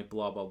webs and like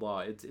blah blah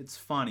blah. It's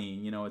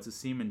funny, it's a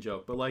semen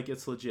joke, but like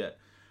it's legit.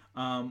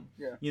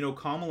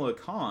 Kamala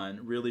Khan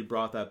really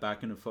brought that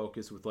back into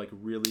focus with like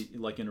really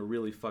like in a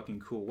really fucking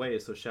cool way.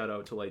 So shout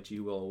out to like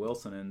G. Willow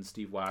Wilson and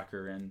Steve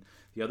Wacker and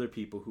the other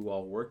people who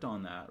all worked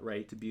on that,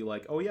 right? To be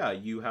like, oh yeah,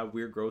 you have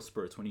weird growth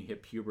spurts when you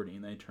hit puberty,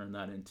 and they turn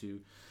that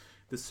into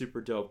the super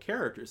dope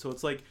character. So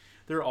it's like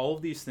there are all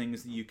of these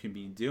things that you can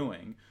be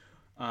doing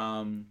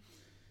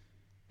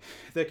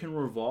that can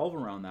revolve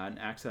around that and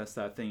access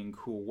that thing in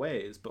cool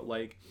ways. But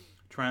like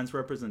trans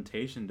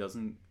representation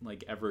doesn't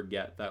like ever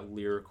get that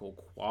lyrical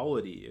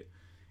quality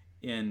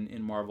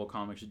in Marvel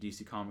Comics or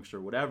DC Comics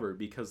or whatever,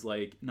 because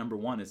like number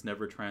one, it's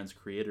never trans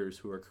creators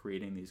who are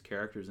creating these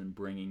characters and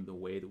bringing the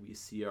way that we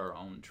see our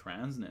own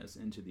transness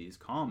into these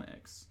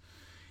comics.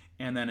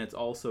 And then it's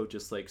also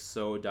just like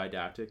so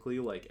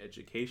didactically like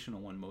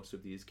educational when most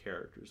of these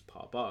characters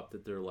pop up,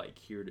 that they're like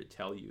here to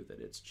tell you that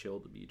it's chill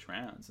to be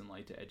trans and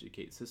like to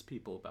educate cis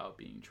people about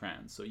being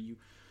trans. So you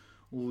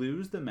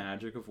lose the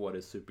magic of what a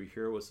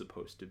superhero was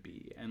supposed to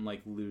be, and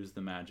like lose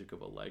the magic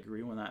of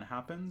allegory when that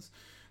happens.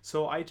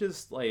 So I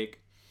just like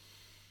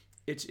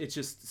it's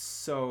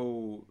just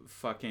so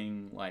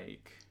fucking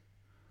like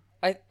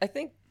I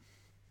think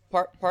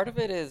part of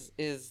it is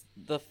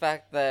the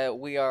fact that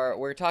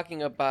we're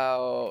talking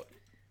about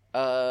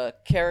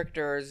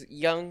characters,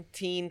 young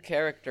teen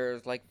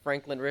characters like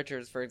Franklin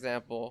Richards, for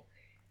example,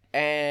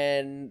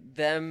 and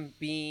them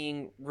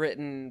being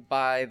written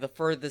by the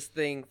furthest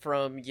thing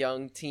from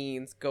young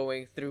teens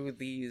going through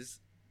these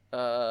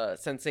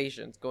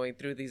sensations, going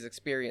through these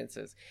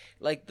experiences.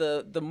 Like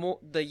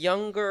the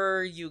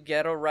younger you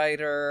get a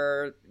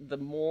writer, the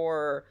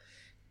more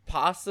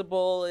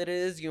possible it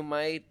is you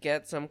might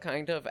get some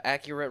kind of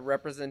accurate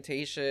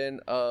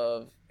representation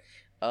of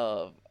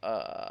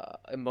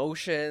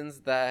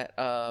emotions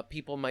that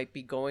people might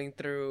be going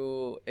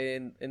through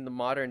in the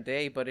modern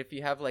day. But if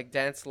you have like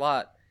Dan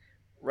Slott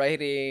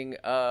writing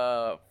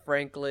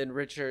Franklin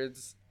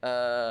Richards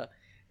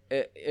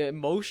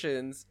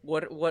emotions,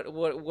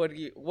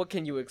 what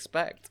can you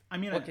expect? I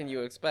mean, what can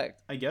you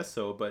expect? I guess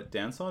so, but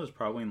Dan Slott is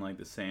probably in like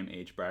the same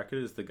age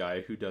bracket as the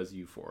guy who does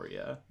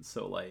Euphoria,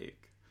 so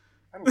like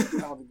I don't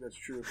think that's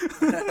true.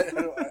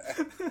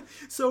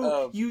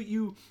 So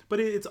but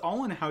it's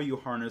all in how you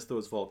harness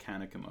those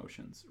volcanic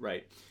emotions,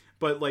 right?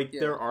 But like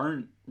there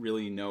aren't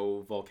really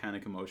no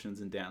volcanic emotions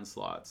in Dan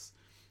Slott's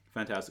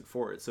Fantastic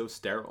Four. It's so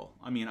sterile.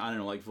 I mean, I don't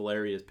know, like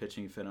Valeria's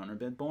pitching fit on her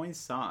bit, boys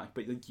suck,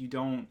 but like you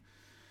don't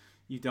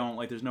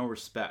like, there's no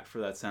respect for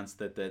that sense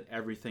that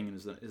everything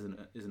is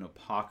an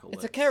apocalypse.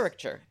 It's a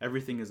caricature.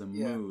 Everything is a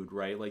mood,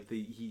 right? Like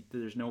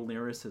there's no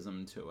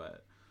lyricism to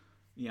it.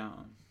 Yeah.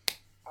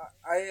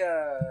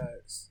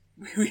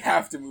 We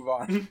have to move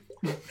on.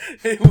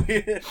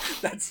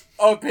 That's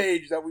a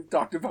page that we've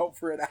talked about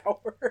for an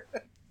hour.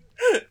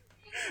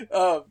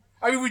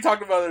 I mean, we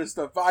talked about other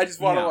stuff, but I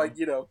just want to, like,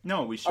 you know...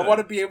 No, we should. I want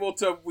to be able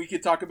to... We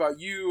could talk about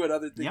you and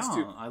other things,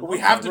 too. But we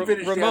have to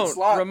finish Dan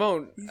Slott.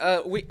 Ramon,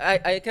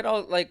 I could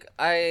all, like,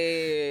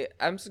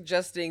 I'm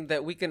suggesting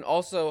that we can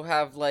also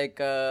have, like,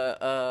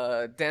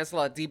 a Dan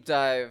Slott Deep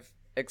Dive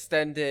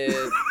extended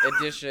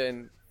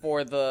edition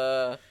for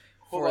the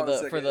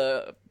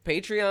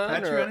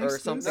Patreon or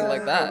something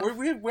like that.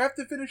 We have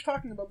to finish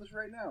talking about this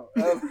right now.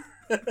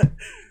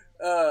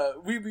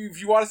 If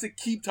you want us to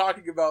keep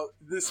talking about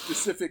this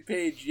specific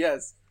page,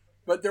 yes.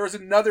 But there was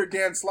another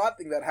Dan Slott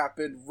thing that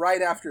happened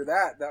right after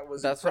that.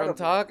 That's what I'm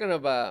talking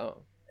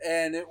about.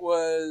 And it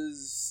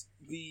was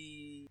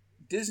the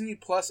Disney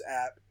Plus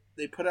app.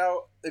 They've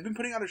been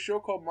putting out a show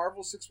called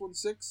Marvel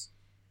 616,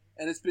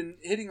 and it's been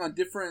hitting on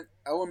different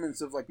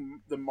elements of like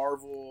the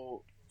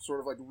Marvel sort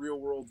of like real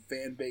world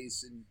fan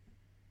base, and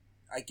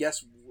I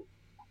guess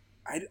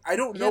I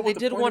don't know. They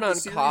did one on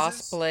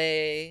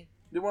cosplay.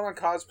 They did one on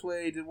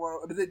cosplay.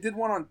 But they did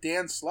one on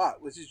Dan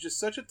Slott, which is just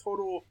such a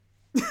total,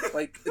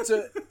 like it's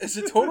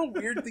a total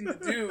weird thing to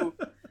do,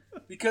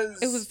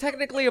 because it was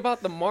technically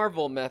about the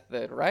Marvel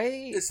method,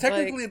 right? It's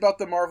technically about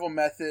the Marvel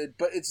method,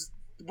 but it's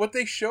what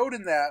they showed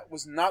in that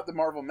was not the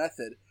Marvel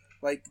method.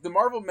 Like the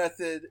Marvel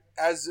method,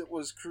 as it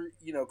was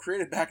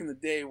created back in the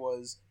day,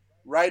 was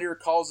writer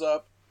calls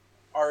up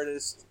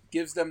artist,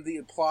 gives them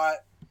the plot,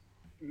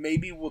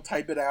 maybe we'll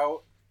type it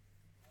out.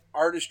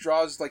 Artist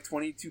draws like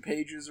 22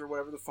 pages or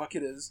whatever the fuck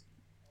it is,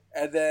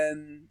 and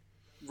then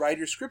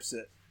writer scripts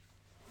it.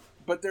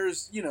 But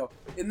there's,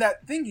 in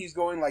that thing he's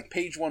going like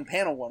page 1,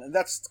 panel 1, and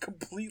that's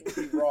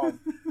completely wrong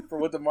for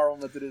what the Marvel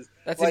method is.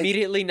 That's like,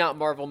 immediately not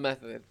Marvel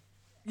method.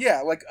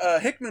 Yeah, like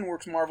Hickman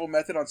works Marvel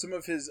method on some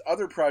of his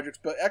other projects,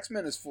 but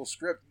X-Men is full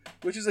script,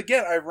 which is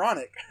again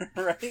ironic,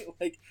 right?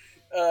 Like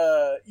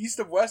East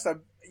of West,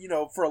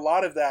 for a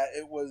lot of that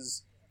it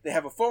was they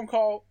have a phone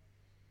call.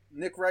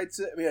 Nick writes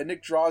it.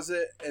 Nick draws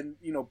it, and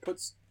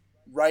puts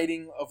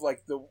writing of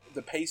like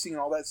the pacing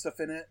and all that stuff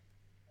in it,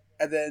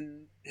 and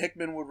then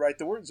Hickman would write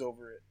the words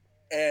over it,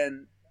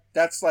 and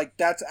that's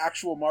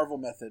actual Marvel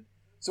method.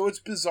 So it's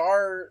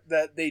bizarre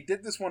that they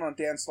did this one on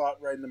Dan Slott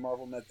writing the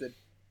Marvel method,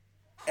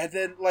 and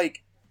then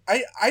like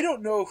I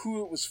don't know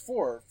who it was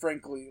for,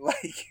 frankly.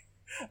 Like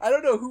I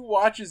don't know who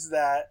watches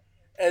that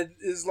and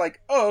is like,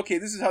 oh, okay,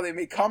 this is how they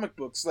make comic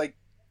books. Like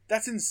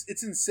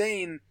it's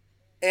insane.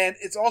 And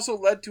it's also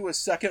led to a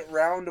second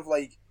round of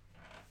like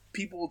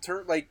people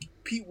like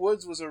Pete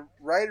Woods was a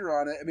writer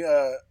on it. I mean,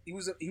 he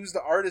was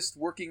the artist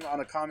working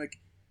on a comic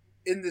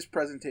in this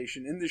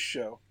presentation, in this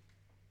show.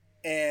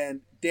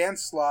 And Dan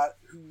Slott,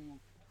 who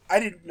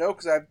I didn't know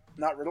because I've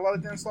not read a lot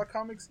of Dan Slott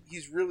comics,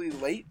 he's really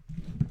late.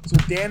 So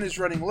Dan is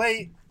running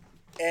late,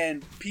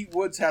 and Pete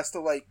Woods has to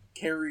like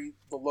carry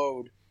the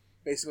load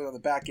basically on the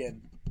back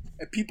end.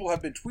 And people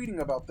have been tweeting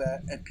about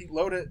that, and Pete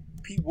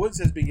Woods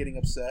has been getting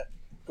upset,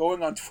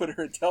 going on Twitter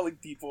and telling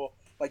people,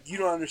 like, you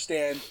don't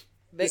understand.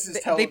 This is They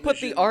television. put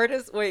the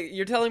artist. Wait,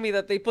 you're telling me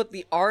that they put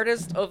the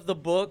artist of the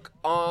book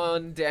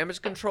on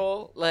damage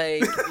control?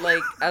 Like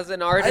as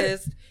an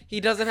artist, he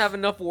doesn't have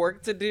enough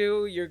work to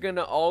do. You're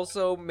gonna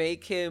also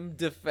make him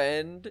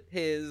defend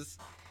his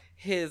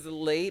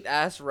late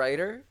ass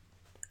writer.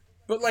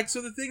 But like,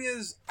 so the thing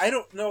is, I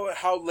don't know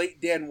how late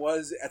Dan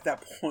was at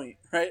that point,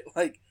 right?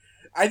 Like,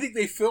 I think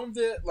they filmed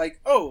it like,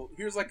 oh,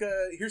 here's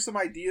some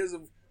ideas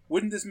of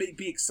wouldn't this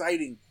be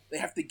exciting? They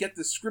have to get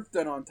the script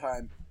done on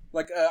time.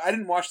 Like, I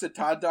didn't watch the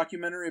Todd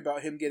documentary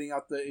about him getting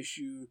out the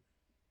issue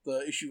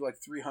like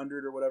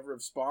 300 or whatever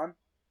of Spawn,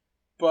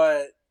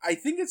 but I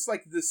think it's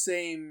like the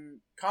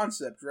same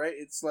concept, right?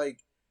 It's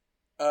like,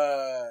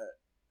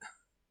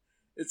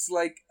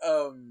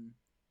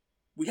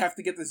 we have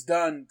to get this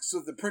done so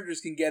the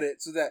printers can get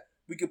it, so that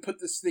we could put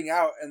this thing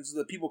out, and so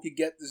that people could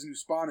get this new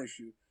Spawn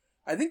issue.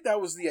 I think that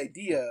was the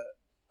idea.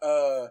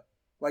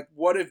 Like,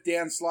 what if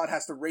Dan Slott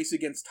has to race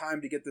against time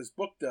to get this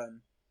book done?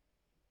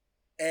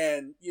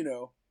 And, you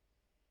know,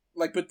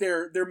 like, but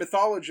they're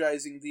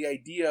mythologizing the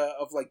idea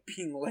of, like,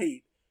 being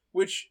late,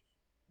 which,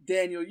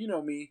 Daniel, you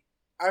know me,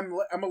 I'm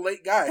a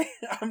late guy.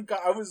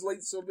 I was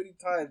late so many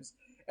times,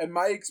 and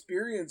my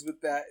experience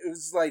with that, it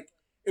was like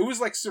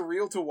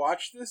surreal to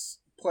watch this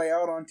play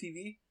out on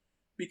TV,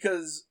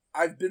 because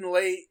I've been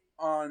late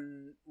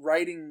on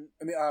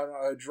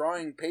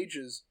drawing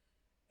pages,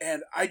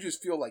 and I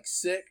just feel like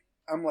sick.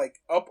 I'm like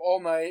up all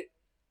night.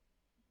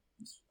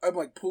 I'm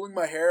like pulling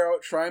my hair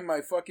out, trying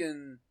my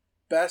fucking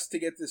best to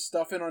get this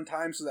stuff in on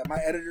time so that my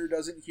editor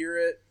doesn't hear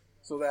it,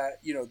 so that,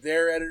 you know,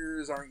 their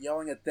editors aren't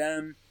yelling at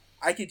them.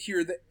 I could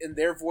hear that in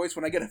their voice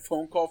when I get a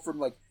phone call from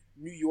like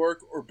New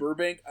York or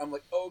Burbank. I'm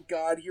like, oh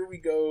god, here we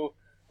go.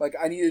 Like,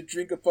 I need to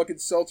drink a fucking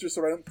seltzer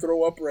so I don't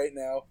throw up right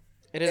now.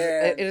 It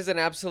is an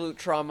absolute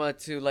trauma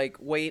to like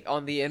wait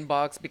on the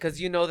inbox,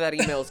 because you know that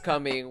email's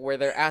coming where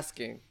they're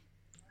asking.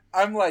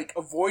 I'm like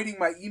avoiding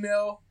my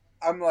email.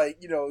 I'm like,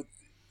 you know,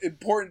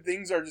 important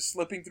things are just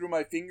slipping through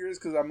my fingers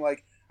because I'm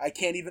like, I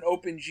can't even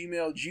open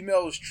Gmail.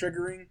 Gmail is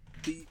triggering.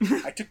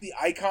 I took the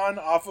icon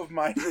off of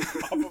my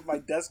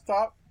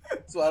desktop,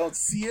 so I don't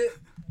see it.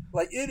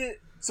 Like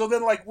so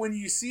then, like, when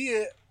you see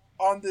it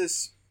on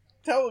this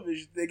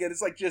television thing, and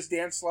it's like just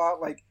Dan Slott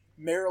like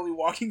merrily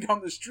walking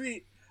down the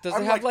street. Does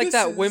it have like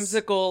that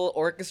whimsical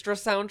orchestra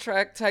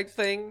soundtrack type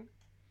thing?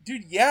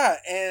 Dude, yeah,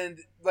 and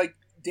like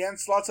Dan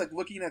Slott's like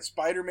looking at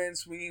Spider-Man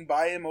swinging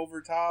by him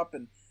over top,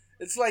 and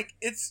it's like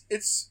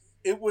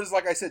it was,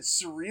 like I said,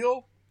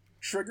 surreal,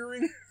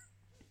 triggering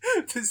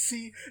to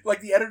see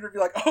like the editor be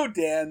like, "Oh,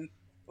 Dan,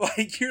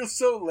 like, you're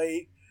so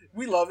late.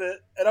 We love it,"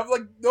 and I'm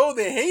like, "No,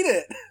 they hate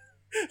it."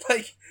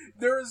 Like,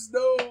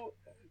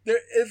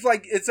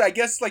 it's I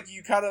guess like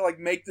you kind of like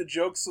make the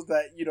joke so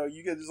that, you know,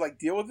 you can just like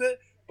deal with it.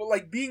 But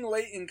like being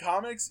late in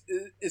comics,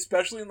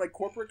 especially in like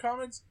corporate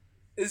comics,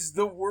 is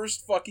the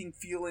worst fucking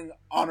feeling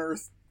on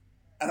earth,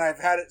 and I've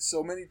had it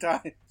so many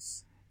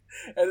times.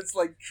 And it's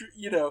like,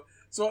 you know,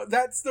 so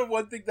that's the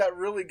one thing that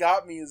really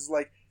got me, is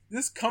like,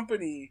 this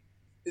company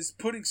is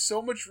putting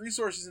so much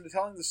resources into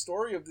telling the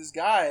story of this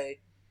guy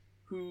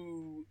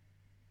who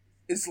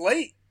is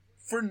late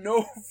for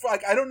no,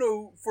 like, I don't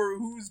know for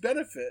whose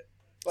benefit.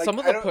 Like, some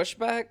of the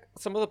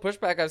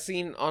pushback I've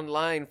seen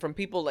online from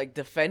people like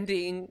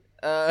defending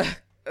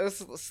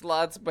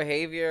Slott's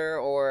behavior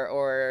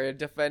or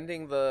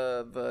defending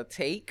the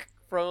take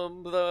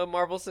from the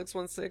Marvel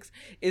 616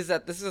 is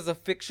that this is a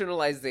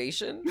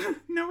fictionalization.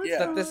 No, it's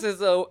Yeah. not. That this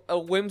is a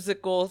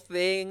whimsical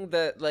thing,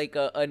 that like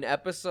an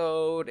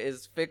episode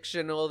is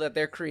fictional, that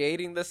they're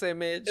creating this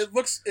image.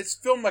 It's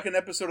filmed like an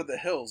episode of The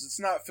Hills.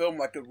 It's not filmed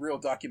like a real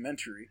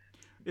documentary.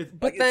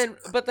 But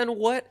then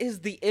what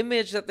is the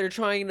image that they're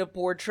trying to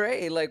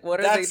portray? Like, what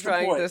are they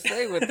trying to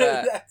say with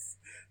that?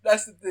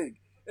 That's the thing.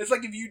 It's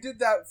like, if you did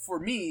that for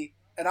me,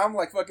 and I'm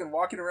like fucking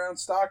walking around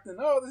Stockton,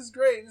 oh, this is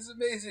great, this is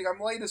amazing, I'm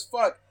late as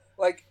fuck.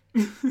 Like,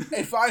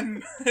 if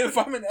I'm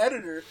an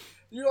editor,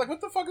 you're like, what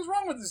the fuck is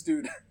wrong with this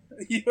dude?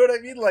 You know what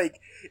I mean? Like,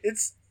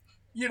 it's,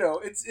 you know,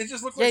 it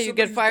just looks like you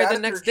get fired the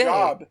next day.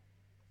 Job.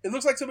 It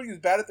looks like somebody who's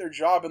bad at their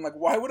job, and like,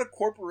 why would a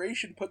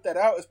corporation put that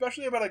out,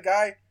 especially about a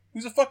guy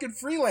who's a fucking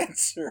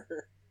freelancer?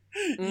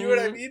 You know what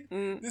I mean?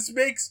 Mm-hmm.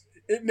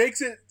 It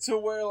makes it to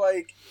where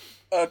like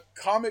a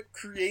comic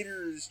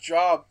creator's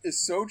job is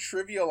so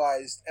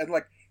trivialized, and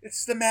like,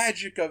 it's the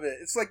magic of it.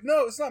 It's like,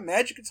 no, it's not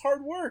magic, it's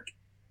hard work.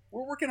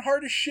 We're working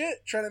hard as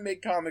shit trying to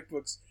make comic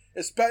books.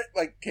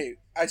 Like, okay,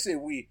 I say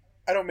we.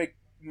 I don't make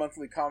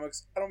monthly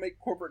comics. I don't make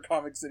corporate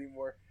comics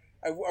anymore.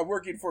 I'm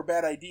working for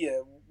Bad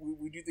Idea.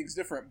 We do things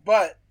different.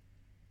 But,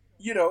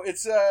 you know,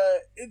 it's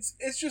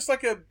just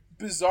like a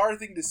bizarre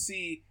thing to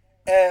see.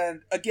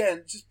 And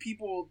again, just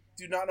people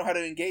do not know how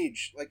to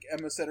engage. Like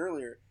Emma said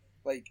earlier,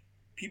 like,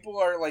 people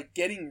are like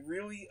getting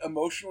really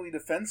emotionally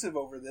defensive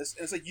over this,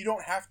 and it's like, you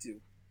don't have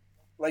to.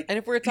 Like, and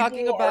if we're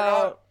talking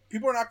about,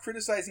 people are not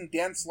criticizing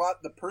Dan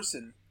Slott the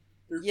person.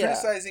 They're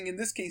criticizing, in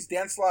this case,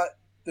 Dan Slott,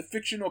 the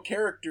fictional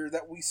character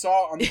that we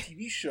saw on the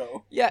TV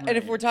show. Yeah, right. And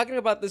if we're talking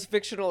about this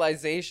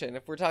fictionalization,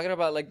 if we're talking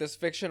about like this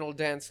fictional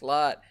Dan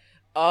Slott,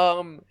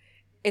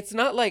 It's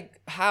not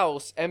like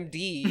House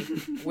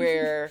MD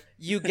where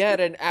you get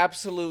an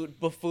absolute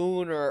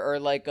buffoon or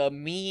like a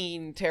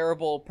mean,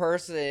 terrible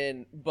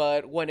person,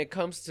 but when it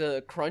comes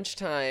to crunch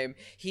time,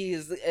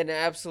 he's an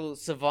absolute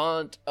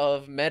savant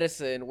of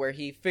medicine where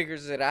he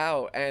figures it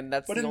out, and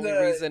that's the only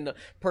reason a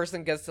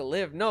person gets to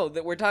live. No,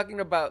 that we're talking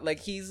about like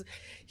he's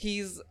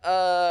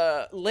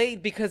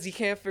late because he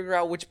can't figure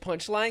out which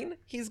punchline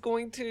he's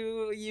going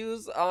to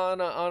use on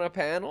a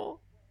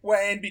panel. Well,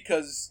 and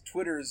because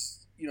Twitter's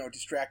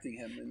distracting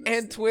him.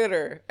 And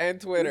Twitter.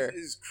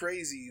 It's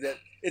crazy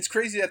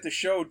that the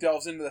show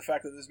delves into the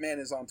fact that this man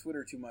is on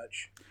Twitter too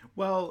much.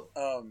 Well,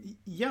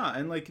 yeah,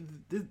 and like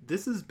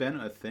this has been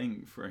a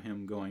thing for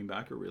him going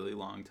back a really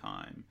long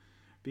time,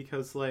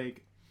 because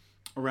like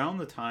around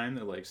the time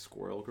that like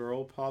Squirrel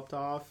Girl popped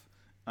off,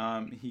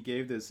 he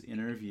gave this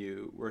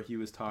interview where he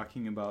was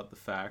talking about the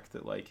fact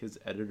that like his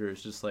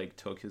editors just like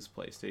took his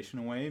PlayStation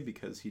away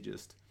because he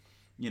just,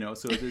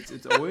 so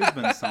it's always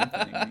been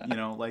something,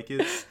 like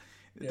it's.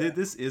 Yeah.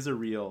 This is a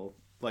real,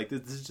 like,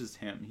 this is just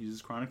him. He's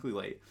just chronically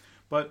late.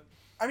 But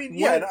I mean,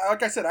 yeah,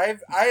 like I said,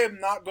 I am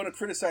not going to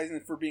criticize him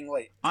for being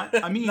late.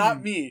 I mean,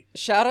 not me.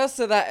 Shout outs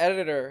to that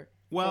editor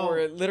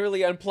for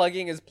literally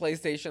unplugging his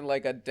PlayStation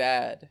like a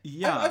dad.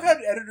 Yeah, I've had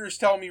editors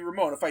tell me,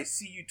 Ramon, if I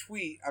see you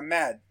tweet, I'm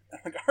mad. I'm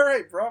like, all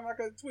right, bro, I'm not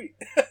going to tweet.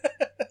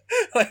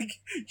 Like,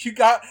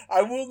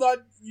 I will not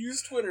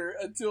use Twitter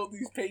until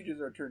these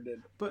pages are turned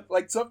in. But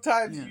like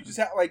sometimes you just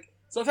have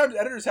sometimes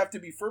editors have to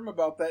be firm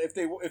about that if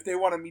they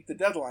want to meet the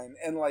deadline,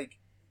 and like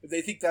if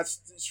they think that's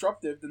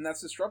disruptive, then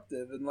that's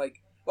disruptive. And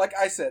like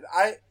I said,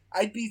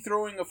 I'd be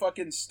throwing a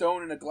fucking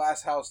stone in a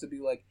glass house to be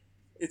like,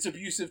 it's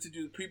abusive to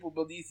do the people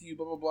beneath you,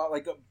 blah blah blah,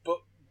 like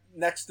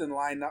next in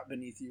line, not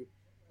beneath you.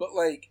 But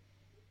like,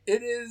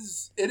 it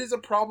is a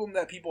problem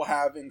that people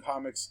have in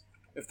comics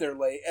if they're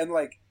late, and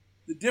like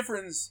the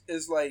difference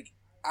is like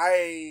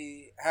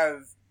I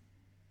have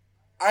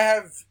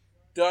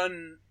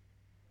done.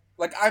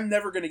 Like, I'm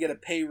never going to get a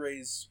pay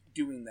raise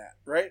doing that,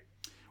 right?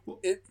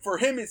 Well, for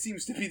him, it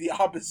seems to be the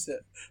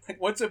opposite.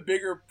 Like, what's a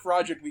bigger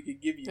project we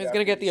could give you? He's going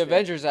to get the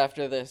Avengers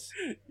after this.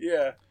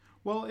 Yeah.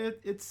 Well,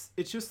 it's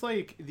just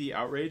like the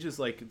outrage is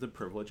like the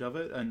privilege of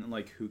it, and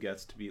like who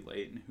gets to be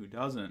late and who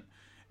doesn't.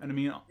 And I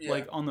mean,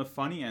 like on the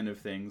funny end of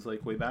things,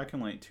 like way back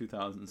in like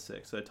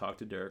 2006, I talked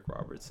to Derek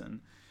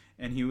Robertson,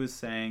 and he was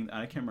saying,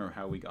 I can't remember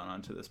how we got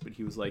onto this, but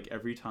he was like,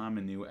 every time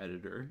a new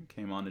editor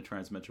came on to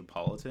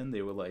Transmetropolitan,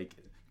 they would like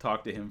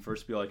talk to him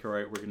first, be like, all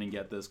right, we're gonna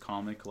get this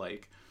comic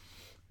like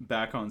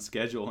back on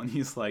schedule, and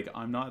he's like,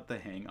 I'm not the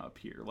hang up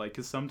here, like,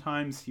 because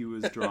sometimes he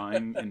was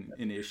drawing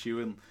an issue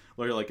and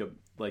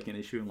like an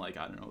issue in like,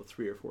 I don't know,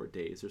 3 or 4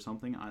 days or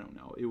something, I don't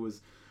know, it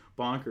was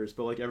bonkers,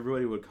 but like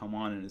everybody would come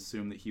on and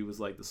assume that he was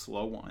like the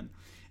slow one.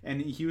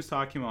 And he was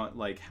talking about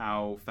like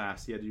how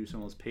fast he had to do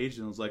some of those pages,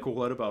 and I was like, well,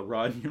 what about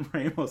Rodney and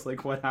Ramos?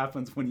 Like, what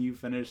happens when you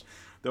finish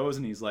those?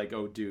 And he's like,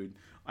 oh dude,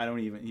 I don't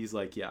even, he's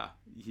like, yeah,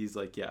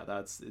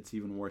 it's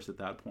even worse at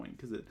that point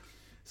because it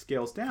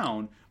scales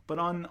down. But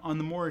on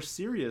the more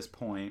serious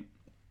point,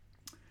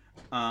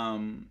 I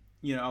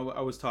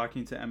was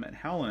talking to Emmett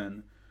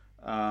Helen,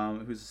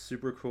 who's a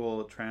super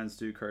cool trans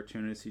dude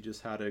cartoonist. He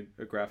just had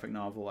a graphic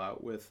novel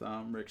out with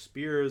Rick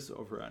Spears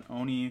over at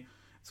Oni.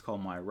 It's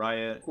called My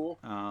Riot. Cool.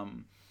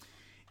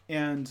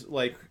 And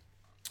like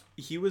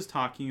he was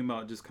talking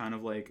about just kind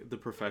of like the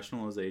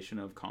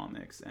professionalization of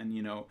comics, and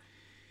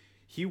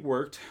he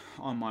worked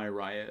on My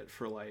Riot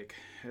for like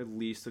at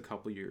least a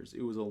couple years.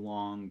 It was a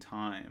long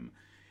time.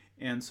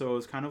 And so it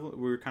was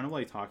we were kind of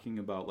like talking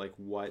about like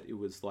what it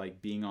was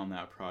like being on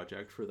that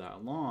project for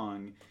that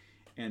long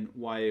and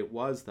why it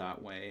was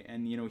that way.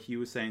 And he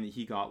was saying that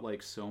he got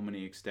like so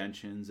many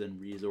extensions and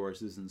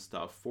resources and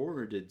stuff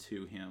forwarded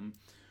to him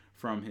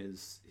from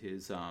his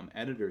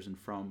editors and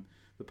from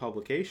the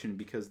publication,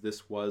 because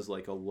this was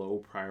like a low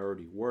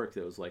priority work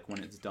that was like,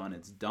 when it's done,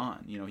 it's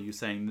done. He was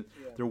saying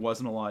that there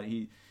wasn't a lot.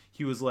 He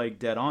was like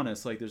dead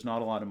honest, like there's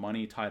not a lot of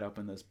money tied up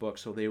in this book,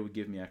 so they would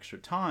give me extra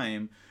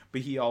time.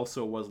 But he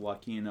also was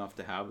lucky enough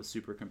to have a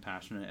super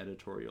compassionate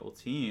editorial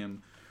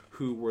team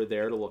who were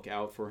there to look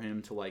out for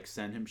him, to like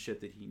send him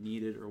shit that he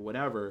needed or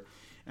whatever.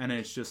 And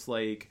it's just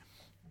like,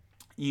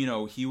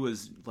 he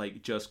was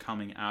like just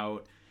coming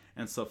out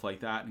and stuff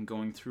like that, and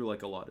going through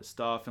like a lot of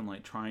stuff and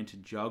like trying to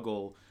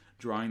juggle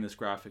drawing this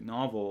graphic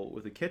novel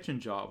with a kitchen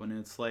job. And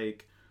it's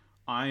like,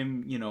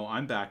 I'm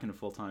back in a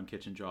full-time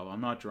kitchen job.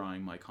 I'm not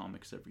drawing my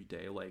comics every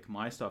day. Like,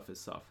 my stuff is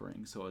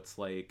suffering. So it's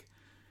like,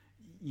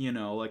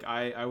 like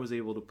I was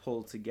able to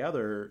pull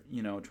together,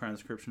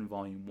 Transcription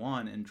Volume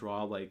 1 and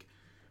draw like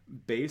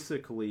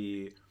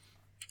basically,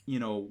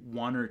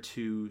 1 or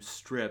 2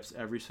 strips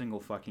every single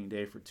fucking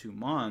day for 2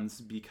 months,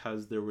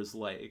 because there was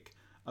like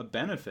a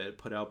benefit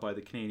put out by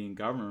the Canadian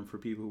government for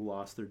people who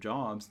lost their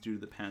jobs due to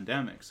the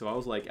pandemic. So I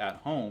was like at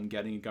home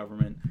getting a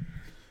government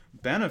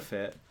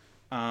benefit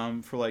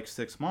for like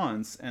 6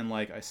 months, and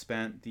like I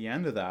spent the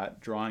end of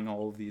that drawing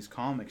all of these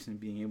comics and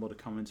being able to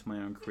come into my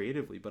own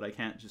creatively. But I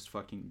can't just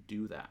fucking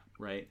do that,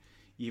 right?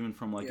 Even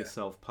from like a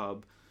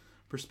self-pub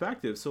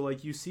perspective. So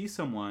like you see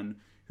someone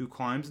who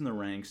climbs in the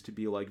ranks to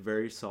be like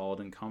very solid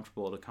and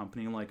comfortable at a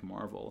company like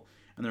Marvel,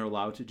 and they're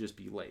allowed to just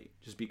be late,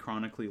 just be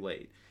chronically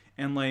late.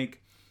 And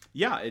like,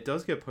 yeah, it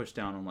does get pushed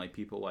down on like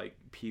people like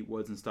Pete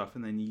Woods and stuff,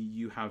 and then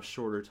you have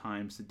shorter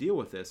times to deal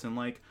with this. And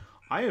like,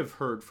 I have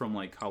heard from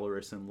like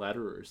colorists and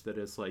letterers that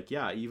it's like,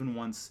 yeah, even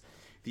once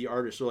the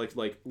artist, or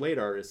like late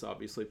artists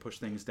obviously push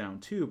things down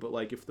too, but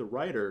like if the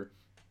writer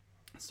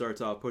starts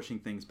off pushing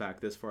things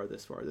back this far,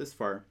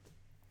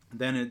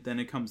 then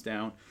it comes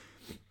down,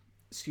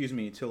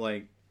 to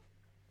like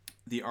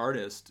the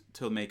artist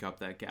to make up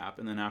that gap,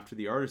 and then after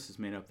the artist has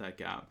made up that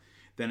gap,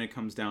 then it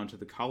comes down to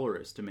the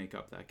colorist to make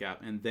up that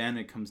gap, and then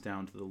it comes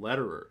down to the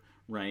letterer,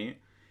 right?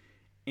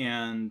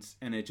 And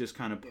it just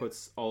kind of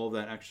puts all of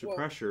that extra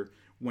pressure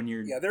when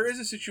you're... Yeah, there is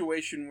a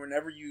situation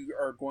whenever you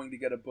are going to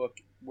get a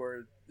book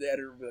where the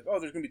editor will be like, oh,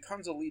 there's going to be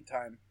tons of lead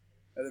time,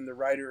 and then the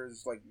writer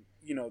is like,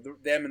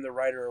 them and the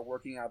writer are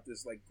working out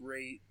this like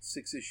great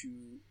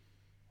 6-issue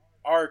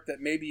arc that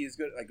maybe is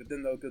good, like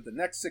then they'll go the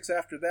next 6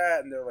 after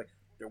that, and they're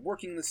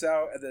working this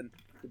out, and then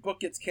the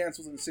book gets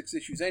canceled in 6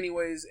 issues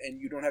anyways,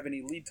 and you don't have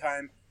any lead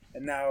time,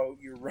 and now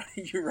you're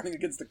running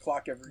against the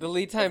clock the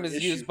lead time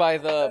is used by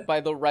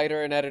the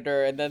writer and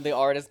editor, and then the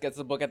artist gets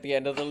the book at the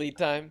end of the lead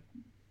time.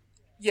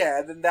 Yeah,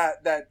 and then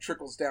that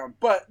trickles down.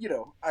 But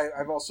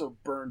I've also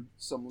burned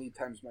some lead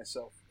times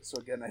myself, so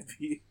again, I'd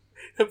be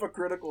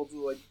hypocritical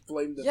to like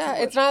blame them. Yeah,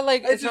 it's not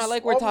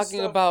like we're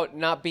talking about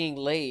not being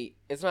late.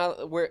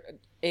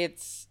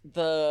 It's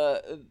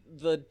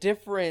the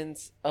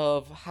difference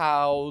of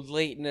how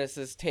lateness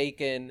is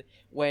taken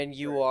when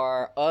you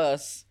are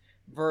us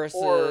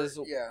versus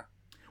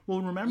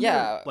Well,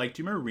 remember, like,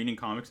 do you remember reading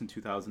comics in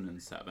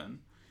 2007,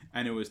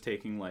 and it was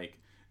taking like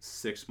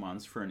 6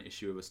 months for an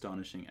issue of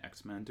Astonishing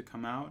X-Men to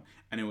come out,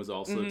 and it was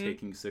also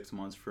taking 6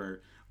 months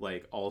for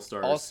like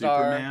All-Star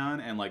Superman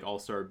and like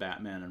All-Star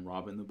Batman and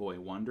Robin the Boy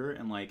Wonder,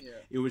 and like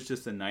it was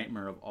just a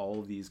nightmare of all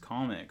of these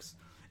comics,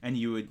 and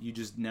you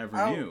just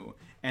never knew.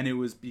 And it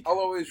was I'll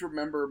always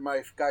remember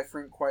my guy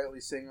Frank quietly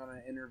saying on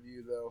an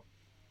interview though,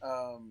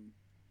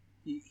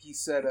 he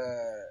said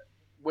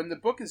when the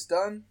book is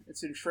done,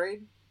 it's in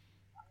trade,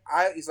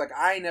 he's like,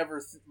 I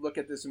never look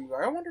at this and go,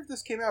 I wonder if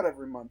this came out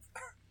every month.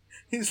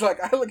 He's like,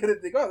 I look at it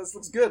and think, oh, this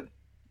looks good.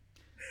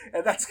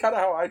 And that's kind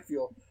of how I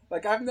feel.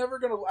 Like, I never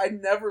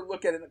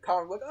look at it in a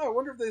comic like, oh, I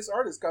wonder if this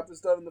artist got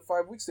this done in the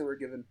 5 weeks they were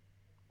given.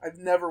 I've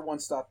never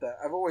once thought that.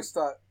 I've always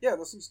thought, yeah,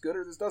 this looks good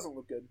or this doesn't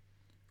look good.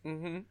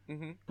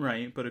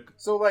 Right, but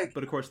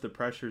of course the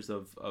pressures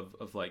of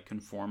like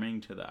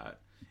conforming to that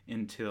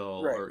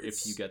until or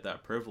if you get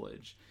that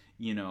privilege,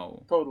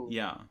 Totally.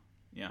 Yeah.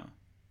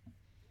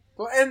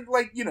 Well, and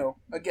like,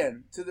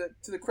 again, to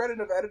the credit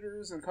of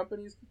editors and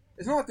companies,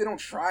 it's not like they don't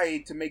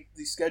try to make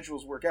these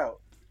schedules work out.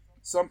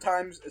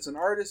 Sometimes it's an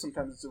artist,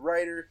 sometimes it's a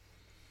writer.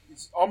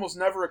 It's almost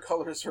never a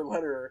colorist or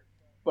letterer,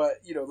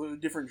 but those are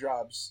different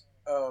jobs.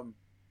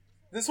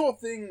 This whole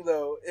thing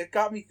though, it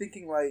got me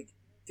thinking like,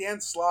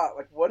 Dan Slott,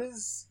 like what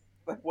is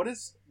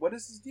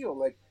his deal?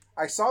 Like,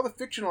 I saw the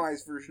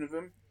fictionalized version of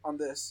him on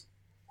this.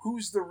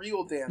 Who's the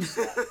real Dan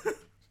Slott?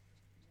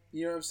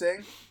 You know what I'm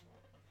saying?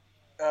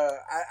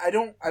 I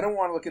don't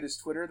want to look at his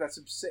Twitter. That's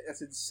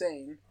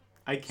insane.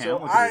 I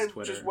can't look at his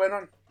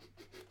Twitter.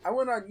 I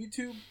went on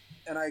YouTube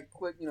and I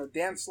clicked,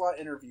 Dan Slott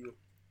interview,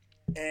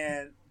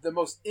 and the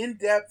most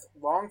in-depth,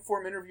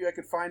 long-form interview I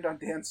could find on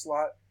Dan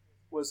Slott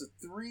was a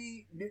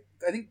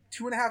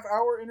 2.5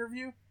 hour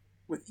interview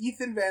with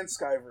Ethan Van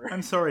Sciver.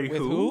 I'm sorry, with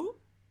who?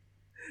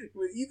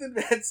 With Ethan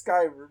Van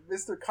Sciver,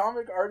 Mr.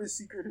 Comic Artist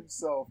Secret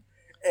himself.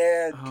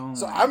 And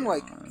so I'm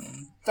like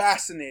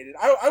fascinated.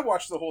 I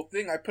watched the whole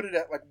thing. I put it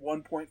at like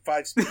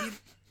 1.5 speed.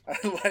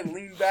 I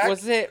leaned back.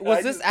 Was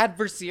this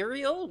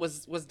adversarial?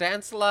 Was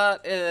Dan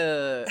Slott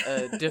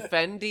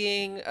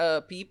defending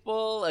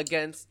people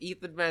against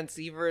Ethan Van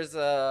Sciver's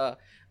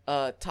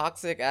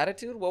toxic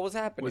attitude? What was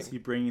happening? Was he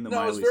bringing the No,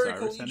 Miley it was very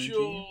Cyrus collegial.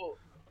 energy?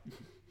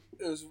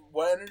 It was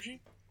what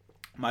energy?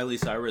 Miley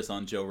Cyrus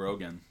on Joe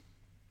Rogan.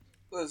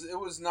 It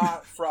was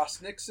not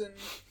Frost Nixon.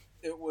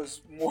 It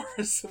was more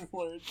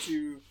similar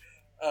to,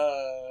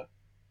 I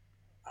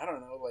don't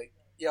know, like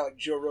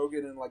Joe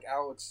Rogan and like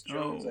Alex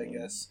Jones, I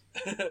guess.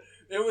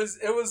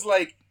 It was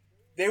like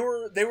they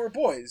were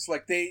boys.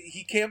 Like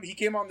he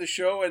came on the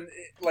show and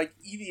like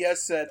EVS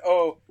said,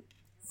 "Oh,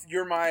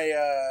 you're my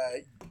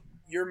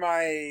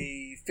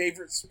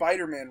favorite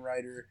Spider-Man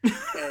writer,"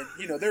 and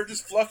they're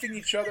just fluffing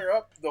each other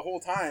up the whole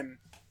time.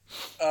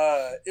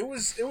 It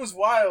was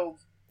wild.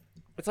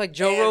 It's like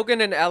Joe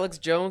Rogan and Alex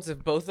Jones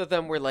if both of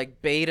them were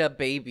like beta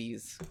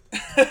babies.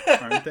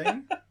 Aren't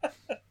they?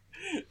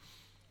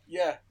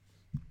 Yeah.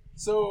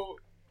 So,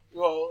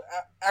 well,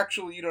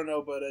 actually, you don't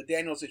know, but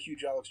Daniel's a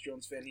huge Alex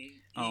Jones fan. He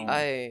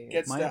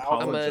gets my the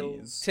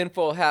apologies. I'm a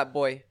tinfoil hat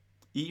boy.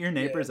 Eat your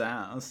neighbor's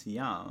ass,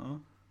 yeah.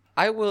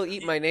 I will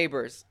eat my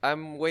neighbors.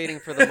 I'm waiting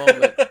for the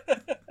moment.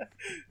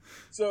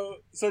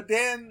 So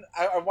Dan,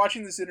 I'm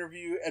watching this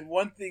interview, and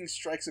one thing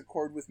strikes a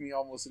chord with me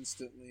almost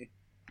instantly.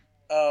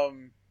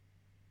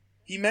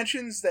 He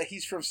mentions that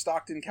he's from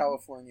Stockton,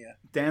 California.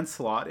 Dan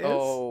Slott is?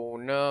 Oh,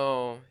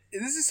 no.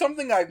 This is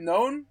something I've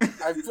known.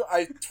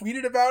 I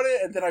tweeted about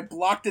it, and then I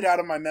blocked it out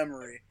of my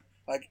memory.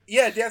 Like,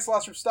 yeah, Dan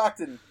Slott's from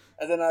Stockton.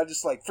 And then I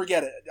just, like,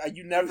 forget it.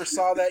 You never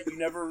saw that. You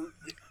never...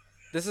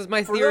 This is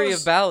my theory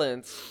of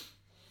balance.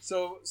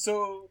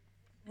 So,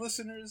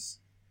 listeners,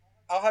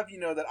 I'll have you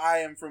know that I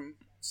am from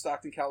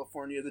Stockton,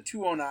 California, the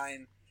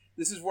 209.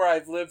 This is where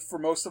I've lived for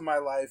most of my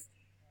life.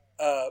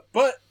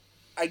 But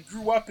I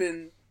grew up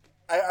in...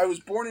 I was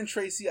born in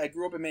Tracy. I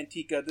grew up in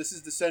Manteca. This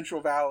is the Central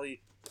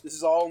Valley. This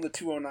is all in the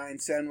 209,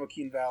 San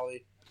Joaquin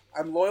Valley.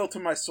 I'm loyal to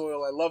my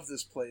soil. I love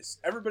this place.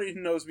 Everybody who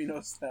knows me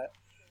knows that.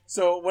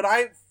 So when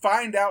I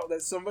find out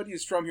that somebody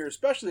is from here,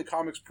 especially a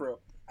comics pro,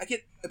 I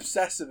get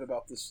obsessive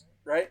about this,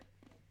 right?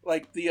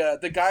 Like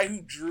the guy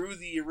who drew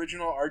the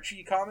original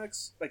Archie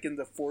comics, like in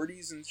the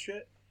 40s and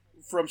shit,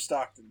 from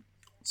Stockton.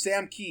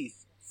 Sam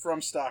Keith,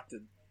 from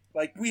Stockton.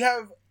 Like, we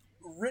have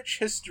rich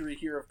history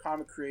here of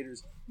comic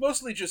creators.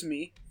 Mostly just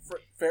me,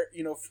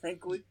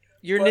 frankly.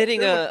 You're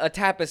knitting a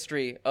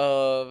tapestry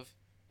of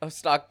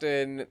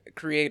Stockton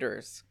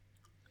creators.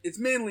 It's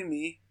mainly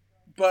me,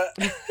 but...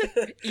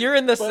 You're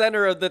in the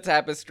center of the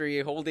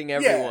tapestry, holding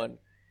everyone.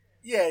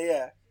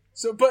 Yeah.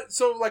 So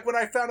like, when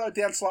I found out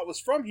Dan Slott was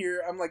from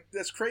here, I'm like,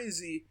 that's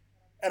crazy.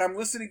 And I'm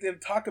listening to him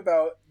talk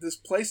about this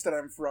place that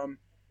I'm from,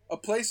 a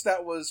place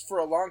that was, for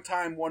a long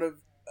time, one of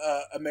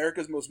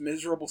America's most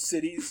miserable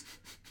cities.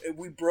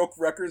 We broke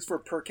records for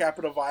per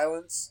capita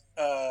violence.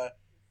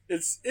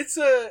 It's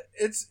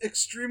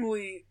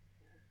extremely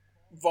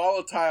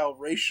volatile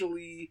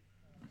racially.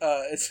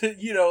 It's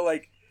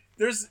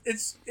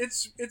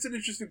it's an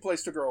interesting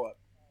place to grow up.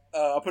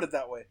 I'll put it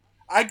that way.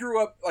 I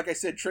grew up, like I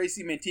said,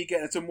 Tracy, Manteca,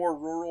 and it's a more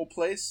rural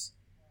place.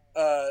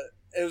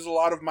 It was a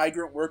lot of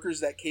migrant workers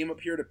that came up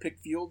here to pick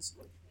fields.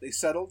 They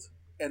settled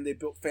and they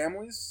built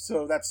families.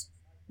 So that's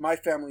my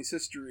family's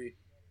history,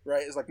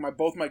 right? It's like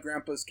both my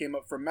grandpas came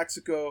up from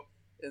Mexico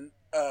and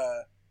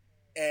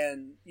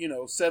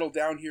settled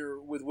down here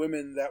with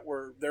women that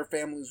their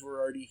families were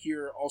already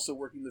here, also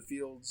working the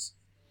fields.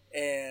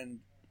 And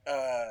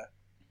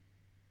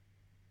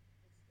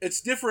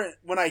it's different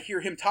when I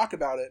hear him talk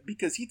about it,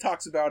 because he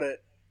talks about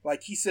it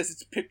like he says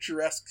it's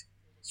picturesque,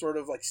 sort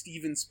of like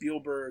Steven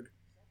Spielberg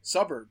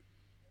suburb.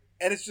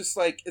 And it's just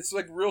like, it's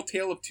like real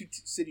tale of two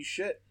city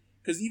shit.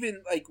 Because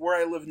even like where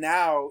I live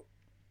now,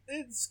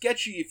 it's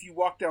sketchy if you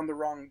walk down the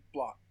wrong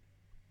block,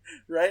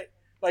 right?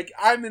 Like,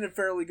 I'm in a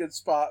fairly good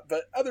spot,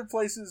 but other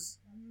places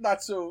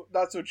not so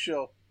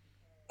chill.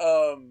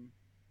 And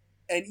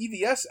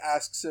EVS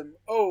asks him,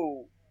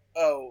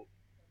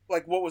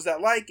 like, what was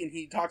that like? And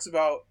he tells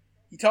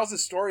a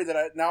story that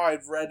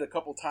I've read a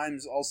couple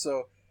times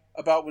also,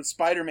 about when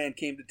Spider-Man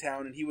came to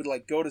town, and he would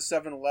like go to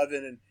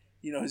 7-Eleven,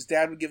 and his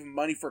dad would give him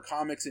money for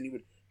comics, and he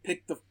would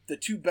pick the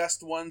two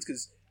best ones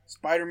because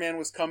Spider-Man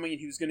was coming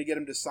and he was going to get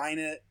him to sign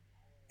it,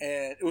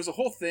 and it was a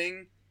whole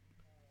thing.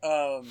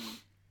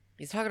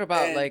 He's talking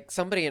about like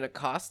somebody in a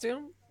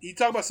costume. He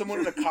talked about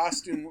someone in a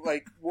costume,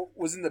 like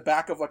was in the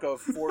back of like a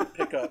Ford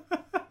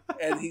pickup,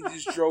 and he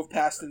just drove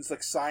past and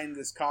like signed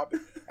this copy.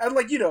 And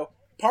like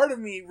part of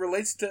me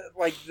relates to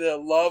like the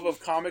love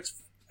of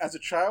comics as a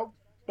child,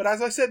 but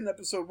as I said in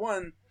episode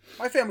 1,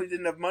 my family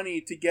didn't have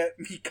money to get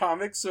me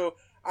comics, so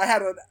I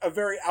had a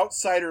very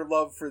outsider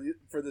love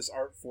for this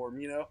art form.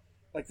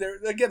 Like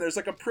there's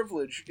like a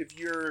privilege if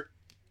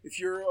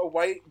you're a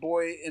white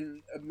boy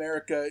in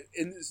America,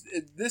 in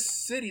this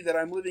city that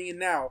I'm living in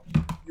now.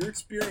 Your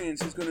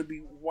experience is going to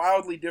be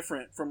wildly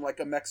different from like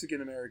a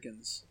Mexican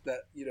American's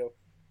that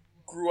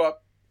grew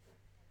up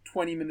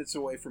 20 minutes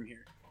away from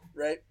here,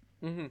 right?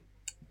 Mm-hmm.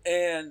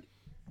 And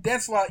Dan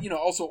Slott,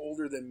 also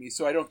older than me,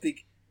 so I don't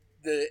think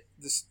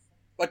this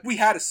like we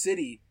had a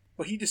city,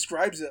 but he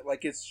describes it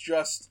like it's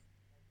just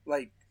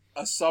like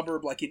a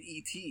suburb, like an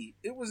E.T.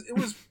 It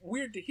was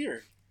weird to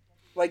hear.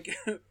 Like,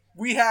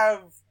 we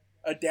have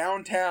a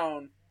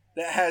downtown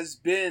that has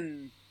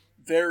been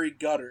very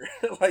gutter.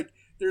 Like,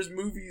 there's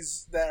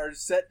movies that are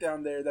set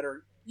down there that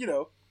are,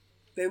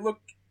 they look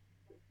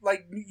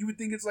like you would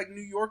think it's like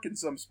New York in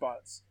some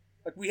spots.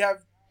 Like, we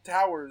have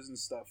towers and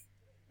stuff.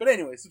 But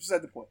anyways,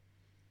 beside the point.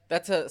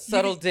 That's a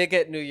subtle dig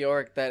at New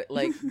York, that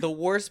like the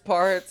worst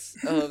parts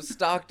of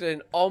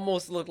Stockton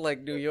almost look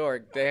like New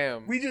York.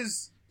 Damn.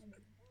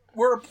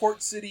 We're a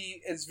port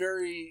city. It's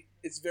very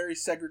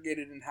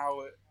segregated in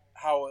how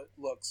it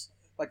looks.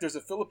 Like, there's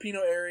a Filipino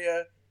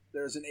area,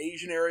 there's an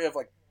Asian area of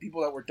like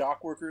people that were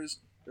dock workers,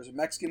 there's a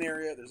Mexican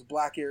area, there's a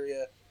black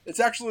area. It's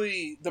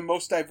actually the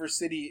most diverse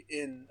city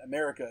in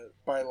America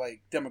by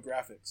like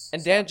demographics.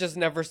 And Dan just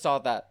never saw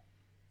that.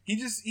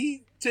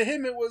 To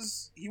him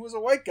he was a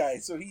white guy,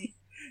 so he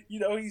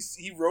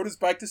rode his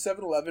bike to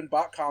 7-Eleven,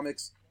 bought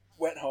comics,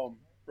 went home,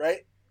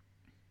 right?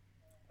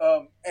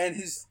 And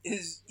his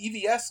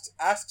EVS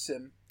asks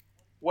him,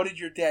 "What did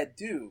your dad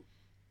do?"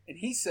 And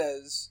he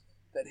says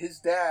that his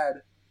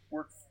dad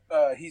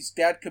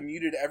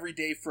commuted every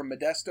day from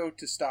Modesto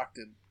to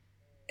Stockton,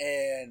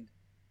 and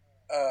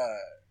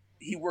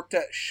he worked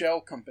at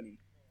Shell Company,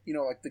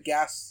 like the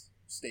gas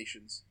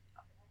stations.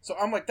 So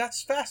I'm like,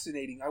 that's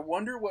fascinating. I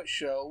wonder what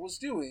Shell was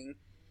doing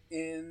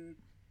in,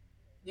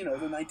 the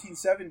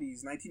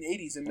 1970s,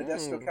 1980s in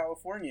Modesto,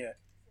 California.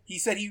 He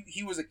said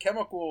he was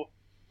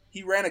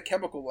he ran a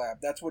chemical lab.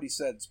 That's what he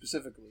said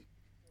specifically.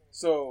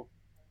 So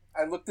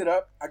I looked it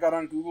up. I got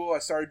on Google. I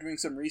started doing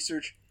some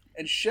research.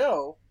 And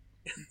Shell,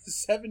 in the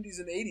 70s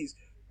and 80s,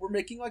 were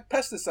making like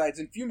pesticides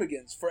and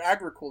fumigants for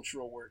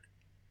agricultural work.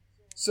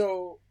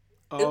 So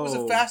it was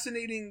a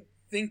fascinating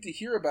thing to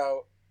hear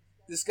about.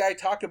 This guy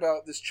talk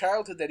about this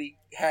childhood that he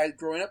had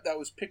growing up that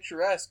was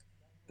picturesque,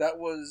 that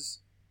was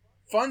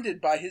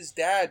funded by his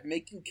dad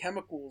making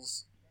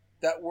chemicals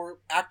that were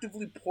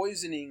actively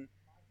poisoning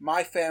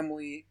my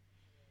family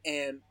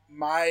and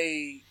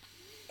my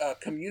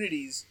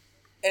communities.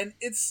 And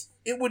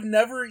it would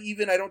never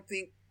even, I don't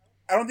think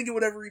it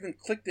would ever even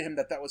click to him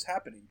that was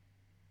happening.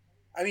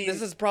 I mean,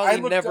 this has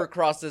probably never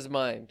crossed his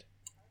mind.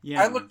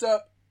 Yeah. I looked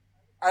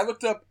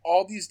up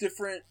all these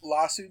different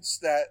lawsuits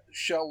that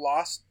Shell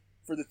lost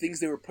for the things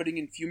they were putting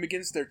in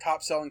fumigants, their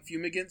top selling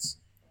fumigants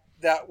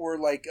that were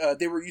like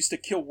they were used to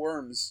kill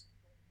worms,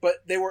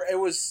 but they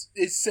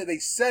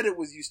said it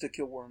was used to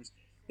kill worms.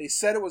 They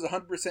said it was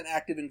 100%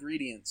 active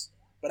ingredients,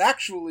 but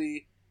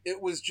actually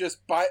it was just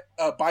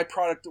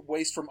byproduct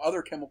waste from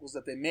other chemicals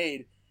that they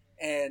made,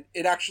 and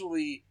it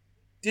actually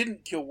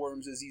didn't kill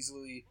worms as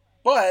easily,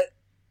 but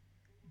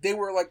they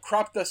were like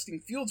crop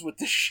dusting fields with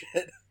this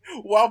shit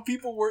while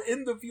people were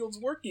in the fields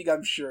working,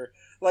 I'm sure.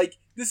 Like,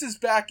 this is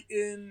back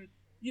in,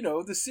 the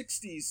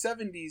 60s,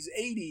 70s,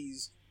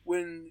 80s,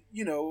 when,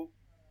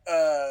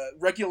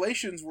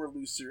 regulations were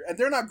looser, and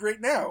they're not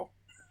great now.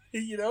 I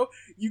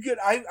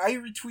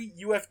retweet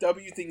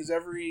UFW things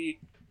every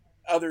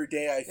other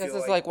day, I feel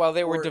This is like while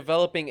they were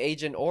developing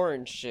Agent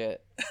Orange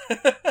shit.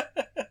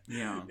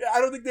 Yeah. I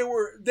don't think they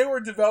were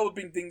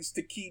developing things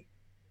to keep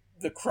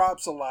the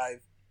crops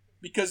alive,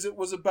 because it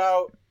was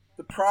about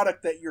the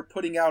product that you're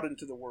putting out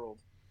into the world.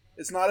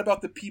 It's not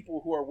about the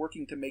people who are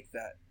working to make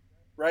that,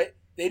 right?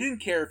 They didn't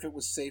care if it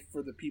was safe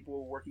for the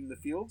people working the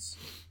fields.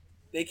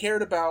 They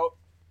cared about,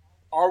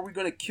 are we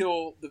going to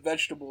kill the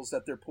vegetables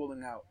that they're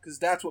pulling out? Because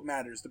that's what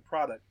matters, the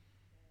product.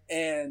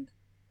 And,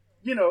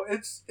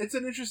 it's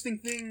an interesting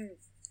thing.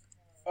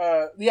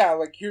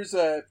 Here's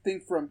a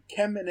thing from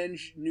Chem and Eng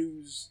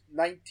News,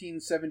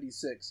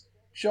 1976.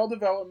 Shell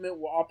Development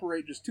will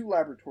operate just 2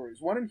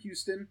 laboratories. One in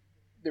Houston,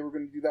 they were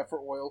going to do that for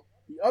oil.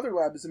 The other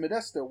lab is in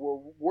Modesto, where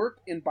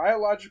work in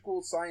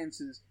biological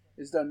sciences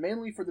is done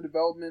mainly for the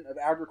development of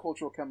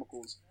agricultural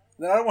chemicals.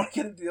 And then I don't want to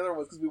get into the other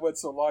ones because we went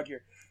so long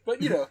here.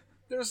 But,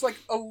 there's like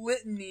a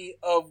litany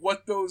of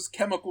what those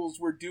chemicals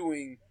were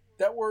doing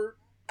that were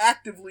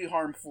actively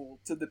harmful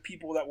to the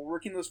people that were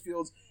working those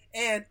fields,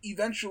 and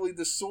eventually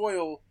the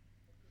soil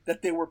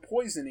that they were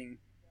poisoning,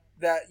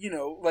 that,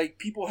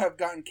 people have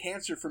gotten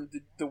cancer from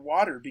the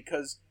water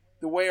because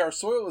the way our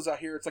soil is out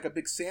here, it's like a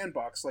big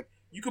sandbox. Like,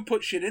 you could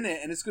put shit in it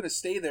and it's going to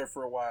stay there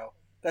for a while.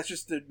 That's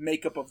just the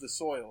makeup of the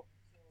soil.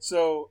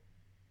 So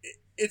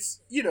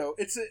it's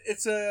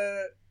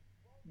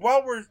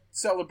while we're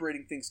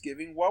celebrating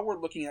Thanksgiving, while we're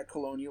looking at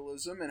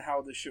colonialism and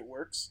how this shit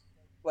works,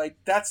 like,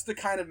 that's the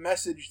kind of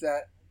message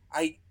that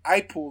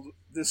I pulled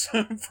this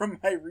from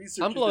my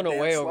research. I'm blown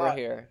away over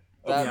here.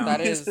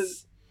 That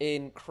is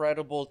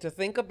incredible to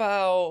think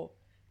about,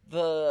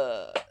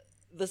 the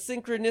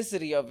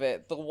synchronicity of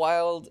it, the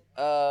wild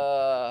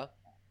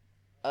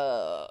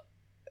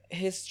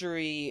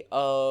history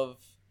of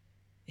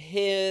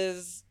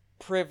his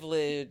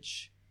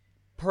privilege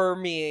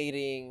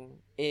permeating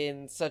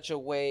in such a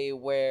way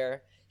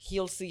where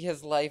he'll see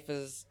his life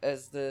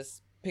as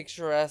this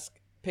picturesque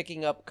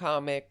picking up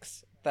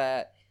comics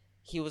that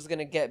he was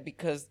gonna get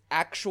because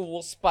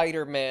actual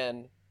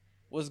Spider-Man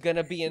was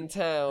gonna be in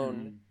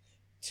town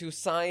to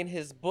sign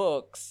his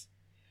books.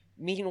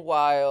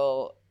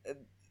 Meanwhile,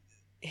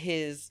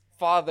 his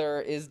father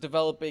is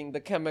developing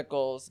the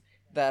chemicals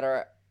that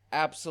are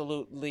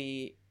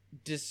absolutely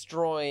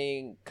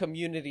destroying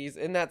communities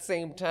in that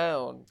same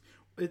town.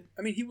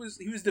 He was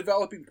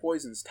developing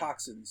poisons,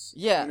 toxins.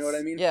 Yes. You know what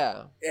I mean?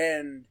 Yeah.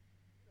 And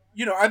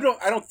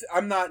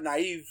I'm not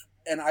naive,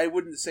 and I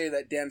wouldn't say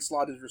that Dan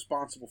Slott is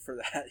responsible for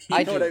that.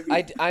 You know what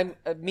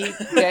I mean?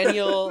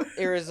 Daniel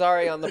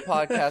Irizarry on the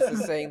podcast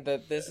is saying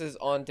that this is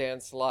on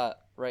Dan Slott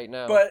right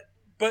now. But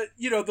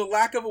the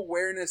lack of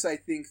awareness, I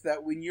think,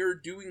 that when you're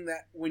doing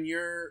that,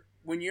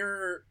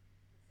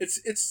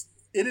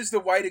 it is the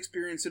white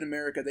experience in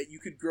America that you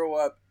could grow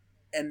up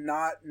and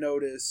not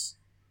notice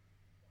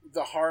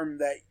the harm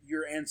that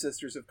your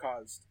ancestors have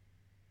caused.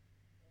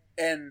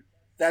 And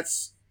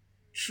that's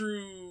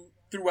true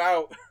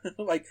throughout,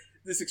 like,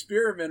 this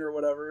experiment or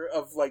whatever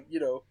of, like,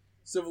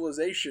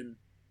 civilization.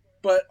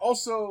 But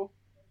also,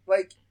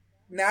 like,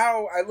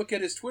 now I look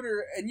at his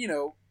Twitter and,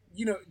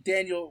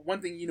 Daniel,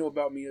 one thing you know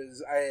about me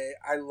is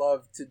I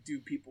love to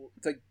do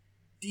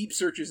deep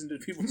searches into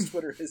people's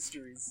Twitter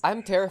histories.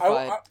 I'm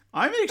terrified.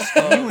 I'm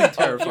extremely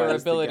terrified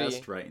as the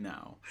guest right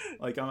now.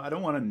 Like, I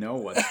don't want to know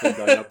what's been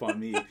dug up on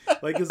me.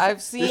 Like,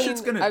 I've seen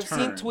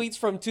tweets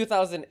from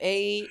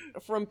 2008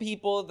 from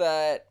people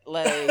that,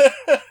 like,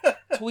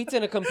 tweets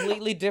in a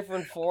completely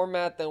different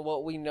format than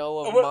what we know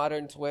of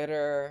modern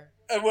Twitter.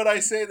 And when I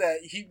say that,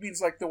 he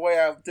means like the way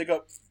I dig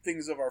up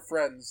things of our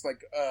friends,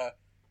 like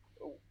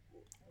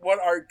what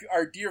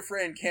our dear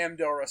friend Cam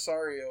Del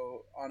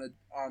Rosario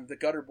on the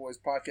Gutter Boys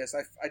podcast.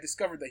 I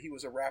discovered that he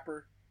was a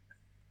rapper,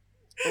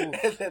 and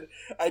then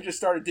I just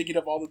started digging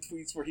up all the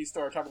tweets where he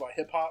started talking about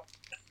hip hop.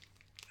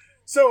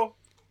 So,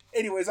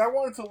 anyways, I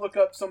wanted to look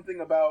up something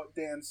about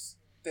Dan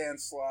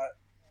Slott,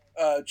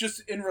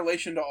 just in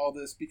relation to all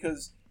this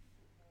because,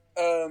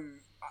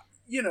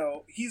 you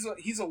know, he's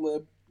a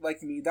lib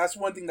like me. That's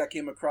one thing that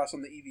came across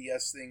on the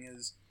EVS thing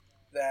is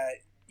that,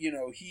 you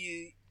know,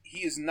 he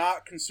is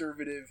not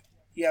conservative.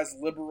 He has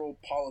liberal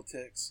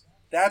politics.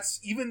 That's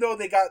even though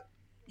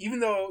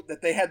that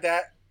they had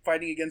that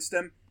fighting against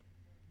them,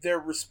 their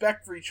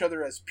respect for each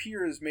other as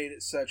peers made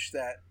it such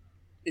that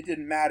it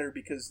didn't matter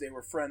because they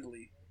were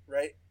friendly,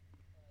 right?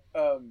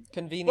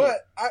 Convenient.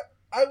 But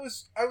I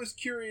was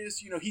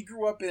curious. You know, he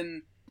grew up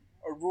in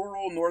a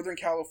rural Northern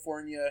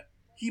California.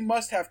 He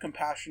must have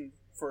compassion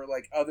for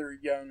like other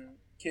young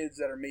kids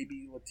that are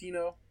maybe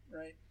Latino,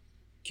 right?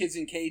 Kids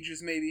in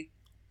cages, maybe.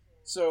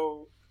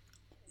 So,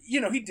 you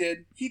know, he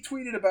did. He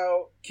tweeted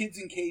about kids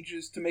in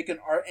cages to make an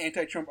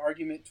anti-Trump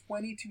argument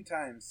 22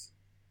 times.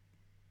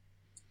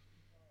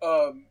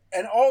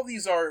 And all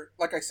these are,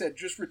 like I said,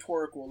 just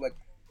rhetorical. Like,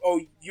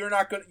 oh, you're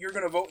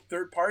gonna vote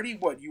third party?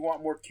 What? You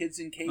want more kids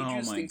in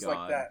cages? Things God.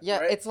 like that. Yeah,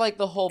 right? it's like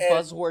the whole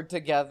buzzword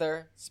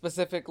together,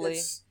 specifically.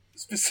 It's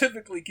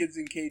specifically kids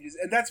in cages.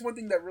 And that's one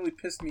thing that really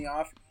pissed me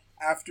off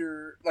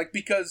after, like,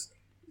 because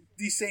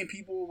these same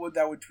people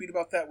that would tweet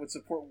about that would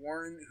support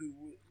Warren, who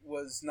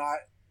was not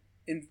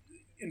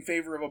in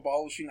favor of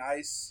abolishing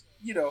ICE.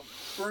 You know,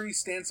 Bernie's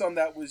stance on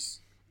that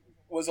was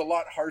a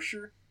lot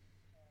harsher.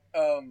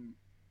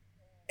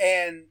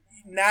 And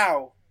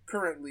now,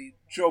 currently,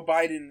 Joe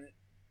Biden,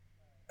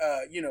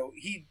 you know,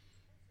 he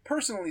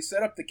personally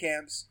set up the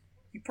camps.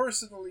 He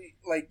personally,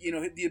 like, you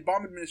know, the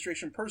Obama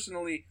administration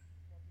personally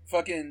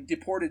fucking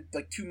deported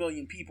like 2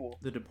 million people.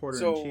 The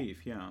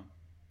deporter-in-chief, yeah.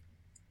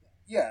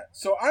 Yeah,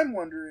 so I'm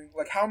wondering,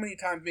 like, how many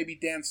times maybe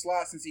Dan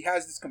Slott, since he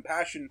has this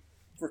compassion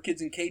for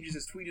kids in cages,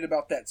 has tweeted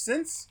about that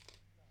since?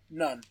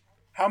 None.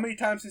 How many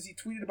times has he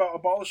tweeted about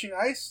abolishing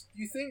ICE,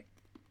 do you think?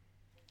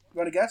 You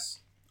want to guess?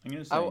 I'm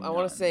gonna say I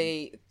want to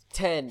say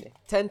 10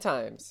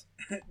 times.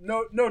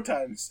 No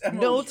times.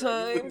 No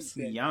times?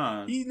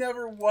 Yeah. He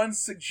never once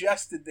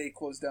suggested they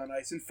close down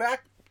ICE. In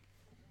fact,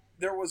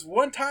 there was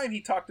one time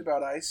he talked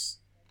about ICE,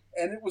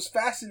 and it was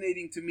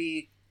fascinating to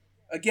me,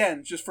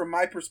 again, just from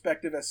my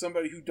perspective as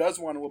somebody who does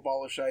want to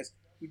abolish ICE,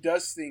 who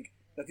does think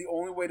that the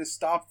only way to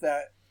stop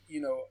that,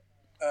 you know,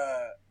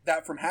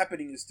 that from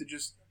happening is to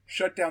just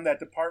shut down that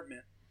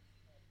department.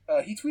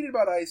 He tweeted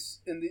about ICE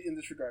in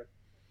this regard.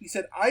 He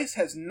said, ICE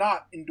has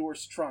not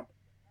endorsed Trump.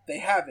 They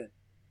haven't.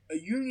 A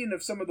union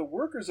of some of the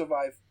workers of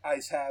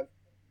ICE have,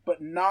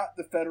 but not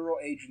the federal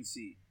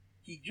agency.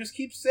 He just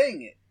keeps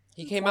saying it.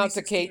 He came out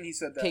to cape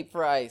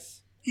for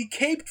ICE. He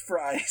caped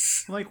for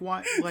ICE. Like,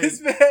 why? Like,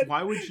 this man,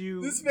 why would you?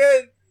 This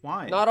man.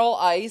 Why? Not all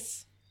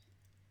ICE.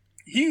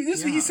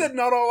 He said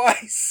not all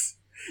ICE.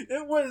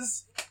 It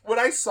was, when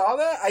I saw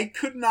that, I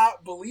could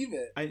not believe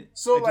it. I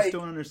just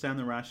don't understand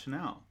the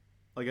rationale.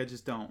 Like, I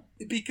just don't.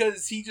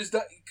 Because he just,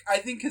 I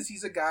think because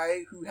he's a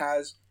guy who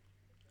has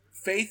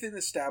faith in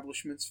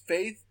establishments,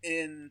 faith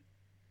in,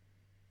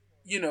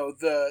 you know,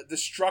 the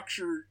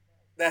structure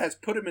that has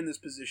put him in this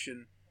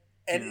position,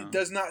 and it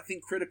does not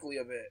think critically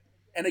of it.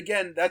 And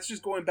again, that's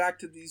just going back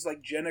to these,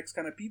 like, Gen X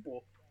kind of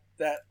people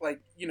that,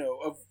 like, you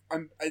know,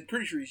 I'm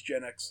pretty sure he's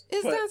Gen X.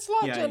 Is Dan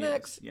Slott Gen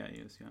X? Yeah, he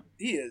is, yeah.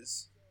 He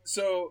is.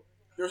 So,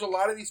 there's a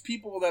lot of these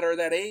people that are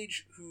that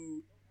age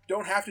who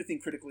don't have to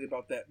think critically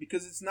about that,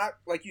 because it's not,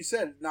 like you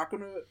said, not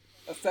going to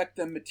affect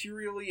them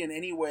materially in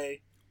any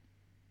way.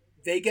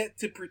 They get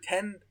to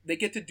pretend, they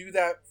get to do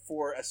that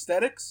for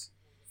aesthetics,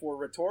 for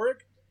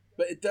rhetoric,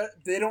 but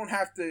they don't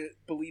have to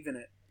believe in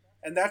it.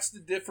 And that's the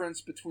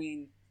difference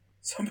between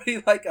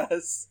somebody like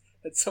us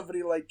and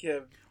somebody like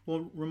him.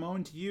 Well,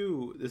 Ramon, to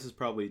you, this is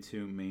probably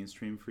too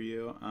mainstream for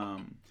you,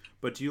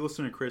 but do you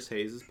listen to Chris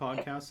Hayes'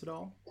 podcast at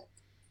all?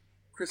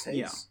 Chris Hayes?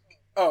 Yeah.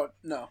 Oh,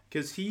 no.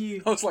 Because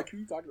I was like, who are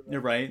you talking about?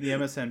 You're right, the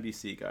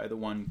MSNBC guy, the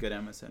one good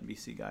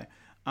MSNBC guy.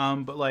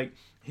 But, like,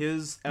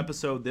 his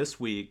episode this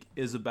week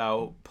is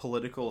about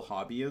political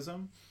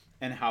hobbyism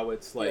and how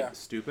it's, like,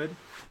 stupid.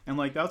 And,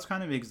 like, that's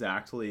kind of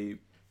exactly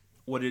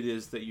what it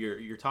is that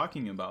you're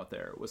talking about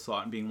there with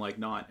Slott being, like,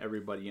 not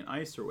everybody in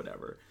ICE or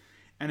whatever.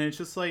 And it's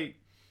just, like,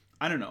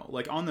 I don't know,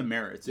 like, on the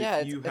merits. Yeah,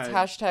 it's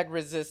hashtag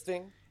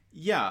resisting.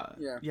 Yeah,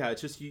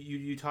 it's just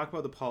you talk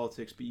about the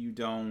politics, but you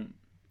don't,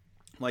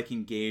 like,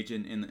 engage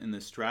in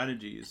the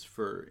strategies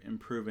for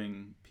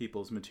improving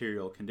people's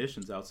material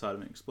conditions outside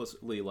of an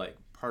explicitly, like,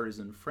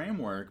 partisan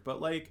framework.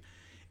 But, like,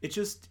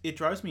 it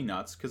drives me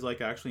nuts because,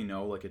 like, I actually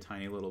know, like, a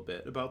tiny little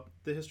bit about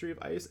the history of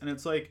ICE, and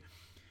it's like,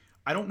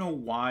 I don't know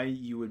why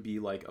you would be,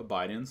 like, a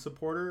Biden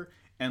supporter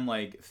and,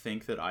 like,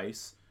 think that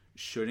ICE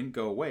shouldn't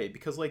go away,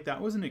 because, like,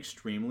 that was an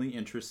extremely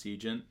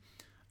intransigent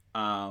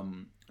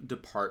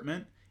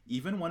department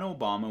even when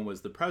Obama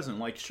was the president,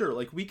 like, sure,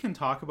 like, we can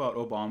talk about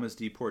Obama's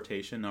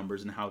deportation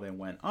numbers and how they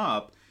went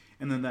up,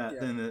 and then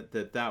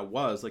that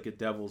was like a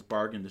devil's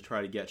bargain to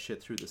try to get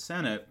shit through the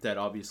Senate that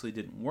obviously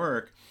didn't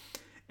work,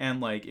 and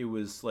like it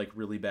was like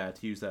really bad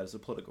to use that as a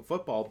political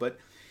football. But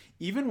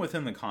even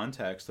within the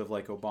context of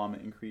like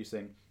Obama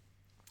increasing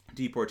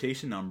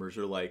deportation numbers,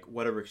 or like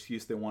whatever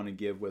excuse they want to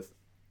give with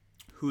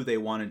who they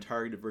wanted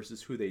targeted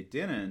versus who they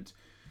didn't,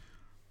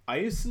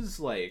 ICE's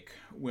like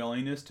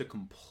willingness to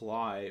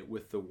comply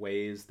with the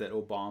ways that the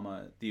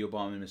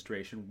Obama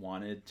administration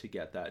wanted to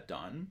get that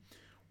done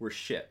were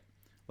shit.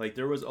 Like,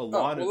 there was a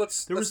lot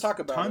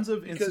tons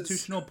of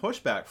institutional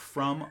pushback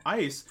from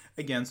ICE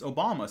against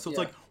Obama. So it's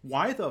like,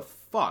 why the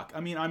fuck? I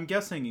mean, I'm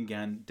guessing,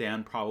 again,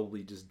 Dan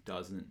probably just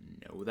doesn't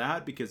know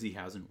that because he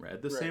hasn't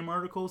read the same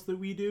articles that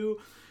we do.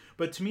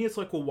 But to me, it's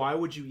like, well, why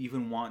would you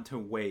even want to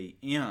weigh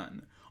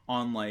in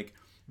on, like,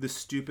 the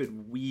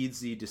stupid,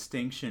 weedsy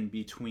distinction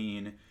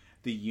between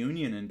the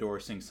union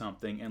endorsing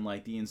something and,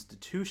 like, the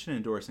institution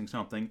endorsing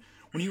something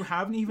when you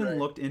haven't even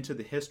looked into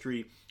the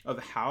history of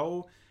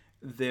how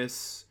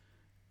this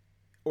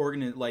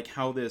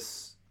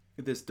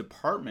this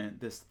department,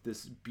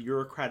 this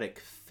bureaucratic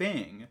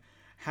thing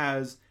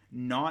has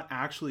not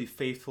actually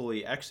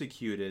faithfully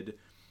executed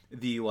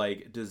the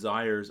like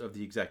desires of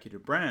the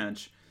executive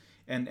branch,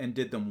 and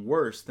did them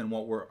worse than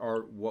what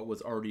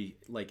was already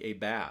like a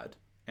bad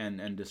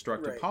and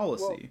destructive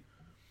policy. Well,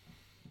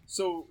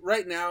 so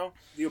right now,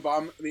 the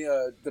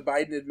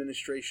Biden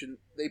administration,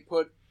 they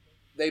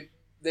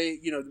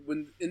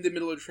when in the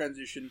middle of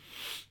transition,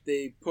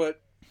 they put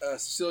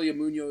Cecilia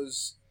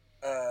Munoz,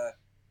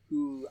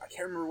 who I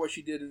can't remember what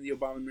she did in the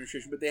Obama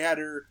administration, but they had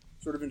her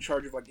sort of in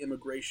charge of like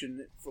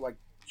immigration for like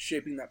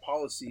shaping that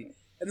policy.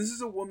 And this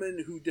is a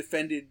woman who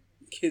defended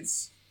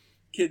kids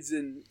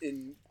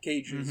in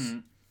cages. Mm-hmm.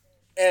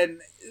 And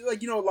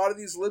like, a lot of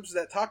these libs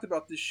that talked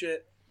about this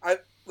shit, I've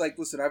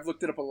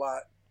looked it up a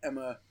lot,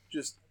 Emma,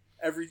 because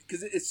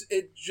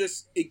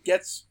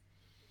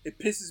it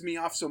pisses me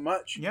off so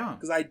much. Yeah.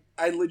 Because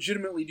I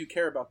legitimately do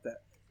care about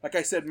that. Like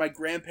I said, my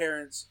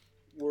grandparents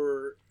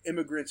were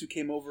immigrants who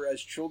came over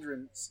as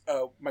children,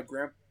 my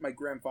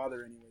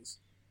grandfather anyways,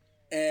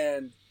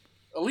 and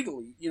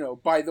illegally,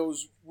 by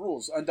those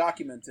rules,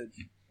 undocumented,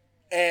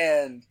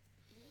 and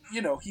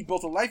he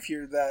built a life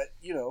here that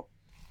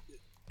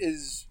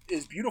is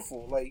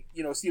beautiful, like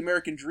it's the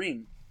American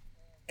dream.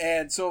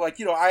 And so like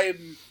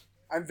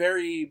I'm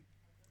very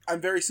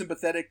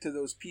sympathetic to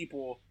those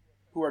people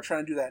who are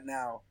trying to do that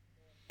now.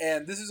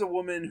 And this is a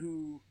woman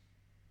who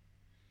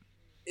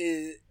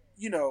is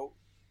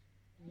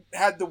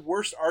had the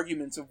worst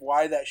arguments of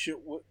why that shit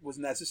was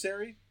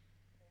necessary.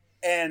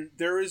 And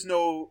there is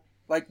no,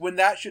 like, when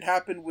that shit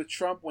happened with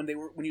Trump, when he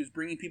was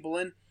bringing people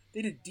in,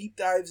 they did deep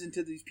dives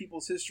into these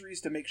people's histories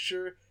to make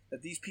sure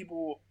that these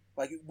people,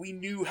 like, we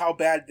knew how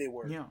bad they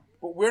were. Yeah.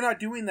 But we're not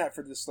doing that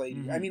for this lady.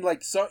 Mm-hmm. I mean,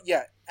 like, so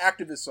yeah,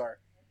 activists are.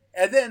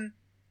 And then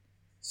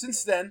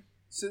since then,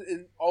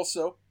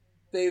 also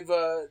they've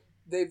said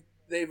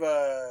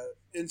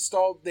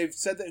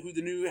that who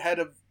the new head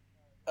of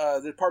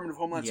the Department of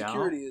Homeland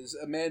Security is,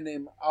 a man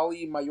named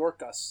Ali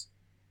Mayorkas,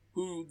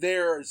 who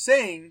they're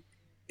saying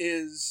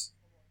is,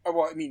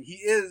 he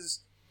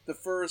is the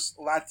first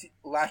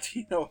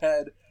Latino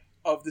head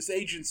of this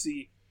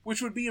agency,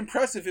 which would be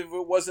impressive if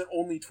it wasn't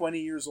only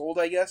 20 years old,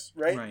 I guess,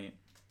 right? Right.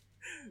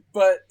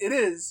 But it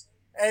is.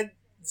 And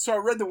so I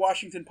read the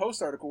Washington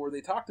Post article where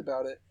they talked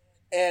about it,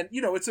 and,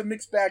 it's a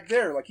mixed bag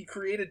there. Like, he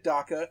created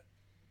DACA,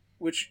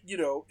 which,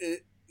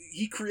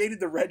 he created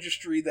the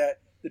registry that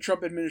the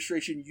Trump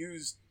administration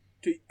used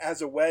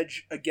as a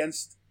wedge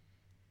against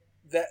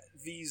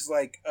these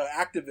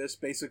activists,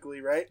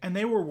 basically, right? And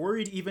they were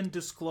worried even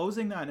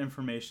disclosing that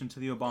information to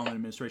the Obama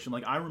administration.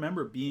 Like, I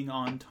remember being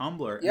on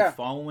Tumblr and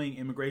following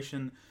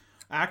immigration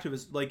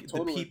activists, like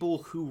the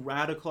people who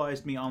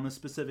radicalized me on the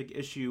specific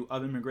issue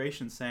of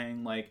immigration,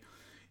 saying like,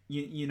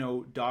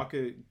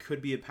 DACA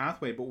could be a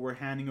pathway, but we're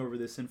handing over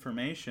this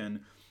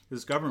information to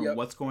this government. Yep.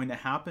 What's going to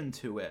happen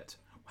to it?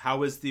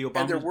 How is the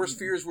Obama... And their worst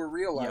fears were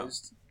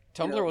realized. Yeah.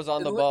 Tumblr was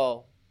on the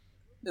ball.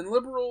 And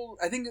liberal,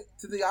 I think,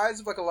 to the eyes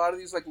of like a lot of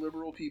these like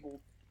liberal people,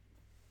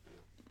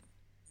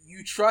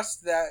 you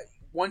trust that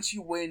once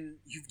you win,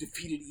 you've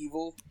defeated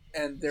evil,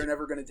 and they're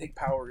never going to take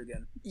power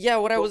again. Yeah,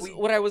 what I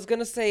was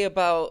gonna say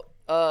about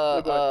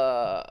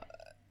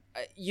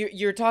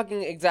you're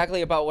talking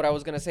exactly about what I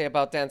was gonna say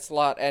about Dan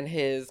Slott and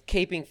his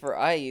caping for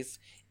ICE.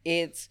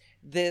 It's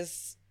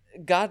this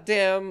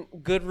goddamn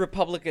good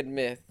Republican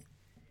myth.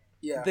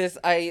 Yeah. This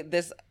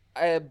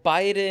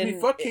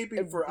Biden, fuck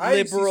caping for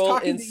ICE. liberal He's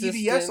talking insistence.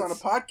 to EVS on a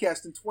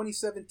podcast in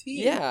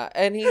 2017. Yeah,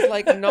 and he's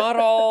like, not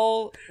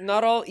all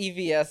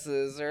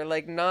EVSs, or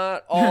like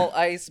not all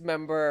ICE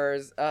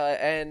members,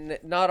 and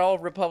not all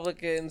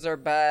Republicans are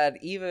bad,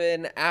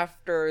 even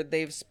after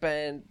they've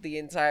spent the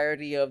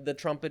entirety of the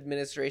Trump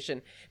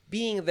administration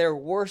being their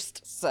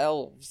worst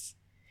selves.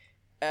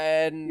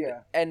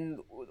 And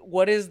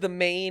what is the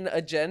main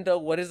agenda?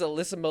 What is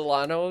Alyssa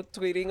Milano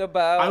tweeting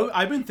about?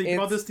 I've been thinking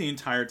about this the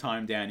entire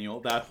time,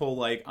 Daniel. That whole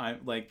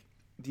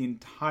the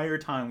entire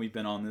time we've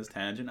been on this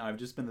tangent, I've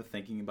just been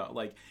thinking about,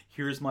 like,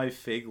 here's my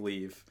fig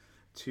leaf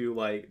to,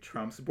 like,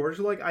 Trump supporters.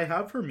 Like, I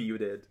have her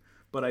muted,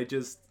 but I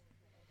just...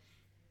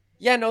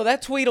 Yeah, no,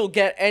 that tweet will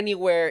get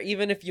anywhere,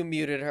 even if you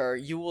muted her.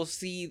 You will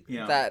see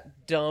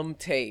that dumb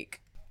take.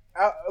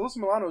 Alyssa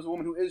Milano is a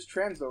woman who is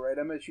trans, though, right?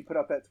 I mean, she put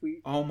out that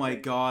tweet. Oh my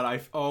god, I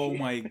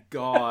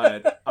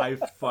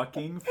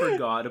fucking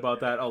forgot about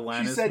that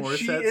Alanis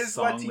Morissette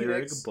song Latinx.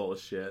 lyric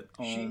bullshit.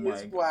 She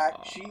is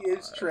black, she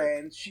is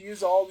trans, she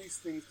is all these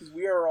things, because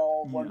we are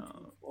all one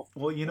people.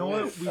 Well, you know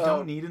what? We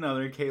don't need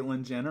another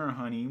Caitlyn Jenner,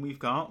 honey. We've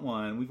got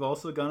one. We've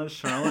also got a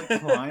Charlotte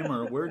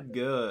Clymer. We're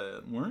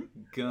good.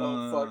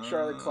 Oh, fuck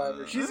Charlotte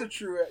Clymer. She's a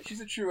true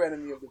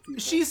enemy of the people.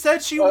 She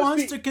said she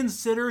wants to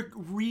consider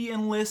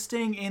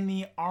re-enlisting in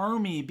the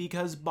army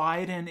because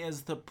Biden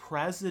is the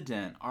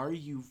president. Are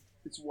you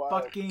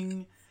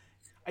fucking...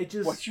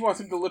 she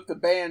wants him to lift the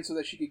ban so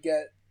that she could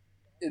get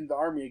in the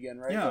army again,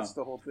 right? Yeah. That's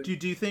the whole thing.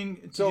 Do you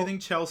think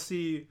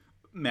Chelsea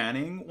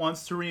Manning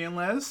wants to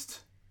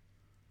re-enlist?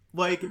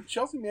 Like,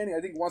 Chelsea Manning,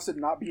 I think, wants to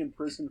not be in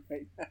prison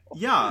right now.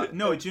 Yeah,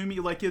 no, Jimmy,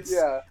 like, it's...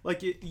 Yeah.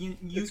 Like,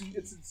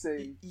 it's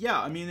insane. Yeah,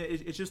 I mean,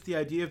 it's just the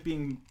idea of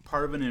being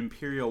part of an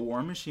imperial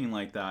war machine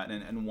like that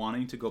and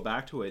wanting to go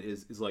back to it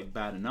is like,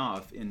 bad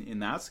enough in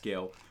that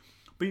scale.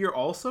 But you're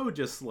also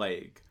just,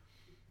 like,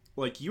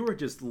 you are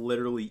just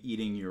literally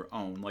eating your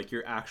own. Like,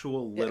 your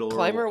actual literal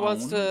Clymer own.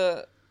 wants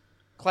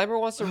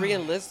to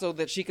re-enlist so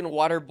that she can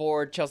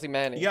waterboard Chelsea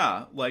Manning.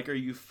 Yeah, like, are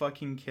you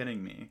fucking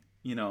kidding me?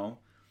 You know?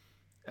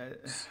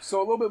 So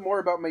a little bit more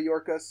about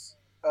Mayorkas.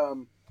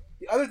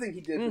 The other thing he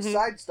did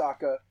besides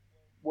DACA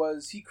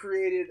was he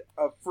created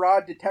a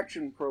fraud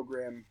detection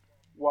program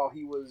while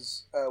he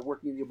was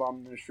working in the Obama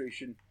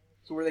administration,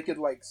 so where they could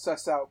like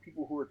suss out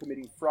people who were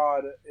committing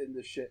fraud in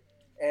this shit.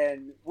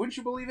 And wouldn't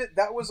you believe it,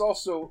 that was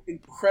also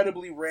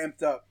incredibly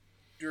ramped up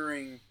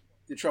during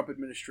the Trump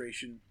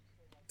administration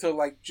to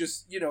like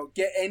just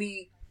get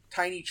any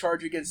tiny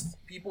charge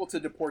against people to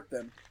deport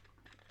them.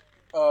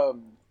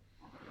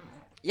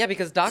 Yeah,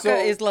 because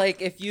DACA is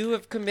like, if you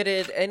have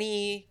committed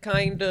any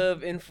kind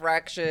of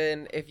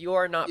infraction, if you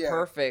are not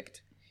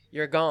perfect,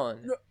 you're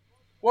gone. No,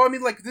 well, I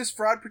mean, like, this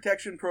fraud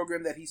protection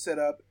program that he set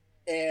up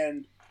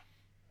and,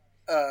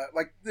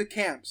 like, the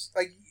camps,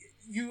 like,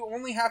 you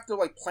only have to,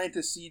 like, plant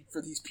a seed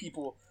for these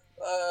people,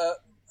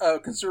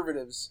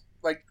 conservatives,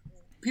 like,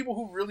 people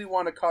who really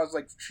want to cause,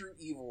 like, true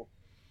evil.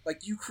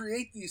 Like, you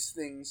create these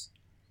things,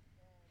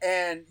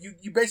 and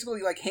you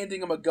basically, like, handing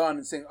them a gun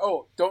and saying,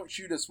 oh, don't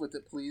shoot us with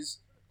it, please.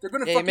 They're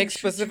gonna fucking make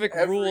specific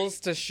rules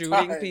to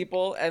shooting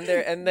people, and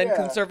then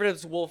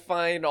conservatives will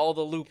find all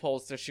the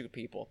loopholes to shoot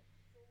people.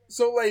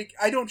 So, like,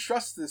 I don't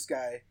trust this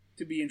guy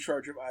to be in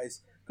charge of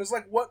ICE. Because,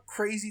 like, what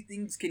crazy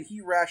things can he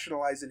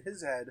rationalize in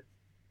his head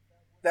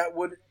that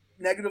would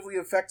negatively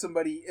affect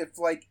somebody if,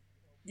 like,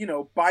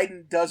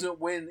 Biden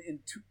doesn't win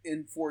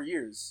in 4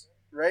 years,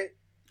 right?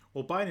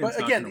 Well, Biden's but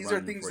again, these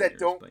are things that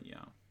don't... But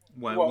yeah.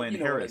 When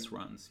Harris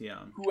runs,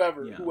 yeah.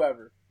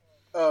 Whoever.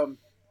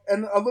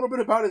 And a little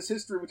bit about his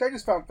history, which I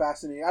just found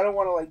fascinating. I don't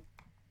want to, like,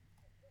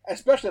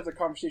 especially after the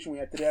conversation we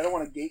had today, I don't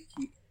want to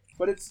gatekeep,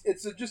 but it's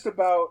just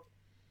about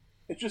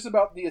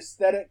the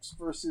aesthetics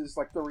versus,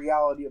 like, the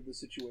reality of the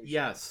situation.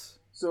 Yes.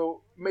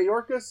 So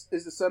Mayorkas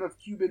is the son of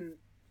Cuban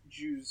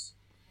Jews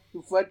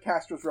who fled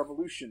Castro's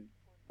revolution,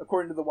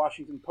 according to the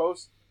Washington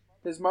Post.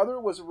 His mother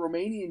was a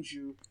Romanian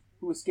Jew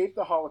who escaped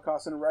the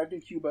Holocaust and arrived in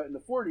Cuba in the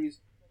 40s,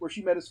 where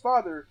she met his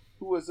father,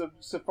 who was of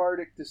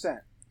Sephardic descent.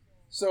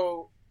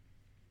 So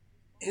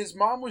his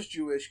mom was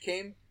Jewish,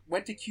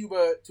 went to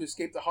Cuba to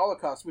escape the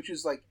Holocaust, which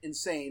is, like,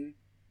 insane.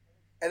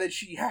 And then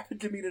she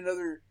happened to meet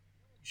another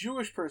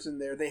Jewish person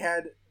there. They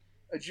had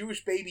a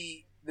Jewish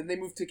baby, then they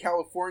moved to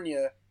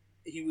California.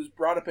 He was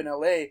brought up in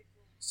LA.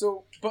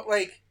 So, but,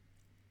 like,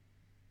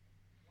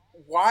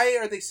 why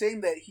are they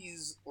saying that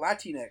he's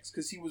Latinx?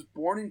 Because he was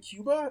born in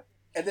Cuba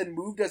and then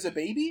moved as a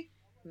baby?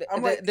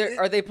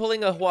 Are they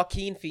pulling a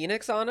Joaquin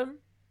Phoenix on him?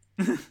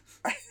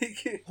 I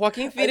think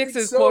Joaquin Phoenix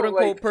is quote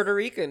unquote like, Puerto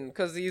Rican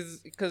because he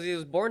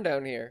was born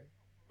down here.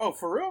 Oh,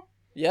 for real?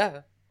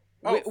 Yeah.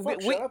 Oh,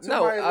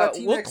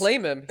 we'll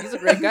claim him. He's a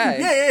great guy.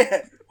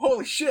 yeah.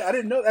 Holy shit! I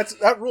didn't know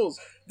that rules.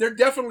 They're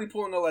definitely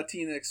pulling a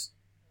Latinx,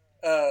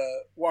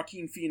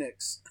 Joaquin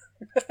Phoenix.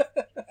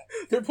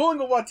 They're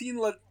pulling a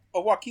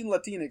Joaquin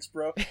Latinx,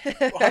 bro.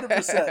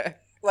 100%.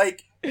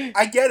 Like,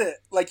 I get it.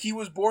 Like, he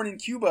was born in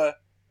Cuba.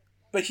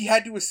 But he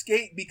had to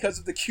escape because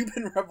of the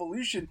Cuban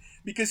Revolution,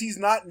 because he's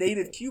not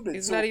native Cuban.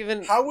 He's not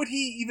even... How would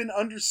he even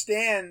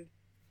understand,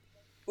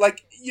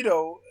 like,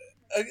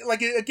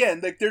 like,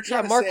 again, like, they're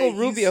trying to say... Marco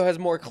Rubio has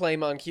more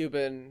claim on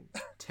Cuban.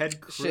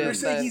 Ted Cruz. They're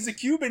saying he's a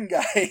Cuban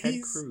guy.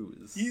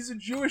 Cruz. He's a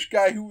Jewish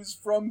guy who was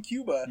from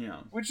Cuba. Yeah.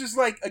 Which is,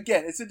 like,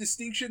 again, it's a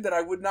distinction that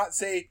I would not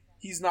say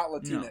he's not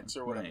Latinx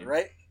or whatever,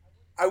 right?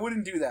 I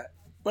wouldn't do that.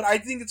 But I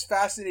think it's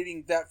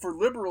fascinating that for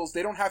liberals,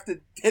 they don't have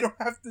to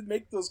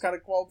make those kind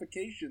of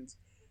qualifications,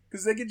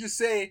 because they can just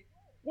say,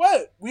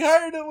 "What? We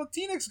hired a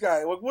Latinx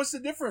guy. Like, what's the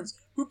difference?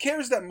 Who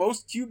cares that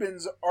most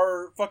Cubans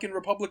are fucking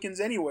Republicans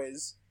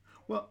anyways?"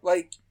 Well,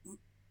 like,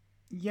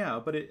 Yeah,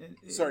 but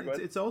Sorry, go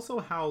ahead. it's also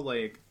how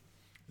like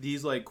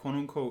these like quote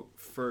unquote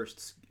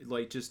firsts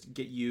like just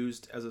get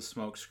used as a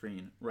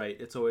smokescreen, right?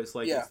 It's always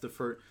like it's the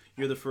first,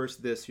 you're the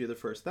first this, you're the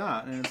first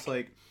that, and it's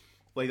like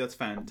that's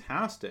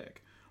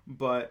fantastic,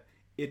 but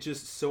it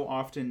just so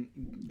often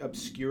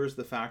obscures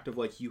the fact of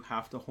like you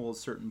have to hold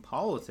certain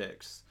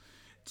politics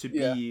to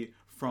be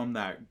from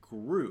that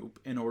group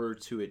in order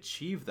to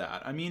achieve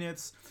that. I mean,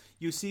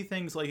 you see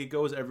things like it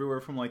goes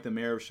everywhere from like the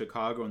mayor of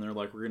Chicago and they're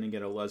like, we're going to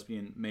get a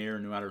lesbian mayor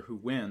no matter who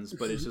wins,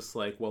 but it's just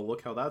like, well,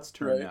 look how that's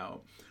turned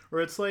out. Or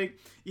it's like,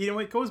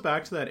 it goes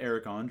back to that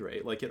Eric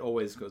Andre. Like, it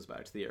always goes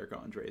back to the Eric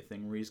Andre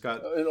thing where he's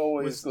got... It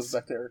always goes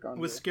back to Eric Andre.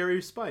 With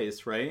Scary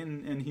Spice, right?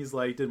 And he's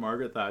like, did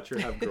Margaret Thatcher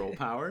have girl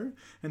power?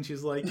 And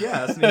she's like,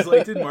 yes. And he's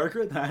like, did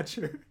Margaret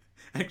Thatcher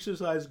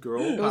exercise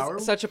girl power? It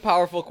was such a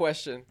powerful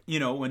question.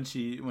 When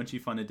she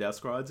funded death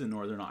squads in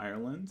Northern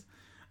Ireland.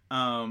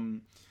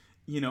 And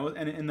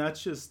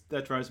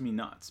that drives me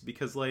nuts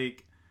because,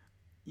 like...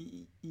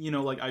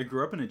 like I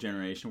grew up in a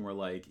generation where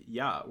like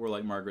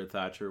Margaret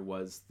Thatcher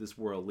was this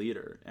world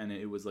leader and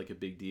it was like a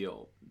big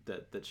deal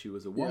that she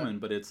was a woman,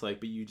 but it's like,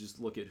 but you just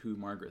look at who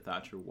Margaret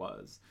Thatcher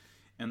was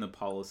and the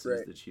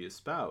policies that she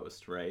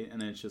espoused, right?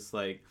 And it's just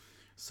like,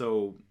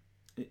 so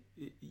I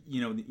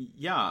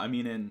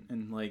mean,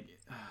 and like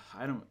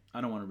I don't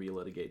want to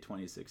relitigate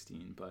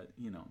 2016, but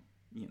we know.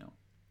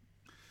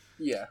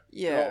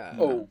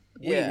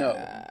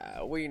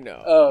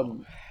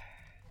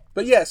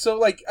 But yeah, so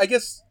like I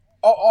guess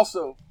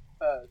also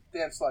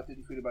Dan Slott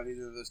didn't tweet about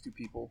either of those two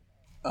people.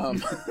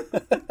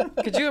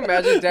 Could you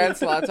imagine Dan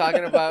Slott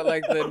talking about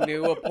like the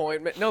new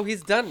appointment? No,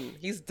 he's done.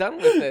 He's done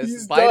with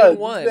this. Biden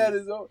won.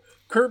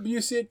 Kurt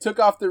Busiek took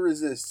off the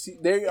resist.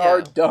 They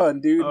are done,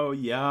 dude. Oh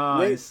yeah,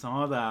 I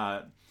saw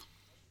that.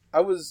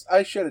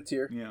 I shed a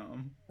tear. Yeah.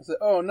 I said,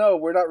 "Oh no,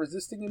 we're not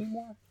resisting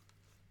anymore."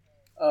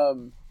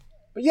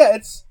 But yeah,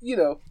 it's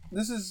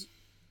this is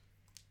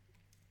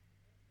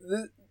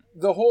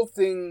the whole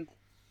thing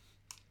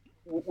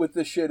with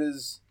this shit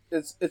is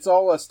it's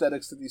all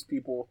aesthetics to these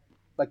people.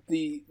 Like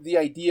the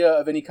idea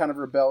of any kind of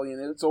rebellion,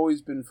 it's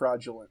always been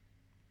fraudulent.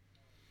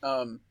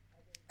 And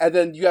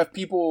then you have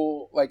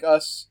people like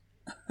us,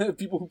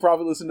 people who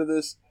probably listen to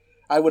this.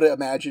 I would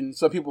imagine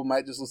some people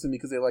might just listen to me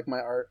because they like my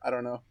art. I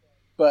don't know,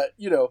 but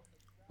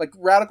like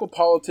radical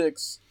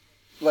politics,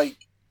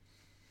 like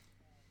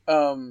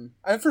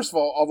first of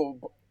all,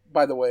 although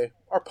by the way,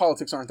 our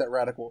politics aren't that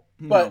radical,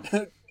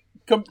 but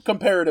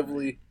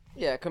comparatively.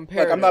 Yeah,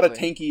 comparatively. Like, I'm not a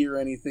tanky or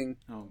anything.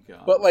 Oh,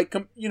 God. But, like,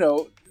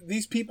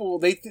 these people,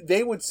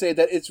 they would say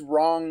that it's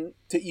wrong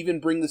to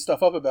even bring this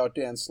stuff up about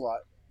Dan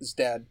Slott, his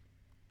dad.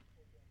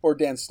 Or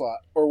Dan Slott,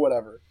 or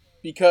whatever.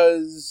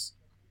 Because,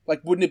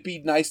 like, wouldn't it be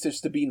nice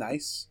just to be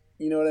nice?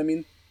 You know what I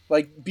mean?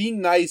 Like,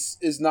 being nice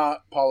is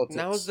not politics.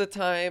 Now's the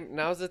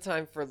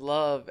time for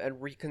love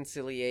and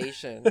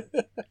reconciliation.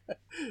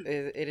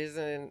 It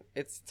isn't,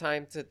 it's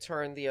time to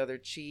turn the other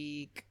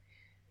cheek.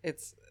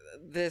 It's...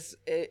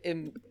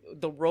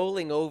 the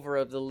rolling over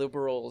of the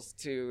liberals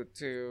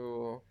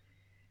to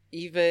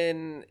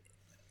even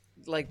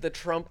like the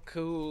Trump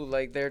coup,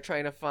 like they're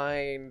trying to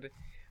find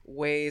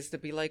ways to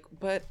be like,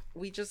 but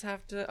we just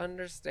have to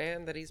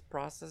understand that he's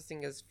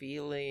processing his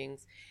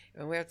feelings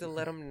and we have to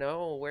let him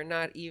know we're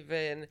not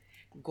even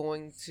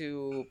going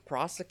to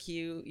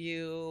prosecute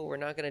you, we're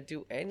not going to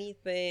do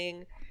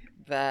anything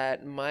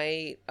that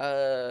might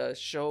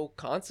show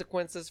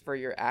consequences for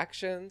your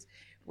actions.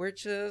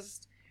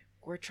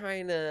 We're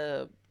trying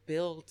to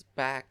build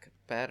back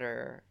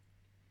better.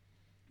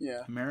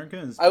 Yeah. America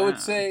is I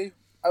would say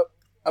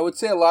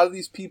a lot of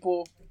these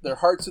people, their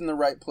heart's in the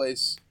right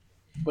place,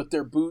 but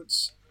their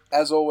boots,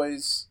 as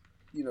always,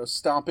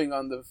 stomping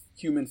on the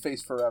human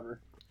face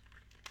forever.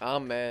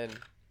 Amen.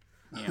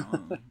 Yeah.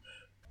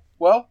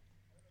 Well,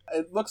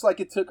 it looks like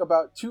it took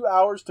about 2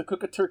 hours to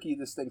cook a turkey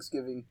this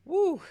Thanksgiving.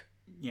 Woo!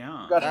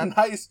 Yeah. Got a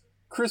nice,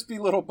 crispy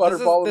little butterball in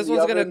the oven. This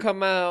one's going to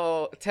come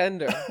out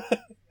tender.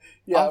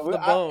 Yeah, off the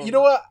bone. You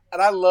know what?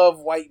 And I love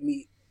white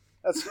meat.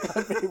 That's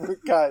my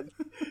favorite kind.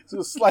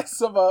 So slice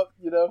them up,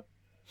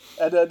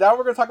 And now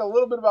we're going to talk a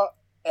little bit about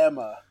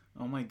Emma.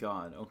 Oh my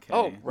God. Okay.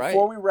 Oh, right.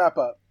 Before we wrap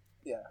up,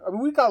 yeah. I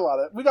mean, we got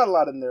a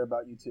lot in there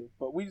about you too,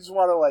 but we just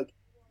want to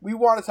we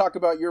want to talk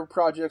about your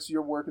projects,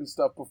 your work and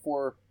stuff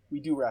before we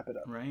do wrap it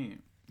up. Right.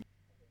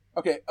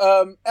 Okay.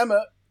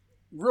 Emma,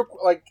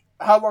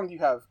 how long do you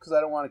have? Because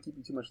I don't want to keep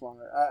you too much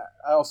longer.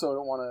 I also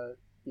don't want to,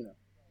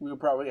 we'll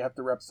probably have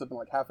to wrap this up in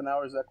like half an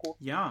hour. Is that cool?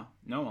 Yeah.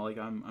 No,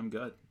 I'm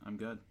good. I'm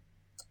good.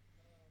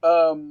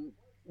 One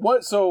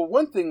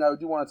thing I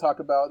do want to talk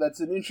about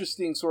that's an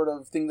interesting sort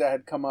of thing that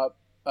had come up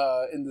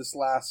in this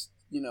last,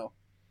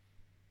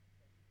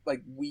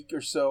 week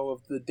or so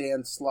of the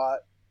Dan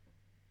Slott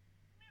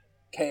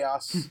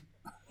chaos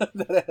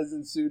that has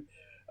ensued.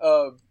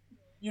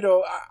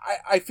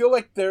 I feel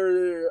like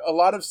a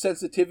lot of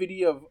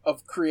sensitivity of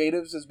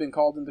creatives has been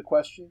called into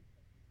question.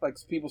 Like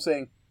people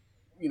saying,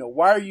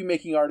 why are you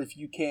making art if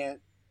you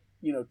can't,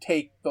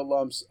 take the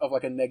lumps of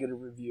like a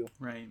negative review?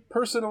 Right.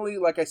 Personally,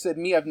 like I said,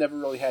 I've never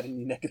really had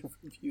any negative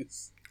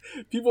reviews.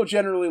 People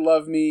generally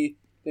love me.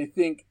 They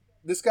think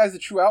this guy's the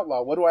true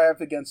outlaw. What do I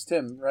have against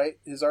him, right?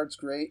 His art's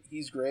great.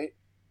 He's great.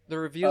 The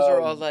reviews are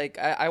all like,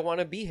 I want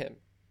to be him.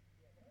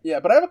 Yeah,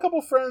 but I have a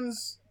couple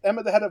friends,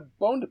 Emma, that had a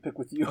bone to pick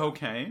with you.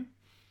 Okay.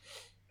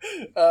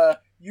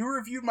 You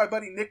reviewed my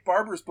buddy Nick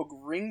Barber's book,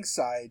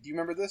 Ringside. Do you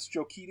remember this,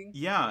 Joe Keating?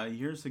 Yeah,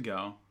 years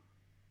ago.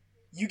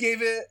 You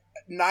gave it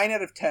 9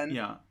 out of 10.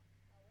 Yeah.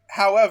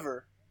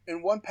 However,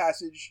 in one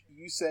passage,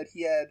 you said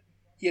he had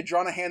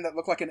drawn a hand that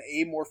looked like an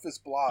amorphous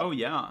blob. Oh,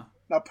 yeah.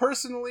 Now,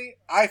 personally,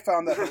 I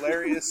found that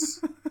hilarious.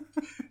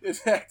 In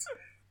fact,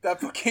 that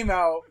book came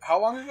out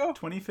how long ago?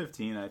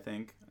 2015, I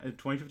think.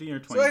 2015 or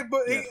 20. So, like,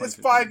 but yeah, it's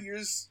 5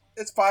 years.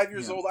 It's 5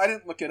 years Yeah. old. I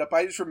didn't look it up.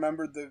 I just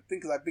remembered the thing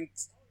because I've been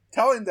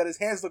telling him that his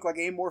hands look like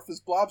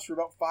amorphous blobs for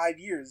about 5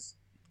 years.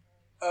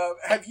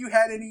 Have you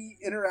had any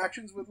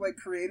interactions with like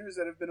creators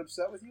that have been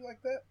upset with you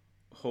like that?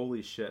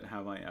 Holy shit,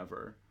 have I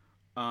ever.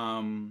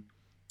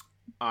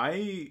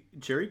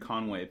 Jerry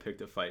Conway picked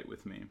a fight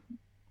with me.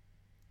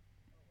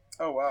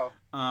 Oh wow.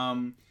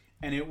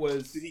 And it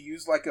was... Did he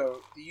use like a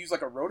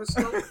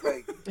rotoscope?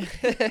 Like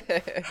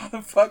how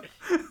the fuck?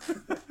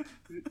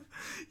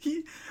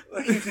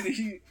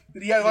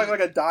 Did he have like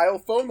a dial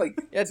phone? Like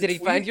Yeah, did he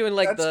find you in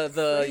like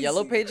the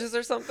yellow pages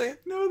or something?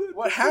 No,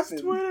 what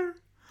happened? Twitter.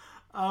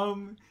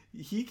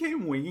 He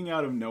came winging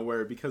out of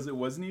nowhere because it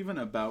wasn't even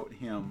about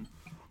him,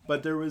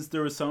 but there was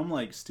some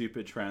like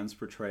stupid trans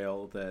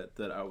portrayal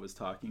that I was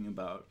talking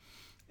about,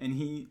 and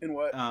he in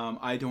what?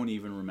 I don't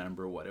even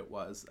remember what it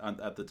was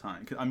at the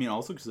time. I mean,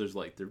 also because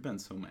there've been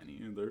so many.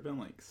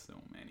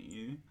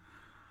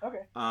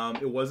 Okay.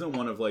 It wasn't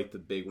one of like the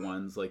big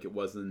ones. Like it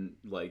wasn't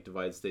like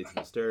Divided States of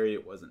Hysteria.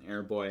 It wasn't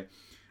Airboy.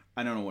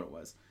 I don't know what it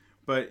was.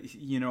 But,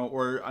 you know,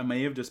 or I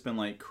may have just been,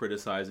 like,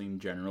 criticizing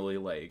generally,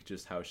 like,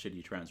 just how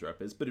shitty trans rep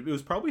is. But it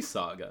was probably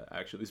Saga,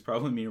 actually. It was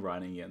probably me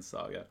running against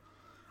Saga.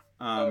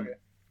 Okay.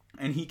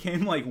 And he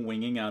came, like,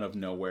 winging out of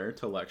nowhere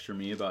to lecture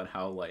me about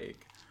how,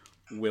 like,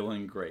 Will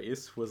and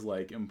Grace was,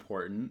 like,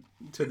 important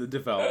to the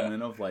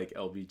development of, like,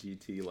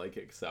 LBGT, like,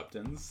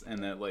 acceptance.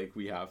 And that, like,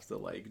 we have to,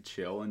 like,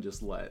 chill and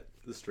just let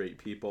the straight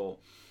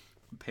people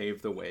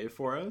pave the way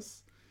for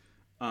us.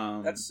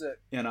 That's it.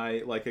 And I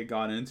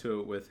got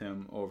into it with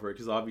him over it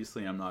because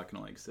obviously I'm not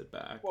gonna like sit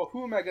back. Well,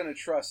 who am I gonna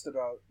trust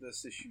about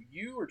this issue?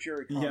 You or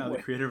Jerry Conway? Yeah,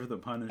 the creator of the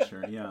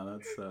Punisher. Yeah,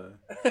 that's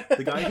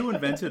the guy who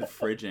invented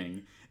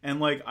fridging. And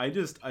like I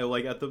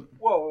like at the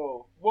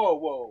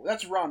whoa!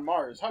 That's Ron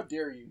Mars. How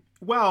dare you?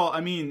 Well,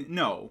 I mean,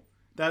 no,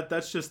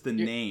 that's just the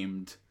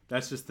named.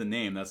 That's just the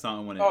name. That's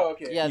not when it. Oh,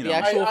 okay. Yeah, the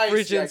actual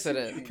fridge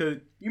incident.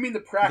 You mean the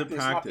practice,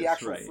 not the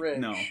actual right. fridge?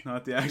 No,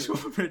 not the actual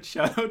fridge.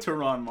 Shout out to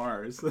Ron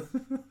Mars.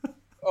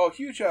 Oh,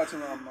 huge shout out to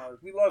Ron Mars.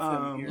 We love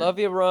him here. Love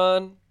you,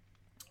 Ron.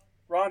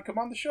 Ron, come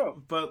on the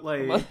show. But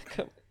like,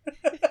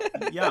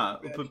 yeah,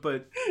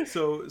 but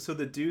so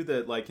the dude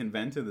that like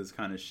invented this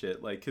kind of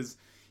shit, like, cause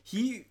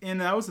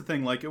and that was the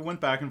thing, like, it went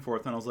back and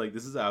forth, and I was like,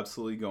 this is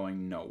absolutely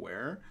going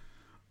nowhere.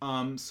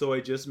 So I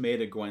just made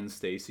a Gwen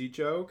Stacy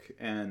joke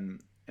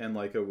and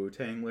like a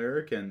Wu-Tang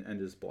lyric and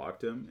just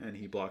blocked him, and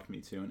he blocked me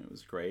too, and it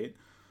was great.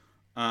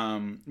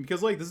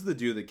 Because like this is the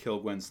dude that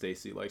killed Gwen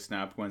Stacy, like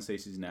snapped Gwen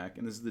Stacy's neck,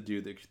 and this is the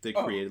dude that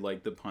created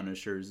like the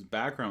Punisher's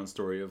background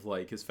story of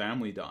like his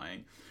family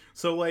dying.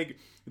 So like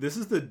this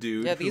is the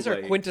dude. Yeah, these are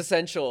like,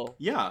 quintessential.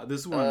 Yeah,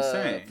 this is what I'm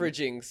saying.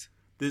 Fridgings.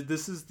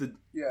 This is the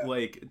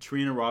like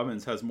Trina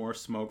Robbins has more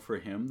smoke for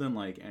him than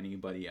like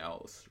anybody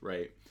else,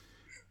 right?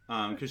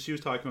 Because she was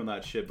talking about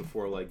that shit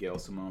before like Gail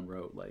Simone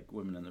wrote like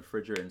Women in the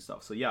Refrigerator and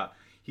stuff. So yeah,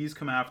 he's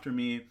come after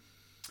me.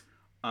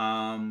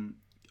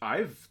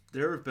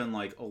 There have been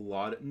like a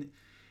lot of,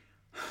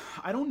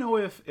 I don't know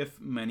if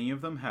many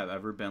of them have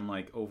ever been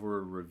like over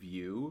a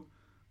review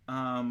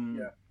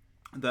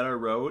that I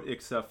wrote,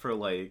 except for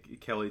like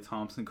Kelly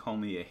Thompson called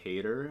me a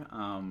hater.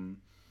 And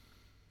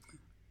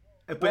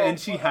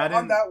she hadn't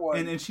on that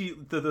one. And she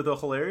the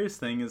hilarious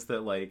thing is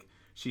that like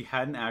she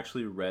hadn't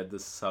actually read the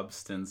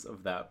substance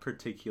of that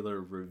particular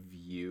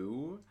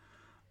review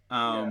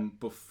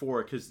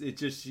before, because it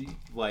just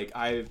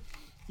I've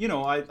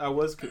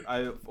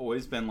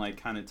always been like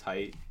kind of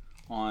tight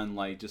on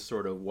like just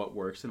sort of what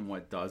works and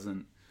what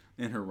doesn't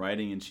in her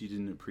writing, and she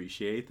didn't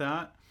appreciate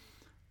that.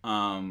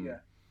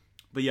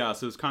 But yeah,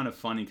 so it's kind of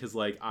funny because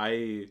like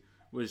I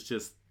was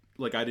just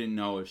like, I didn't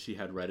know if she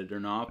had read it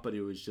or not, but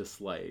it was just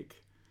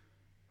like,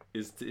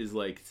 is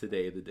like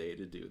today the day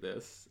to do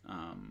this?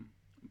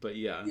 But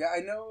yeah. Yeah, I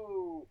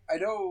know.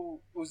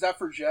 Was that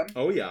for Gem?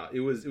 Oh yeah, it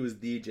was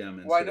the Gem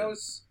incident. Well,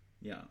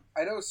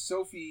 I know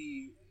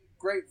Sophie,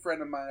 great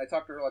friend of mine. I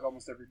talk to her like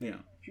almost every day. Yeah.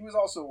 She was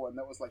also one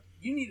that was like,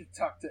 you need to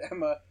talk to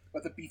Emma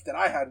about the beef that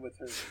I had with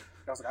her.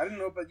 I was like, I didn't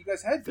know, but you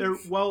guys had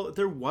beef.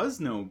 There was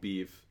no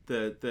beef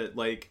that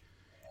like,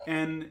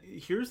 and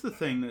here's the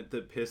thing that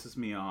pisses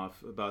me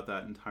off about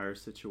that entire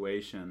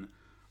situation,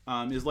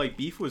 is like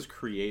beef was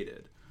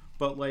created,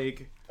 but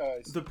like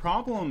the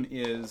problem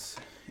is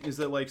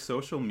that like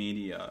social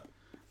media,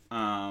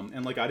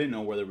 and like I didn't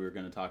know whether we were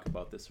going to talk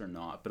about this or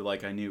not, but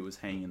like I knew it was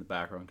hanging in the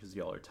background because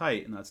y'all are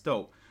tight, and that's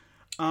dope.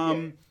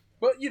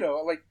 But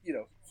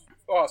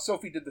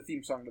Sophie did the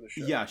theme song to the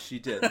show. Yeah, she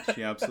did.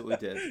 She absolutely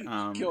did.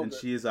 And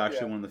she is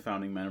actually one of the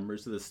founding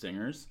members of the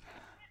Stingers.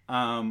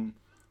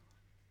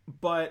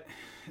 But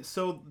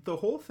so the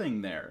whole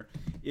thing there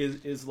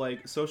is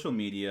like social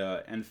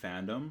media and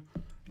fandom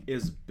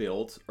is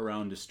built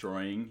around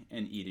destroying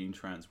and eating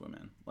trans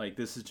women. Like,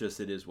 this is just,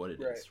 it is what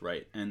it is,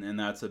 right? And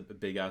that's a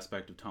big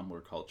aspect of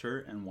Tumblr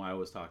culture, and why I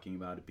was talking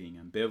about it being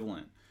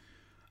ambivalent.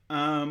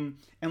 And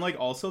like,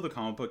 also the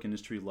comic book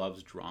industry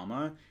loves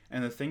drama,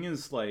 and the thing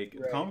is, like,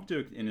 the comic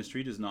book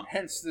industry does not,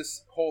 hence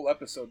this whole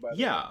episode, by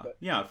the way.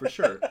 Yeah, for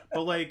sure.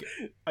 But like,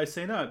 I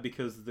say that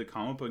because the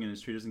comic book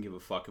industry doesn't give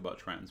a fuck about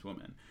trans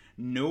women.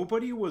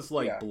 Nobody was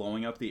like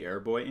blowing up the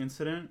Airboy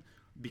incident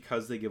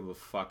because they give a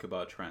fuck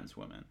about trans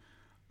women.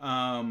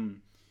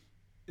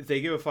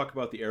 They give a fuck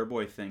about the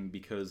Airboy thing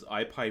because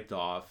I piped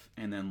off,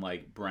 and then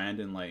like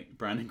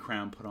Brandon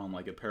Cram put on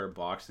like a pair of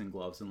boxing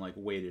gloves and like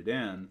waded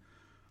in,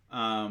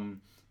 and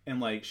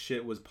like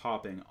shit was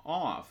popping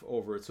off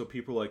over it. So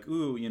people were like,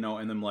 ooh, you know,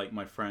 and then like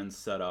my friends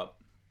set up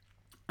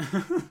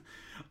a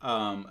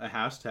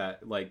hashtag,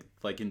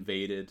 like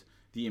invaded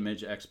the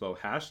Image Expo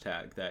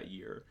hashtag that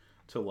year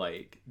to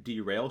like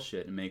derail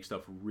shit and make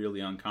stuff really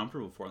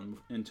uncomfortable for them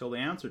until they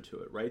answered to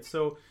it, right?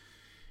 So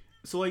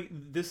like,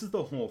 this is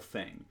the whole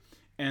thing.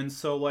 And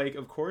so like,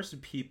 of course,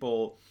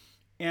 people,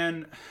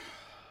 and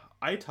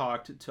I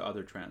talked to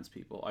other trans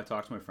people, I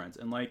talked to my friends,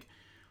 and like,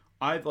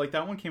 like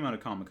that one came out of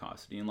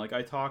Comicosity, and like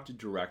I talked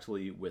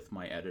directly with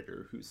my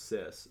editor who's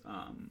cis,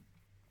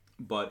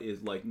 but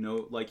is like,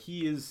 no, like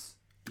he's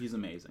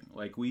amazing.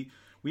 Like we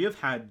have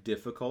had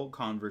difficult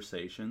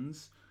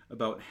conversations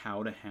about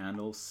how to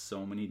handle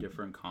so many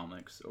different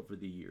comics over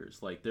the years.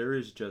 Like, there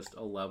is just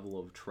a level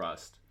of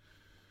trust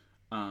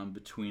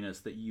between us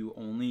that you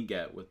only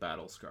get with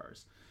Battle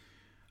Scars.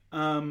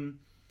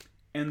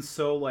 And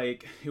so,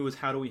 like, it was,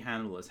 how do we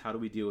handle this? How do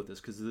we deal with this?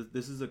 Because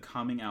this is a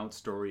coming out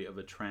story of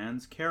a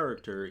trans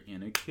character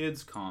in a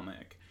kid's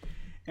comic.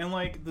 And,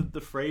 like,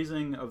 the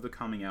phrasing of the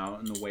coming out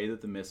and the way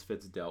that the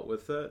Misfits dealt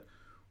with it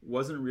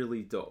wasn't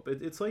really dope.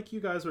 It's like you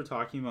guys were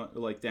talking about,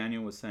 like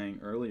Daniel was saying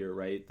earlier,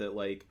 right? That,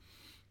 like,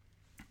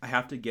 I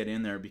have to get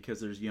in there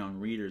because there's young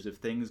readers. If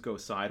things go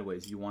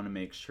sideways, you want to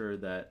make sure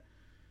that,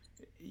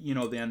 you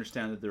know, they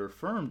understand that they're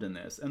affirmed in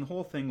this. And the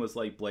whole thing was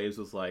like, Blaze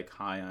was like,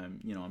 hi,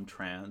 I'm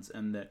trans,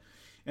 and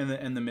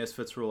the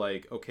Misfits were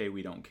like, okay,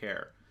 we don't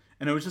care.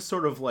 And it was just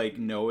sort of like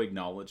no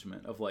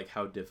acknowledgement of like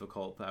how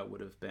difficult that would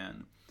have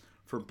been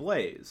for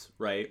Blaze,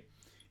 right?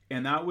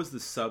 And that was the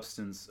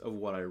substance of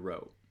what I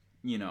wrote,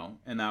 you know,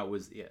 and that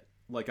was it.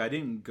 Like, I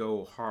didn't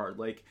go hard.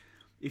 Like,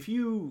 if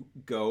you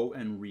go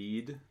and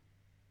read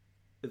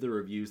the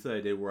reviews that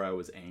I did where I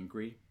was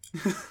angry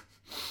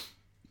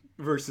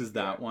versus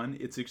that one,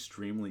 it's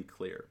extremely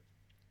clear.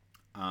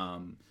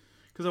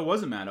 Because I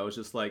wasn't mad. I was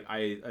just like,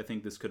 I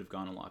think this could have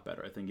gone a lot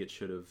better. I think it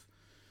should have,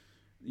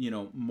 you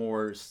know,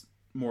 more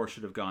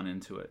should have gone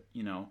into it,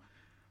 you know.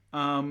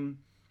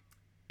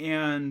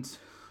 And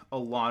a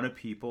lot of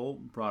people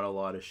brought a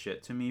lot of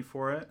shit to me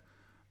for it.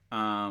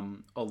 A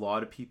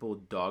lot of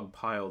people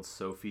dogpiled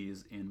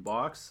Sophie's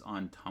inbox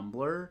on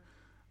Tumblr,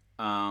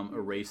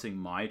 erasing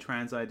my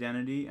trans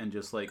identity and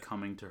just like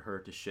coming to her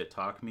to shit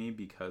talk me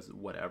because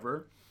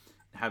whatever,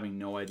 having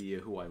no idea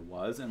who I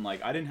was. And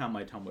like, I didn't have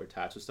my Tumblr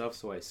attached to stuff,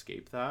 so I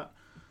escaped that.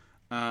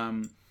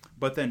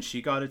 But then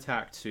she got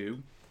attacked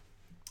too.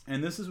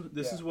 And this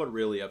is what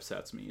really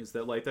upsets me, is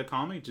that like the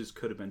comic just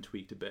could have been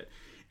tweaked a bit.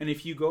 And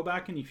if you go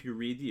back and if you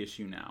read the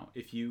issue now,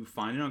 if you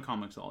find it on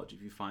Comixology,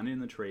 if you find it in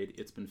the trade,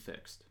 it's been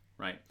fixed,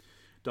 right?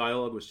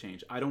 Dialogue was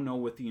changed. I don't know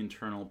what the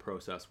internal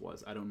process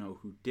was. I don't know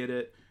who did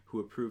it,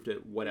 who approved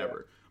it,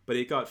 whatever. Yeah. But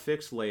it got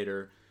fixed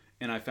later,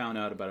 and I found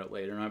out about it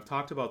later. And I've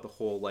talked about the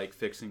whole like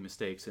fixing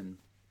mistakes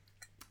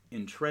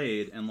in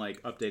trade and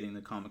like updating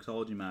the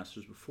Comixology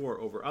masters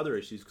before over other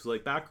issues, because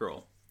like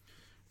Batgirl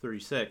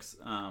 36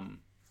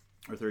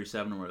 or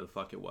 37 or whatever the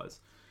fuck it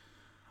was,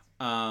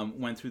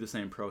 went through the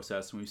same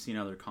process, and we've seen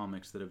other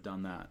comics that have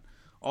done that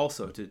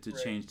also to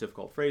change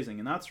difficult phrasing,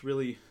 and that's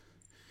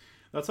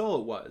all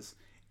it was.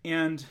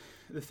 And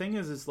the thing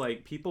is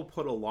like people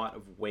put a lot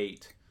of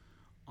weight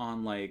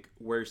on like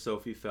where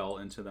Sophie fell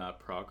into that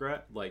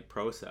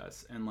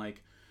process, and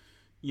like,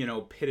 you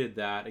know, pitted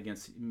that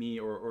against me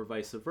or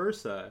vice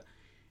versa.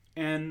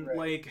 And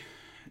like,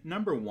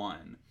 number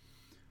one,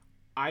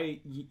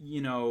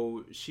 you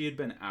know, she had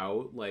been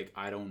out like,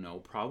 I don't know,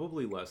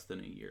 probably less than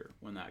a year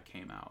when that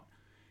came out.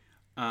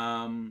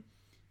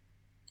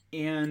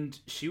 And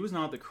she was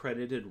not the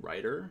credited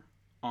writer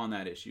on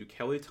that issue.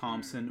 Kelly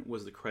Thompson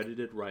was the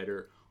credited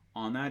writer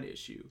on that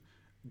issue.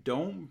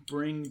 Don't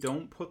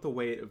put the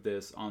weight of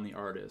this on the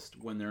artist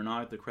when they're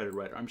not the credited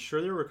writer. I'm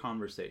sure there were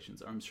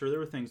conversations. I'm sure there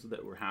were things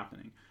that were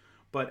happening.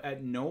 But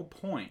at no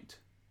point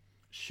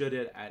should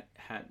it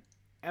had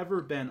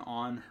ever been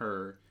on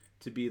her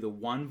to be the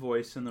one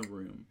voice in the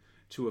room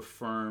to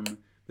affirm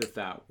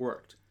that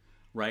worked,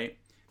 right?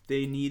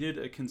 They needed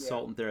a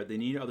consultant there. They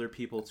need other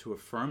people to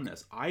affirm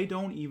this. I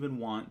don't even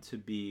want to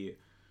be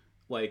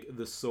like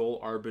the sole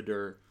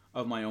arbiter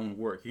of my own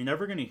work. You're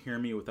never going to hear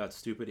me with that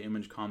stupid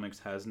Image Comics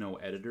has no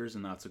editors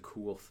and that's a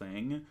cool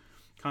thing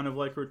kind of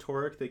like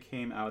rhetoric that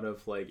came out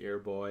of like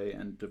Airboy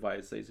and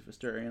Device Days of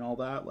Hysteria and all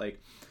that.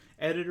 Like,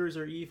 editors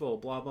are evil,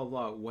 blah blah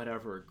blah,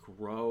 whatever.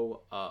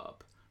 Grow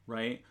up,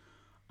 right?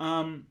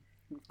 And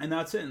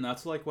that's it. And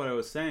that's like what I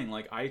was saying.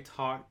 Like, I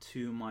talked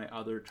to my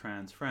other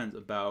trans friends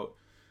about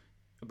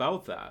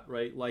that,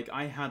 right? Like,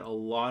 I had a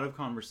lot of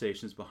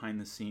conversations behind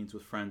the scenes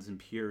with friends and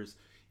peers,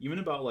 even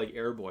about like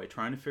Airboy,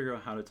 trying to figure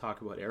out how to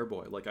talk about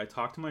Airboy. Like, I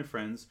talked to my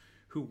friends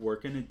who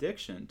work in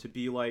addiction to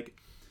be like,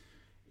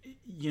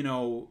 you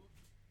know,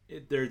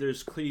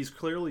 he's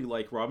clearly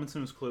like,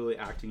 Robinson is clearly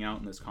acting out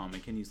in this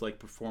comic, and he's like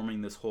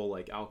performing this whole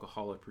like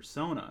alcoholic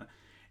persona.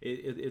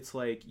 It's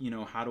like, you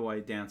know, how do I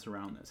dance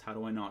around this? How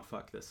do I not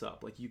fuck this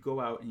up? Like, you go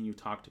out and you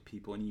talk to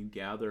people and you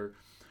gather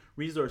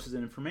resources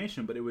and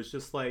information, but it was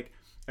just like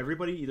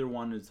everybody either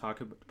wanted to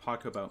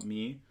talk about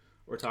me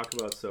or talk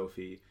about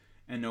Sophie,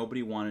 and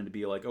nobody wanted to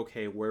be like,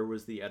 okay, where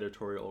was the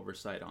editorial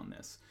oversight on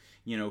this?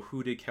 You know,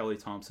 who did Kelly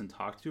Thompson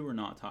talk to or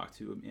not talk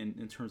to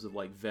in terms of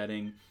like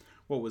vetting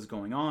what was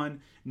going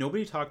on?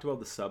 Nobody talked about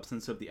the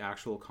substance of the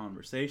actual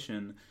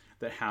conversation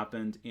that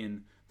happened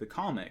in the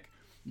comic.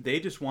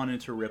 They just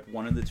wanted to rip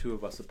one of the two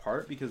of us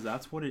apart because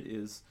that's what it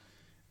is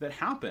that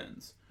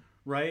happens,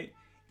 right?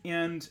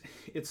 And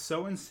it's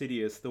so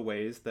insidious the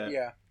ways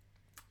that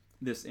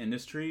this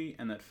industry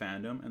and that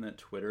fandom and that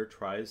Twitter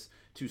tries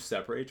to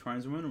separate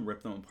trans women and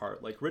rip them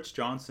apart. Like, Rich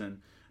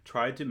Johnson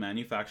tried to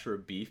manufacture a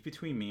beef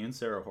between me and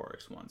Sarah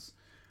Horrocks once,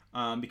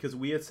 because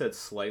we had said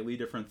slightly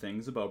different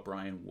things about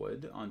Brian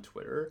Wood on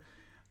Twitter,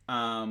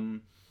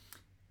 and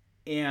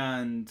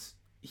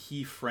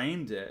he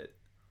framed it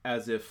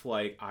as if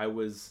like I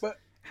was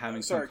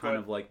having some kind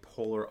of like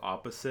polar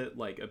opposite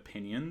like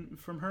opinion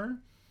from her.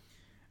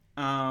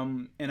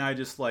 And I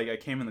just like, I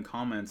came in the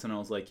comments and I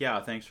was like, yeah,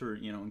 thanks for,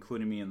 you know,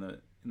 including me in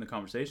the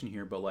conversation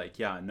here, but like,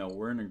 yeah, no,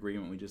 we're in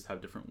agreement. We just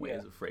have different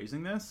ways of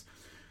phrasing this.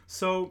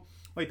 So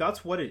like,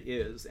 that's what it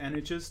is. And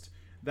it just,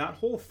 that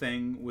whole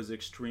thing was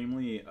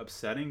extremely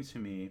upsetting to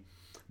me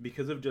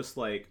because of just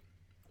like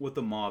what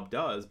the mob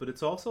does. But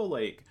it's also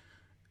like,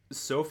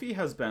 Sophie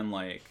has been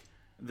like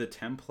the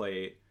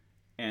template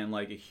and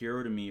like a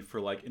hero to me for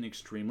like an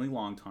extremely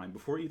long time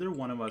before either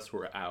one of us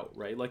were out,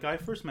 right? Like, I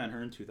first met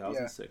her in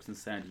 2006 in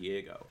San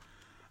Diego,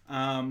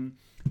 and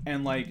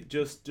like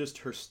just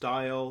her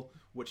style,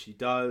 what she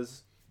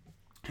does,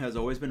 has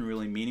always been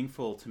really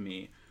meaningful to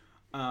me.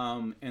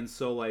 And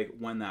so like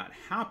when that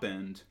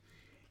happened,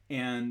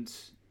 and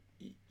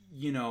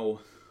you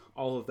know,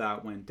 all of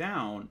that went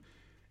down,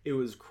 it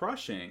was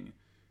crushing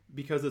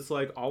because it's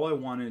like all I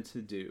wanted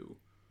to do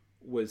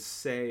was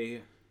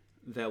say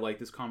that like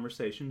this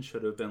conversation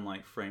should have been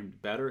like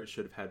framed better. It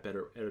should have had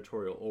better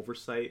editorial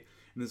oversight,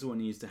 and this is what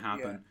needs to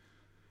happen.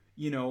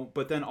 You know,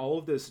 but then all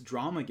of this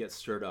drama gets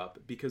stirred up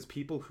because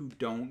people who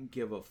don't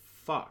give a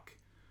fuck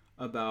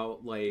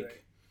about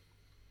like,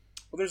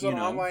 well, there's an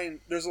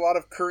online, there's a lot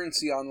of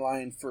currency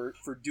online for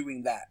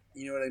doing that.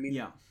 You know what I mean?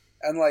 Yeah.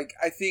 And like,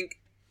 I think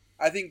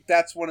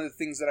that's one of the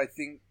things that I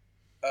think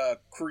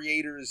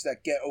creators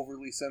that get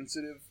overly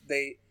sensitive,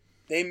 they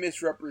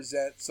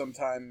misrepresent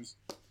sometimes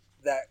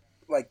that,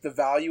 like, the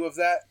value of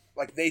that.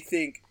 Like, they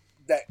think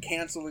that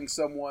canceling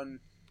someone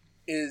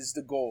is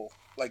the goal.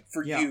 Like,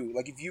 for you,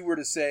 like, if you were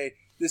to say,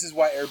 this is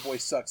why Airboy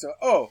sucks,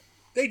 oh,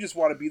 they just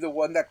want to be the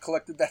one that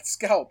collected that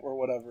scalp or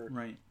whatever.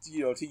 Right.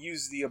 You know, to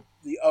use the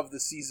of the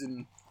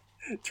season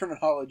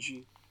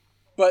terminology.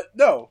 But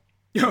no,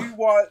 you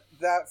want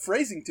that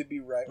phrasing to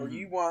be right, or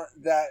you want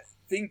that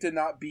thing to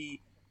not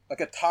be like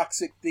a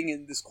toxic thing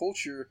in this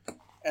culture.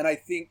 And I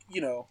think,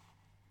 you know,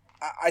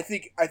 I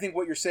think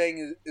what you're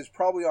saying is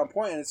probably on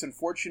point, and it's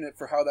unfortunate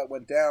for how that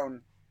went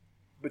down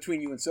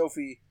between you and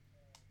Sophie.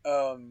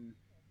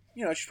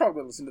 You know, she's probably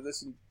going to listen to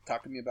this and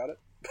talk to me about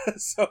it.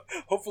 So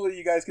hopefully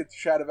you guys get to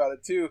chat about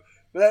it too.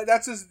 But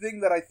that's just the thing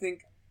that I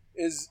think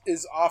is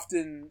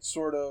often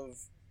sort of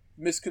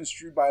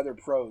misconstrued by other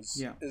pros.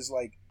 Yeah. Is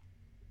like,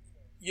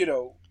 you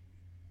know,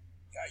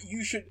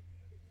 you should,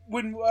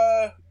 when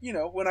you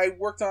know, when I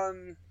worked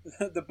on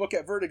the book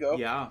at Vertigo.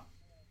 Yeah.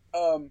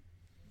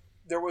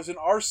 There was an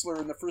R-slur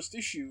in the first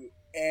issue,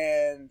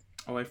 and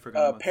I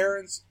forgot about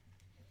parents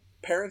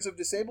of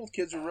disabled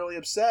kids were really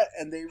upset,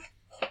 and they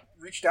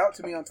reached out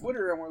to me on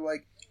Twitter and were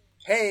like,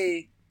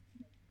 hey,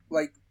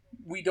 like,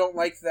 we don't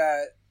like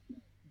that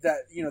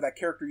you know, that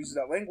character uses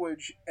that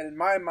language. And in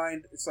my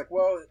mind, it's like,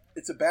 well,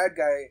 it's a bad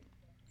guy.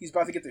 He's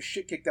about to get the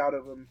shit kicked out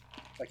of him,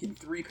 like, in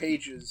 3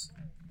 pages.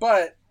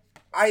 But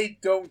I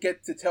don't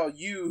get to tell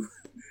you,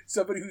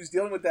 somebody who's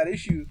dealing with that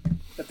issue,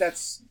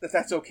 that's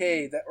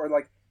okay, that, or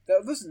like,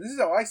 listen, this is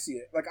how I see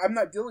it. Like, I'm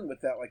not dealing with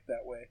that like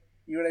that way.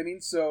 You know what I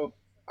mean? So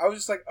I was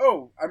just like,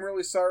 oh, I'm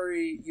really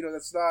sorry. You know,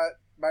 that's not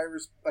my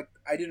like,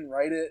 I didn't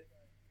write it,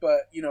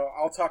 but, you know,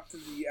 I'll talk to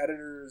the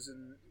editors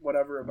and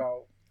whatever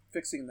about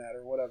fixing that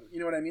or whatever. You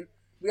know what I mean?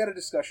 We had a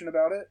discussion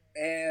about it,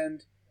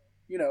 and,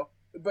 you know,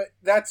 but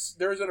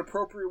there's an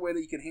appropriate way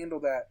that you can handle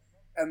that.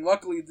 And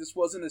luckily, this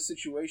wasn't a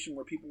situation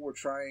where people were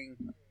trying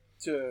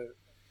to,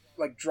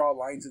 like draw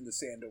lines in the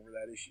sand over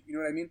that issue. You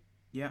know what I mean?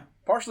 Yeah.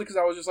 Partially because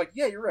I was just like,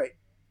 yeah, you're right.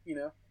 You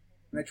know,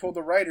 and I told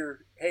the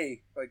writer,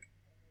 hey, like,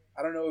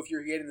 I don't know if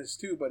you're getting this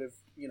too, but if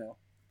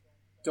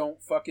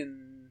don't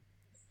fucking,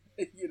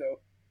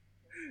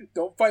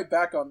 don't fight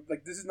back on,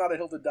 like, this is not a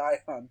hill to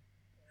die on,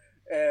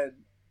 and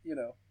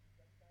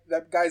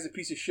that guy's a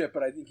piece of shit,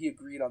 but I think he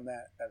agreed on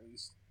that at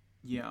least.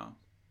 Yeah.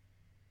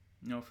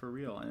 No, for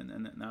real,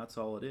 and that's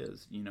all it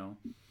is,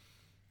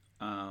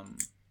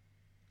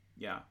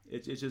 Yeah,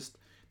 it's just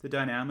the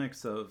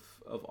dynamics of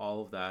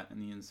all of that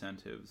and the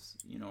incentives,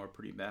 are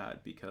pretty bad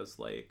because,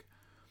 like,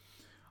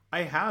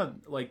 I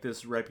had, like,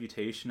 this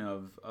reputation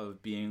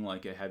of being,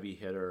 like, a heavy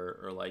hitter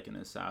or, like, an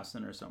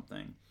assassin or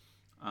something,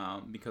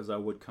 because I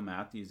would come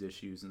at these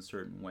issues in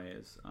certain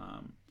ways,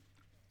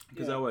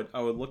 because I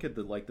would look at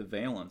the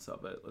valence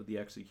of it, of the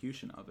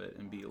execution of it,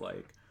 and be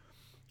like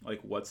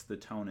what's the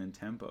tone and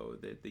tempo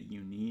that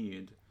you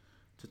need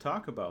to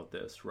talk about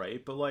this,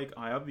 right? But, like,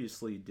 I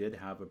obviously did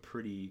have a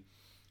pretty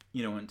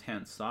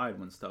intense side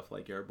when stuff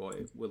like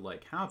Airboy would,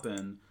 like,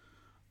 happen,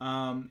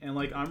 and,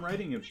 like, I'm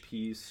writing a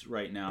piece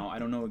right now. I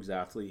don't know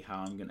exactly how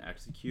I'm gonna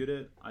execute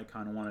it. I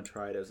kind of want to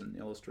try it as an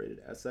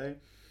illustrated essay,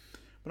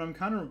 but I'm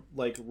kind of,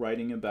 like,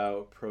 writing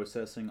about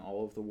processing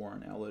all of the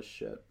Warren Ellis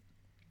shit.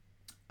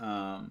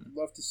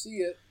 Love to see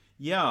it.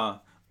 Yeah,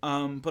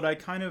 but I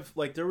kind of,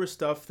 like, there was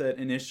stuff that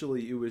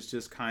initially it was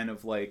just kind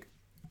of, like,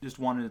 just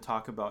wanted to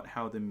talk about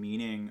how the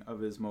meaning of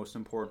his most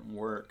important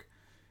work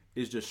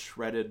is just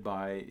shredded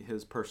by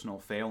his personal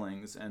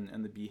failings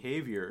and the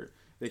behavior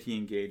that he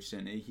engaged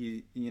in.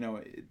 He,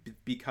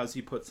 because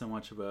he put so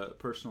much of a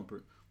personal,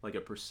 like,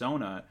 a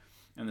persona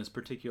and this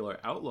particular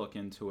outlook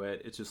into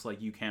it, it's just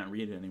like you can't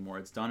read it anymore.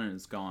 It's done and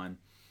it's gone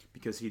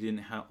because he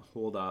didn't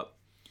hold up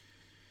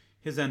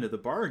his end of the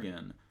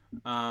bargain.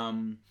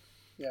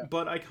 Yeah.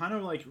 But I kind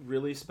of, like,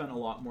 really spent a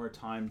lot more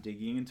time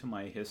digging into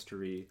my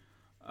history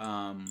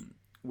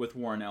with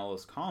Warren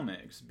Ellis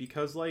comics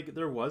because, like,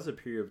 there was a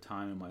period of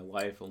time in my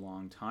life a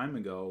long time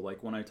ago,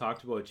 like, when I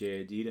talked about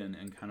J.A.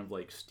 Deaton and kind of,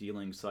 like,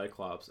 stealing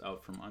Cyclops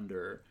out from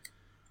under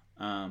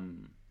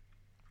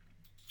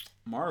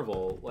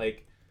Marvel,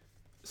 like,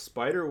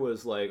 Spider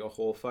was, like, a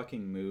whole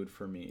fucking mood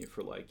for me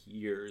for, like,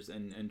 years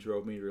and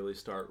drove me to really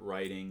start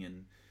writing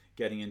and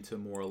getting into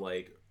more,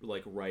 like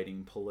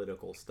writing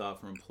political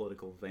stuff and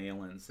political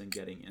valence and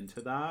getting into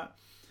that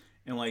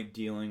and, like,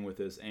 dealing with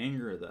this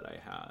anger that I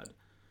had.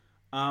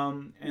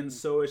 And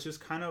so it's just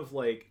kind of,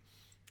 like,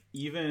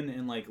 even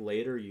in, like,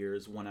 later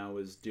years when I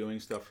was doing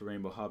stuff for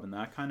Rainbow Hub and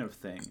that kind of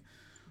thing,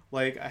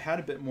 like, I had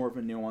a bit more of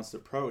a nuanced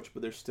approach,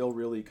 but there still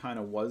really kind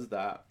of was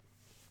that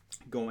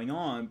going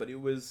on, but it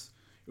was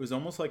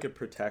almost like a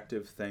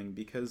protective thing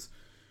because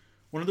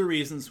one of the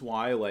reasons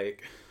why,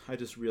 like, I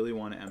just really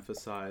want to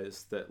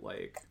emphasize that,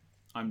 like,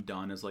 I'm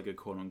done as, like, a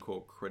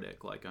quote-unquote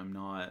critic. Like, I'm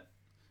not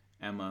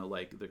Emma,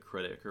 like, the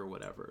critic or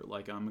whatever.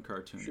 Like, I'm a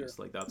cartoonist.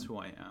 Sure. Like, that's who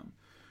I am.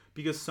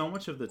 Because so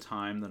much of the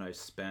time that I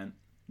spent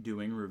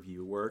doing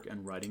review work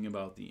and writing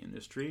about the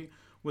industry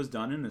was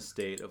done in a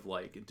state of,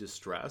 like,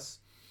 distress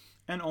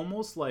and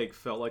almost, like,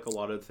 felt like a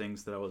lot of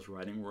things that I was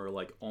writing were,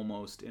 like,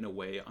 almost in a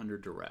way under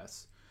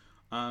duress.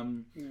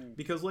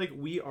 Because, like,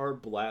 we are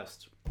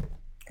blessed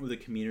with a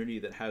community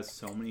that has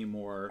so many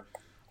more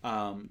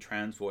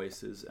trans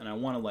voices, and I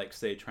want to, like,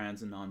 say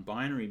trans and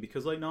non-binary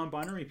because, like,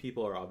 non-binary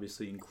people are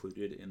obviously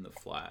included in the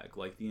flag.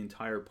 Like, the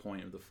entire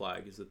point of the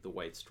flag is that the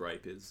white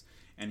stripe is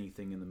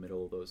anything in the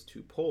middle of those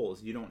two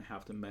poles. You don't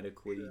have to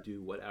medically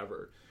do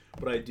whatever,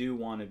 but I do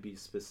want to be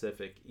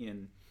specific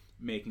in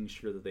making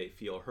sure that they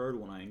feel heard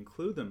when I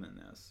include them in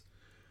this.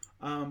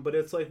 But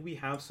it's like we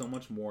have so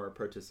much more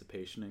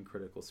participation in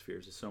critical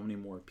spheres. There's so many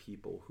more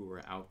people who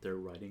are out there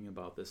writing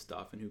about this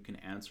stuff and who can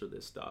answer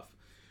this stuff.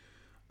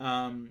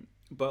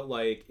 But,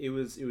 like, it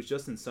was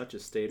just in such a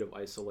state of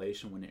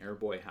isolation when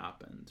Airboy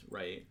happened,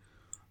 right?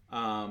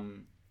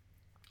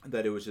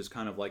 That it was just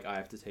kind of like, I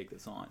have to take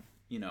this on,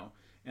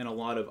 and a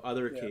lot of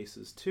other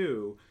cases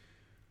too.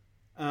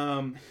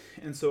 And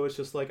so it's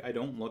just like, I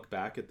don't look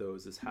back at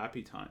those as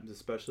happy times,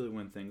 especially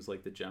when things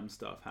like the Gem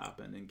stuff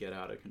happen and get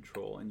out of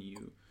control and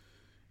you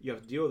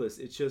have to deal with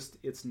this.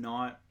 It's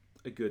not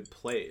a good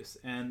place.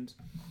 And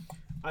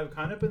I've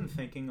kind of been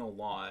thinking a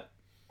lot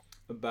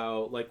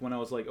about, like, when I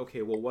was like,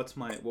 okay, well, what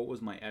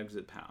was my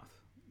exit path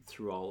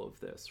through all of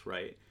this,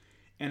 right?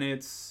 And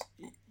it's,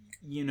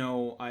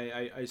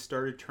 I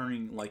started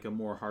turning, like, a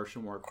more harsh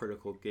and more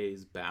critical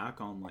gaze back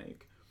on,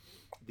 like,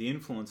 the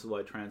influence of,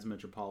 like,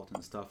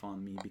 transmetropolitan stuff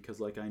on me because,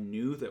 like, I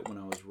knew that when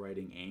I was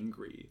writing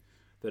Angry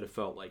that it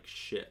felt like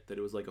shit, that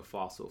it was like a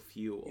fossil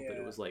fuel, that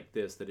it was like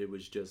this, that it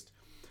was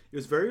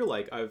very,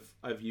 like,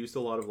 I've used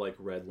a lot of, like,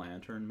 Red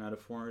Lantern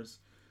metaphors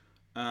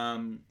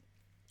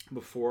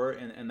before,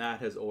 and that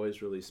has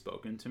always really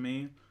spoken to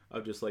me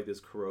of just, like, this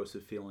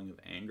corrosive feeling of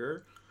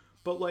anger.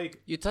 But,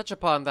 like, you touch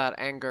upon that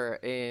anger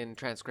in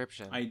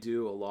Transcription. I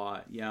do a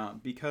lot, yeah,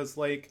 because,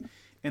 like,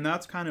 and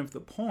that's kind of the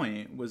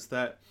point, was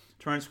that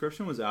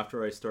Transcription was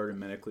after I started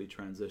medically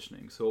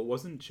transitioning, so it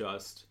wasn't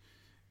just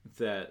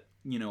that,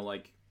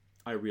 like,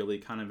 I really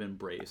kind of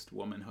embraced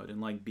womanhood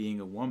and like being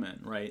a woman,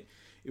 right?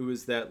 It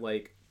was that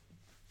like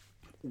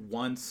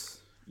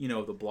once, you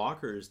know, the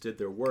blockers did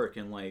their work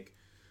and like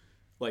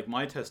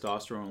my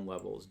testosterone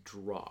levels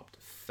dropped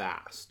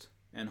fast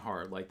and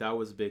hard. Like that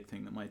was a big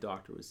thing that my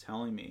doctor was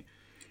telling me.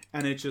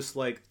 And it just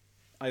like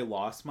I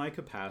lost my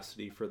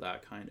capacity for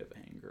that kind of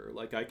anger.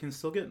 Like I can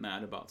still get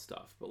mad about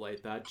stuff, but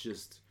like that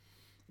just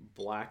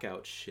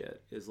blackout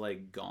shit is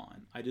like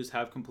gone. I just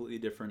have completely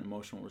different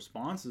emotional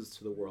responses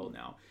to the world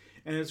now.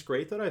 And it's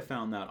great that I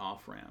found that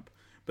off ramp.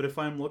 But if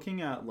I'm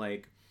looking at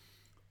like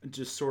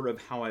just sort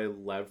of how I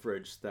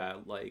leverage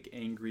that like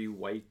angry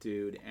white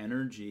dude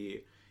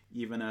energy,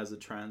 even as a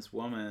trans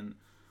woman,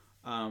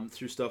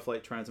 through stuff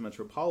like Trans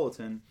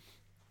Metropolitan,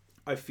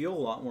 I feel a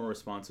lot more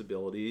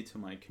responsibility to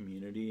my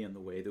community and the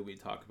way that we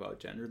talk about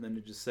gender than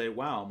to just say,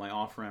 wow, my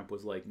off-ramp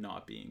was like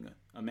not being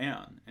a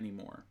man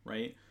anymore,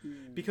 right?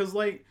 Because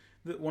like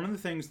one of the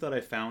things that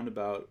I found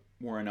about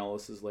Warren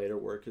Ellis's later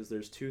work is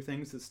there's two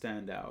things that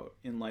stand out.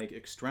 In like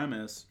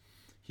Extremis,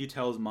 he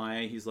tells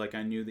Maya, he's like,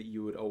 I knew that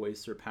you would always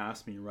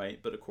surpass me, right?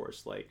 But of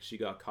course, like she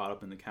got caught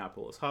up in the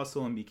capitalist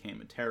hustle and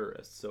became a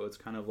terrorist. So it's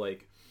kind of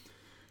like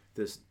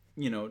this,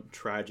 you know,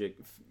 tragic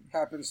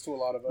happens to a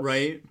lot of us,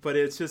 right? But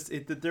it's just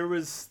that there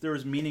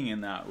was meaning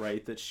in that,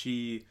 right? That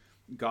she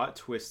got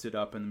twisted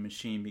up in the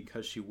machine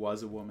because she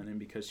was a woman and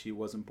because she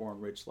wasn't born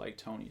rich like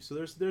Tony. So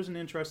there's an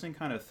interesting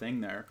kind of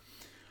thing there.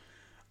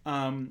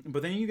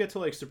 But then you get to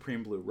like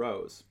Supreme Blue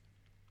Rose,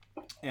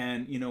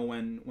 and you know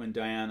when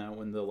Diana,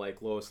 when the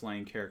like Lois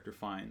Lane character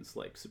finds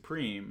like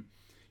Supreme,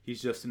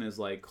 he's just in his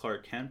like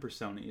Clark Kent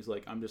persona. He's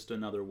like, I'm just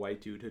another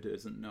white dude who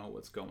doesn't know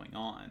what's going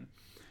on.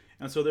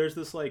 And so there's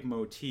this like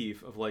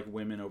motif of like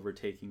women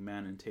overtaking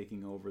men and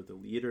taking over the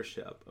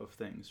leadership of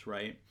things,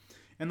 right?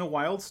 And the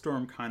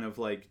Wildstorm kind of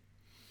like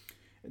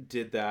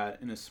did that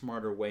in a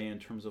smarter way in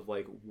terms of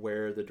like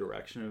where the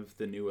direction of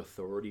the new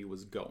authority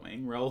was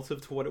going relative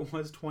to what it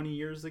was 20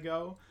 years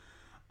ago.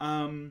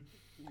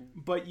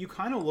 But you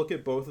kind of look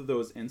at both of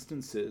those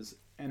instances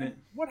and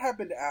what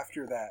happened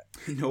after that?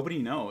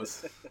 Nobody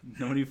knows.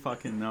 Nobody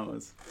fucking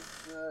knows.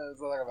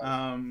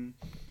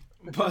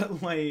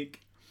 But like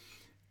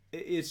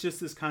it's just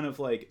this kind of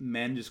like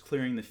men just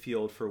clearing the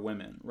field for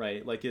women,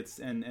 right? Like it's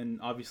and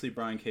obviously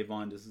Brian K.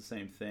 Vaughan does the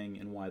same thing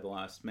in Why the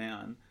Last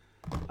Man,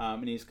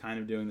 and he's kind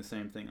of doing the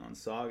same thing on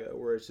Saga,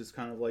 where it's just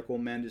kind of like, well,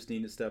 men just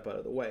need to step out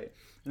of the way,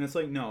 and it's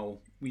like, no,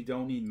 we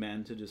don't need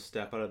men to just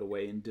step out of the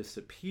way and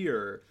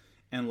disappear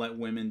and let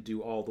women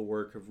do all the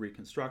work of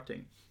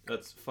reconstructing.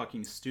 That's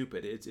fucking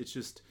stupid. It's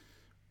just,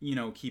 you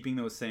know, keeping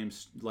those same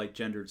like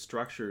gendered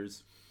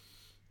structures,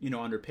 you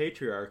know, under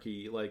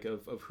patriarchy, like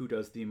of who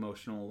does the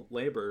emotional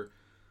labor,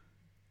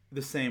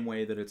 the same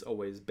way that it's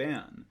always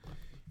been,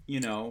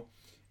 you know,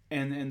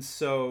 and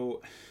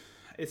so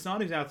it's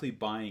not exactly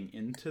buying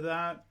into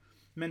that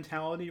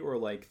mentality or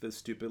like the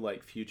stupid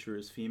like future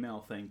is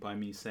female thing by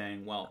me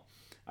saying, well,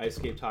 I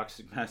escaped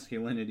toxic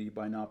masculinity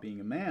by not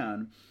being a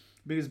man,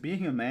 because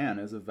being a man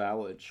is a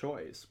valid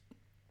choice,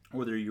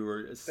 whether you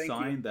were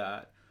assigned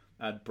that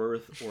at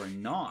birth or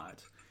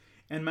not.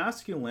 And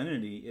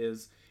masculinity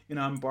is, you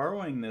know, I'm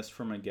borrowing this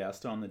from a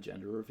guest on the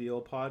Gender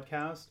Reveal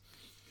podcast,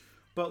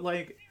 but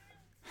like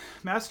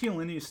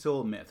masculinity is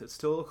still a myth. It's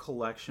still a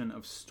collection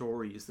of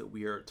stories that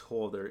we are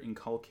told are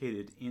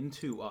inculcated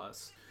into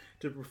us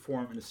to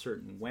perform in a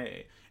certain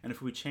way. And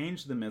if we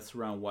change the myths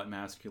around what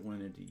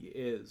masculinity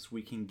is,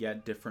 we can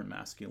get different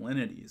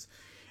masculinities.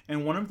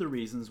 And one of the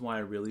reasons why I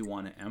really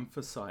want to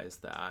emphasize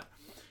that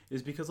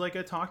is because, like,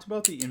 I talked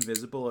about the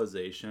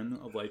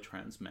invisibilization of, like,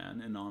 trans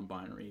men and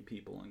non-binary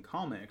people in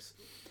comics.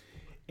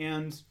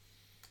 And,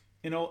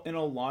 you know, in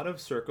a lot of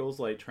circles,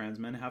 like, trans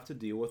men have to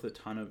deal with a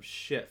ton of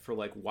shit for,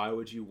 like, why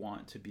would you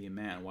want to be a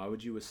man? Why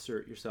would you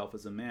assert yourself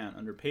as a man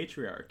under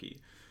patriarchy?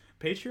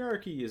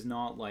 Patriarchy is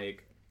not,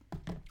 like,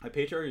 a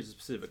patriarchy is a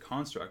specific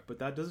construct, but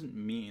that doesn't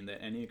mean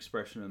that any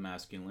expression of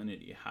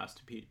masculinity has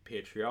to be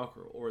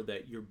patriarchal or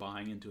that you're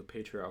buying into a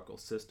patriarchal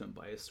system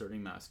by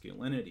asserting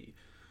masculinity.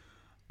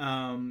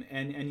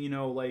 And you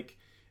know, like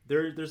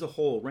there's a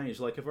whole range.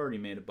 Like I've already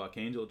made a Buck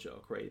Angel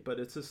joke, right? But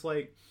it's just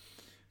like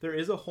there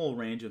is a whole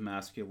range of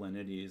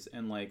masculinities,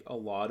 and like a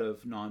lot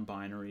of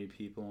non-binary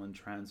people and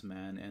trans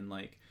men and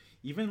like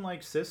even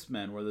like cis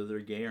men, whether they're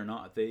gay or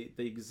not, they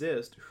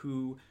exist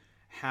who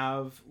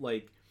have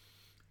like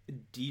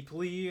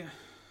deeply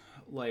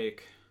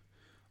like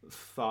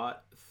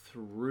thought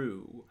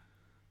through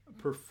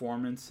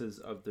performances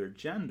of their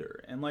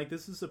gender. And like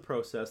this is a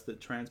process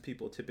that trans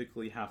people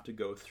typically have to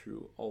go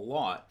through a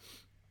lot.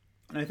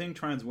 And I think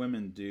trans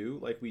women do,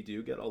 like we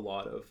do get a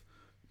lot of,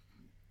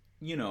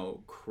 you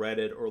know,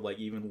 credit or like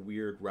even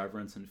weird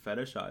reverence and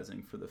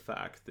fetishizing for the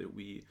fact that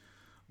we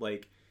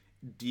like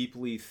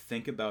deeply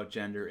think about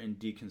gender and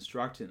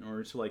deconstruct it in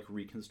order to like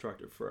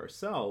reconstruct it for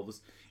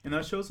ourselves. And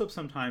that shows up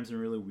sometimes in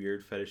really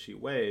weird fetishy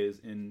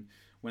ways in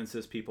when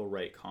cis people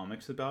write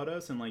comics about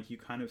us, and like you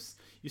kind of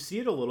you see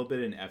it a little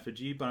bit in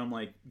Effigy, but I'm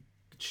like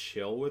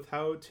chill with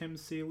how Tim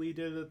Seeley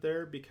did it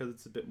there because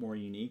it's a bit more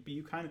unique.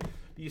 But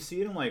you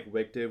see it in like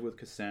Wicked with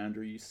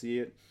Cassandra, you see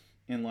it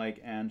in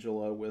like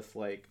Angela with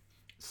like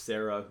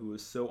Sarah, who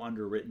is so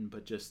underwritten,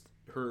 but just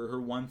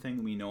her one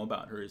thing we know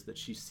about her is that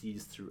she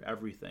sees through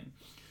everything.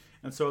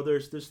 And so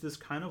there's this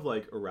kind of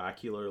like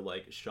oracular,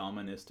 like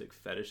shamanistic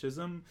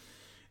fetishism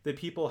that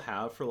people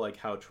have for like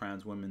how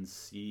trans women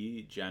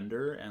see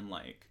gender and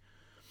like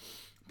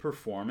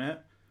perform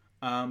it.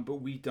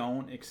 But we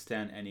don't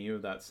extend any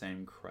of that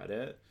same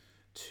credit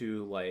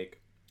to like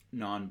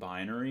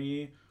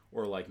non-binary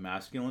or like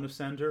masculine of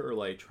gender or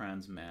like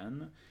trans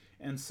men.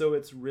 And so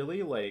it's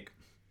really like,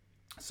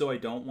 so I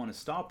don't want to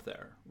stop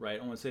there, right?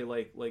 I want to say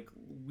like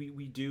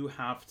we do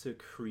have to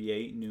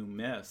create new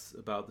myths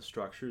about the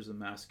structures of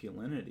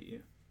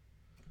masculinity.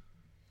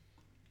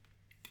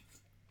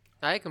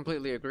 I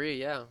completely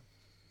agree. Yeah,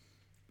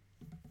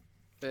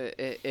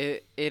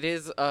 it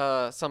is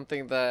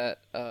something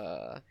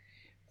that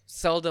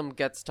seldom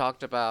gets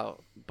talked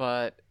about,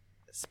 but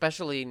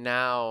especially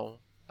now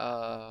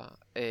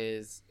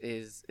is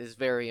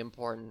very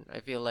important.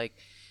 I feel like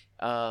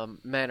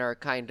men are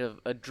kind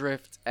of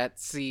adrift at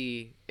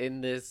sea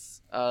in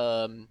this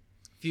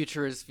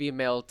future is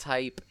female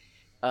type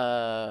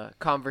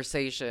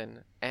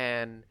conversation,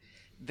 and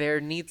there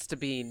needs to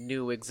be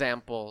new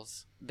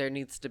examples. There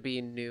needs to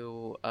be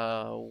new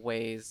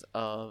ways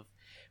of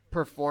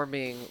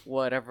performing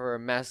whatever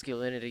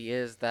masculinity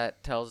is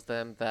that tells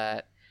them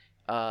that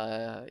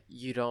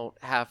you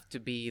don't have to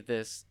be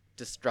this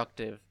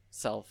destructive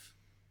self.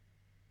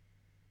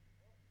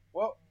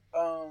 Well,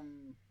 I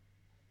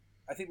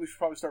think we should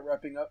probably start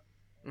wrapping up.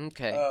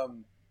 Okay.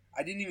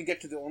 I didn't even get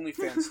to the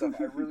OnlyFans stuff.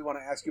 I really want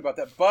to ask you about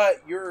that,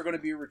 but you're going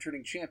to be a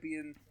returning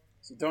champion,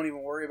 so don't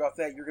even worry about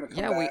that. You're going to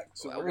come back.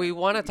 We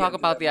want to talk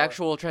about the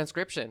actual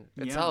transcription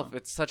itself. Yeah.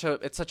 It's such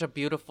a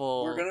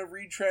beautiful. We're going to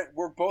read.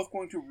 We're both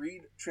going to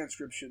read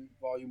transcription,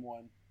 volume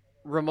 1.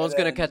 Ramon's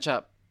going to catch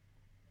up.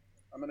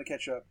 I'm going to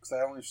catch up because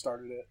I only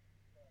started it.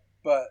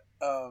 But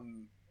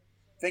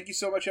thank you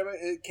so much, Emma.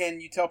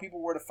 Can you tell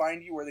people where to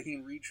find you, where they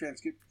can read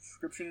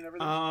transcription and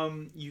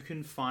everything? You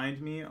can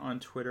find me on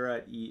Twitter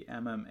at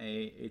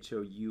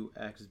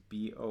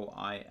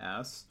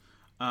EMMAHOUXBOIS.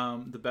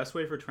 The best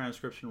way for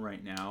transcription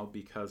right now,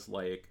 because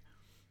like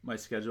my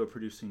schedule of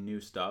producing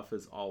new stuff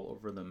is all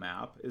over the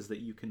map, is that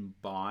you can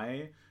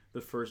buy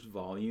the first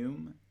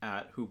volume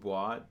at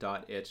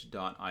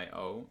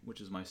hubois.itch.io, which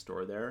is my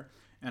store there.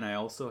 And I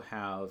also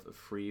have a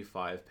free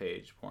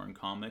 5-page porn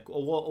comic. Well,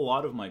 a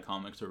lot of my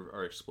comics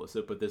are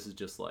explicit, but this is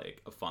just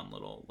like a fun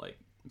little like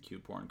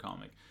cute porn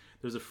comic.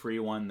 There's a free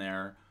one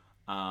there,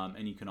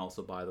 and you can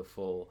also buy the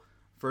full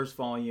first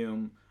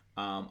volume.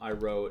 I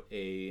wrote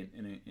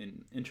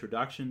an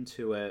introduction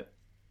to it,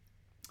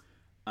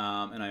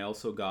 and I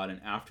also got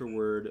an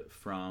afterword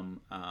from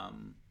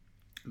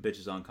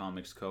Bitches on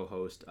Comics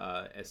co-host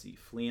S.E.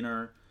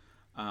 Fleener.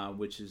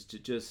 Which is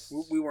just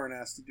we weren't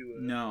asked to do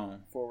no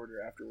forward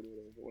or afterward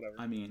or whatever.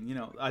 I mean, you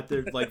know,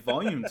 like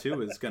volume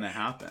 2 is gonna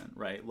happen,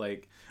 right?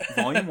 Like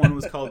volume 1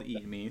 was called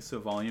Eat Me, so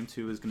volume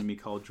 2 is gonna be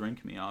called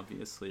Drink Me,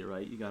 obviously,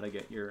 right? You gotta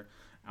get your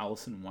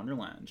Alice in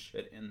Wonderland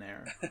shit in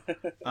there.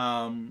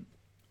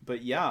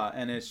 But yeah,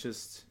 and it's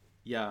just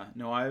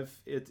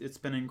it's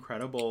been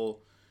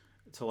incredible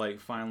to like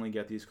finally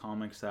get these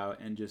comics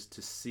out and just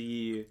to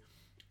see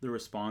the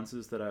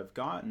responses that I've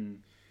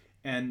gotten.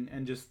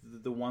 And just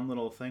the one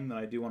little thing that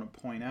I do want to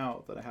point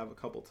out that I have a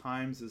couple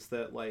times is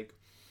that like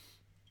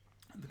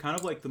the kind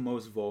of like the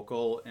most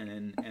vocal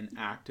and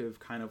active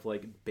kind of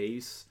like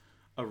base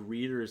of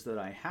readers that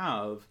I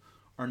have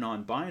are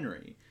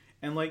non-binary.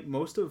 And like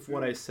most of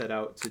what I set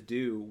out to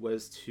do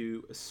was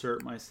to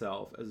assert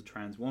myself as a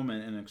trans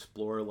woman and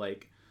explore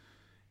like,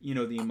 you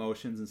know, the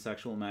emotions and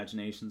sexual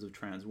imaginations of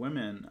trans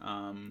women,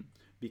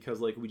 because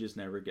like we just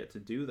never get to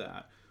do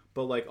that.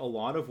 But like a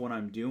lot of what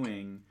I'm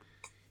doing,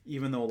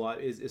 even though a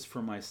lot is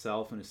for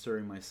myself and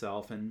asserting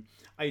myself, and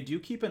I do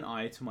keep an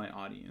eye to my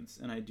audience,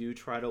 and I do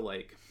try to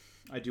like,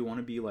 I do want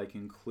to be like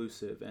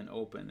inclusive and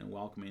open and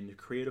welcoming to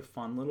create a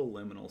fun little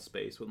liminal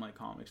space with my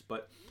comics,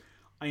 but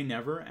I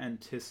never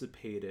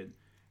anticipated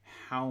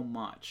how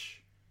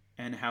much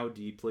and how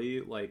deeply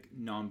like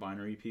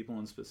non-binary people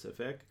in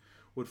specific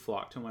would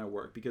flock to my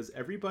work, because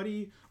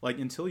everybody, like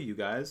until you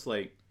guys,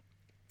 like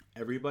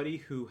everybody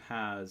who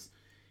has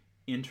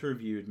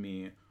interviewed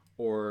me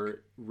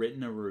or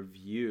written a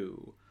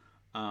review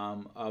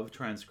of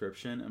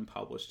transcription and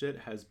published it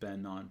has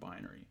been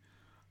non-binary.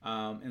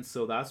 And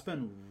so that's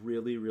been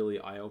really, really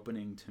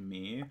eye-opening to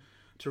me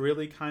to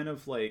really kind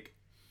of like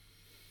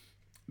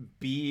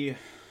be,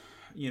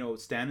 you know,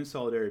 stand in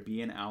solidarity,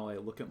 be an ally,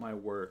 look at my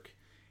work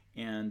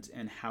and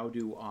how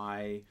do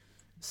I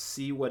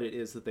see what it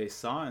is that they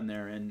saw in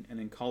there and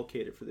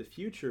inculcate it for the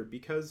future.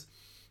 Because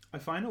I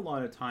find a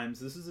lot of times,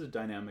 this is a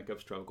dynamic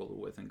I've struggled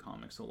with in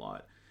comics a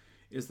lot,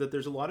 is that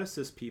there's a lot of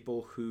cis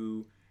people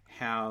who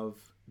have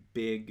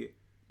big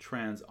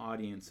trans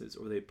audiences,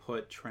 or they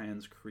put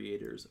trans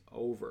creators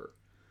over.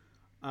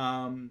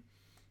 And,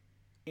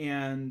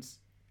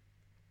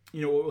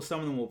 you know, some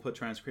of them will put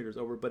trans creators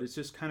over, but it's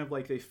just kind of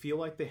like they feel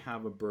like they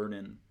have a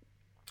burden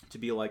to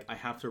be like, I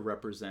have to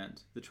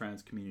represent the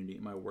trans community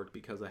in my work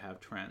because I have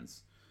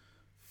trans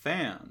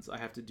fans. I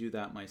have to do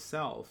that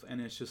myself. And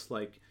it's just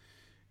like,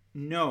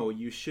 no,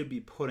 you should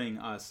be putting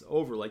us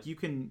over. Like, you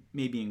can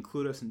maybe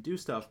include us and do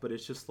stuff, but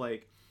it's just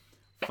like,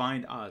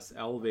 find us,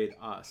 elevate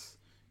us,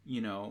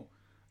 you know.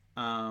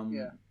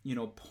 You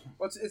know.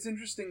 Well, it's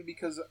interesting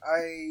because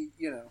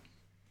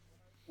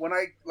when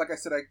like I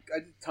said, I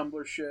did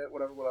Tumblr shit,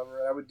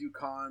 whatever. I would do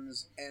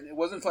cons, and it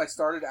wasn't until I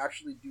started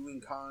actually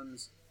doing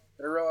cons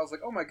that I realized,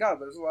 like, oh my god,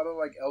 there's a lot of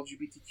like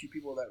LGBTQ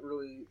people that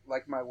really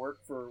like my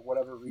work for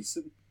whatever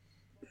reason.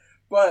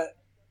 But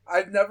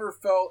I've never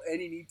felt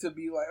any need to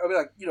be like, I mean,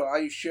 like, you know,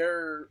 I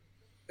share,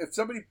 if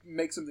somebody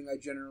makes something, I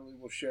generally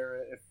will share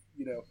it if,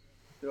 you know,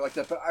 they're like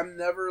that. But I'm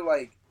never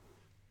like,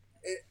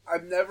 I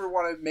never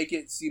want to make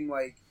it seem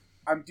like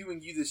I'm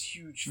doing you this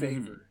huge favor.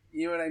 Mm-hmm.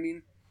 You know what I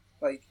mean?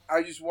 Like,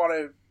 I just want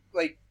to,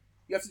 like,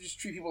 you have to just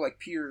treat people like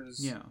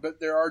peers. Yeah.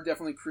 But there are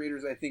definitely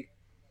creators, I think,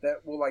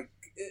 that will, like,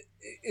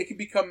 it can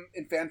become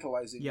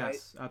infantilizing.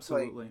 Yes, right?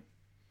 Absolutely. Like,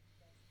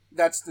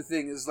 that's the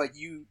thing, is like,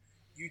 you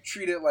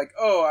treat it like,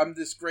 oh, I'm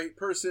this great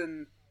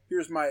person,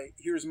 here's my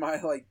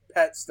like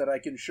pets that I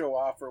can show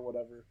off or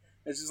whatever.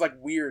 It's just like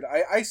weird.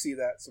 I see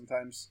that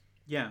sometimes.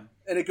 Yeah.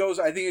 And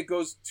I think it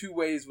goes two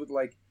ways with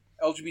like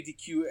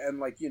LGBTQ and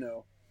like, you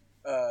know,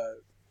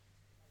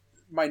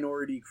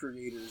 minority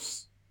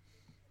creators.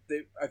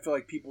 I feel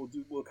like people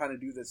will kind of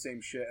do the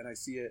same shit, and I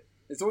see it.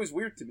 It's always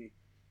weird to me.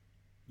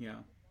 Yeah.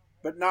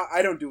 But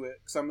I don't do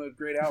it because I'm a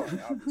great ally,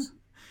 obviously.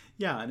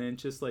 Yeah, and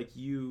it's just like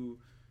you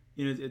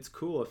know, it's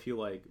cool if you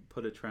like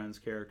put a trans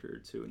character or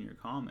two in your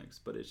comics,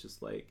 but it's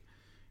just like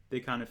they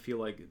kind of feel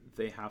like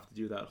they have to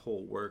do that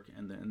whole work,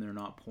 and they're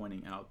not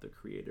pointing out the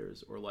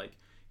creators or like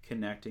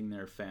connecting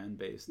their fan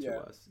base to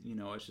us. You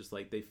know, it's just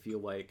like they feel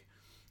like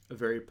a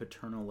very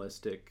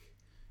paternalistic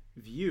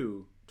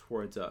view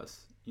towards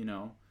us, you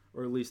know,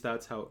 or at least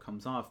that's how it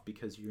comes off,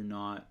 because you're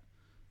not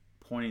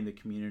pointing the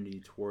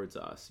community towards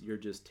us. You're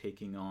just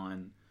taking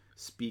on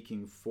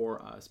speaking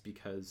for us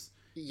because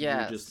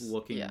you're just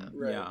looking.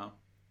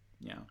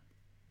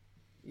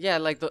 Yeah,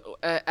 like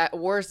at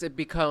worst it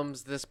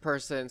becomes this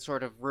person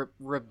sort of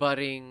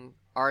rebutting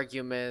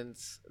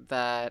arguments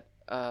that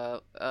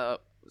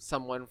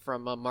someone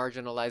from a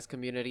marginalized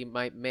community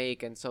might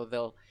make, and so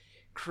they'll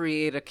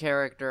create a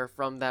character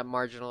from that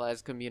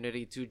marginalized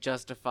community to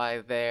justify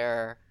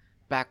their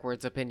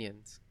backwards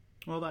opinions.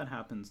 Well, that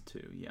happens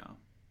too, yeah.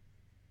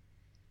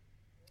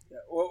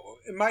 Well,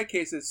 in my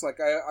case, it's like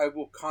I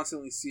will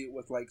constantly see it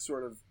with like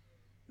sort of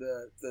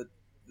the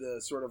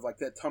sort of like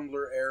that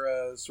Tumblr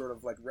era sort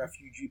of like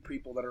refugee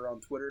people that are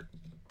on Twitter,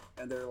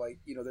 and they're like,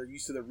 you know, they're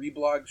used to the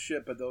reblog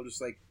shit, but they'll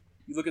just like,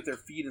 you look at their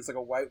feed and it's like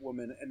a white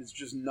woman and it's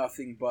just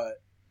nothing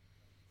but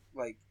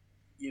like,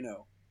 you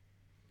know,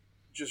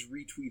 just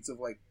retweets of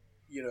like,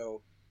 you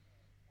know,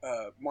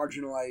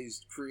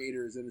 marginalized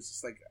creators, and it's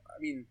just like, I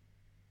mean,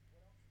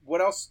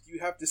 what else do you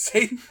have to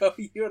say though?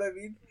 You know what I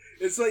mean?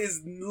 It's like,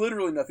 it's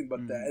literally nothing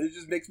but that, and it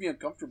just makes me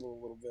uncomfortable a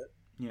little bit.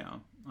 Yeah.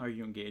 Are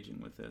you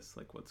engaging with this?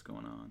 Like, what's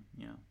going on?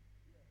 Yeah.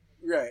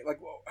 Right.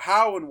 Like,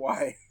 how and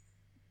why?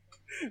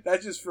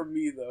 That's just from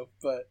me, though.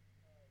 But,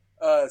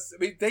 I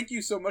mean, thank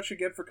you so much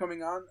again for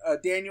coming on.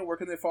 Daniel, where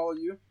can they follow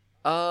you?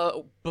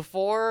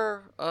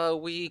 Before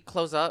we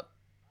close up,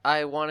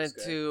 I wanted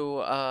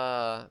to,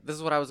 this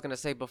is what I was going to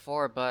say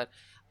before, but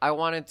I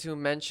wanted to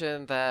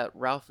mention that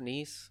Ralph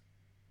Neese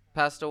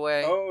passed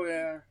away. Oh,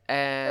 yeah.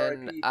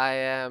 And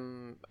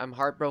R.I.P. I'm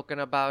heartbroken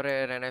about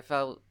it, and it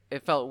felt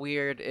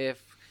weird if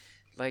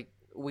like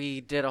we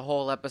did a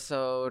whole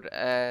episode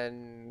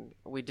and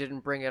we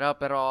didn't bring it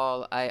up at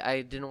all.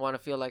 I didn't want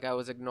to feel like I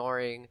was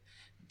ignoring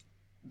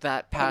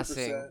that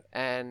passing 100%.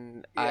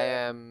 And yeah. I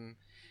am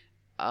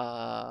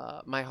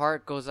my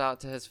heart goes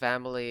out to his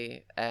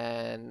family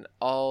and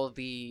all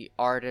the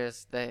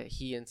artists that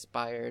he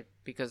inspired,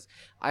 because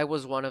I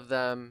was one of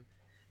them.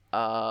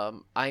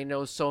 I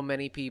know so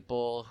many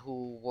people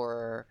who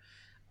were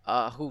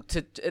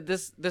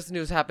this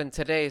news happened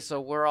today, so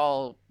we're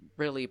all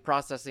really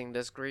processing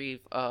this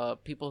grief.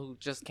 People who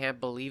just can't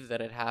believe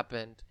that it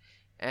happened,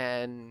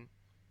 and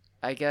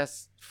I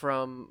guess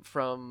from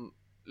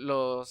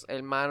los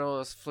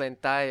hermanos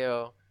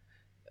Flentallo,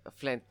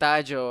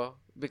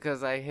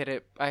 because I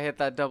hit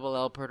that double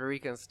L Puerto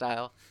Rican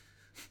style.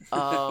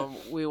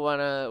 we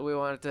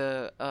wanted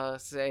to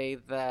say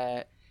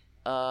that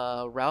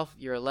Ralph,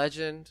 you're a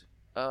legend,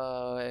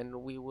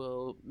 and we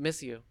will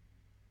miss you.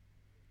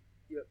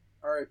 Yep.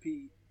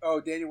 R.I.P. Oh,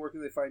 Daniel, where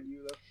can they find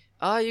you though?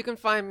 You can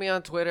find me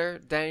on Twitter,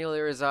 Daniel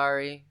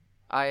Irizarry.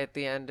 I at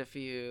the end if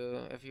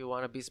you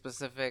want to be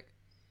specific.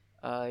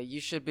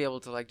 You should be able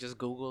to like just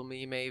Google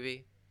me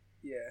maybe.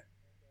 Yeah.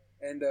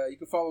 And you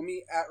can follow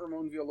me at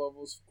Ramon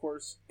Villalobos, of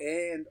course,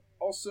 and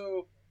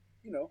also,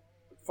 you know,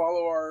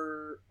 follow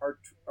our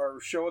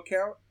show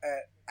account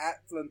at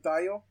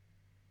Flentallo,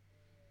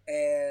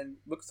 and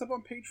look us up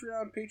on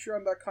Patreon,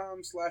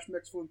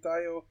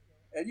 patreon.com/MexFlentallo.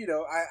 And, you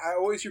know, I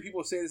always hear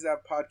people say this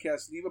about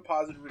podcasts. Leave a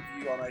positive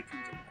review on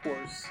iTunes, of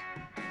course.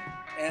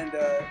 And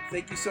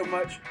thank you so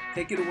much.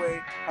 Take it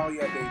away. Hell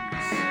yeah,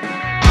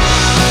 babies.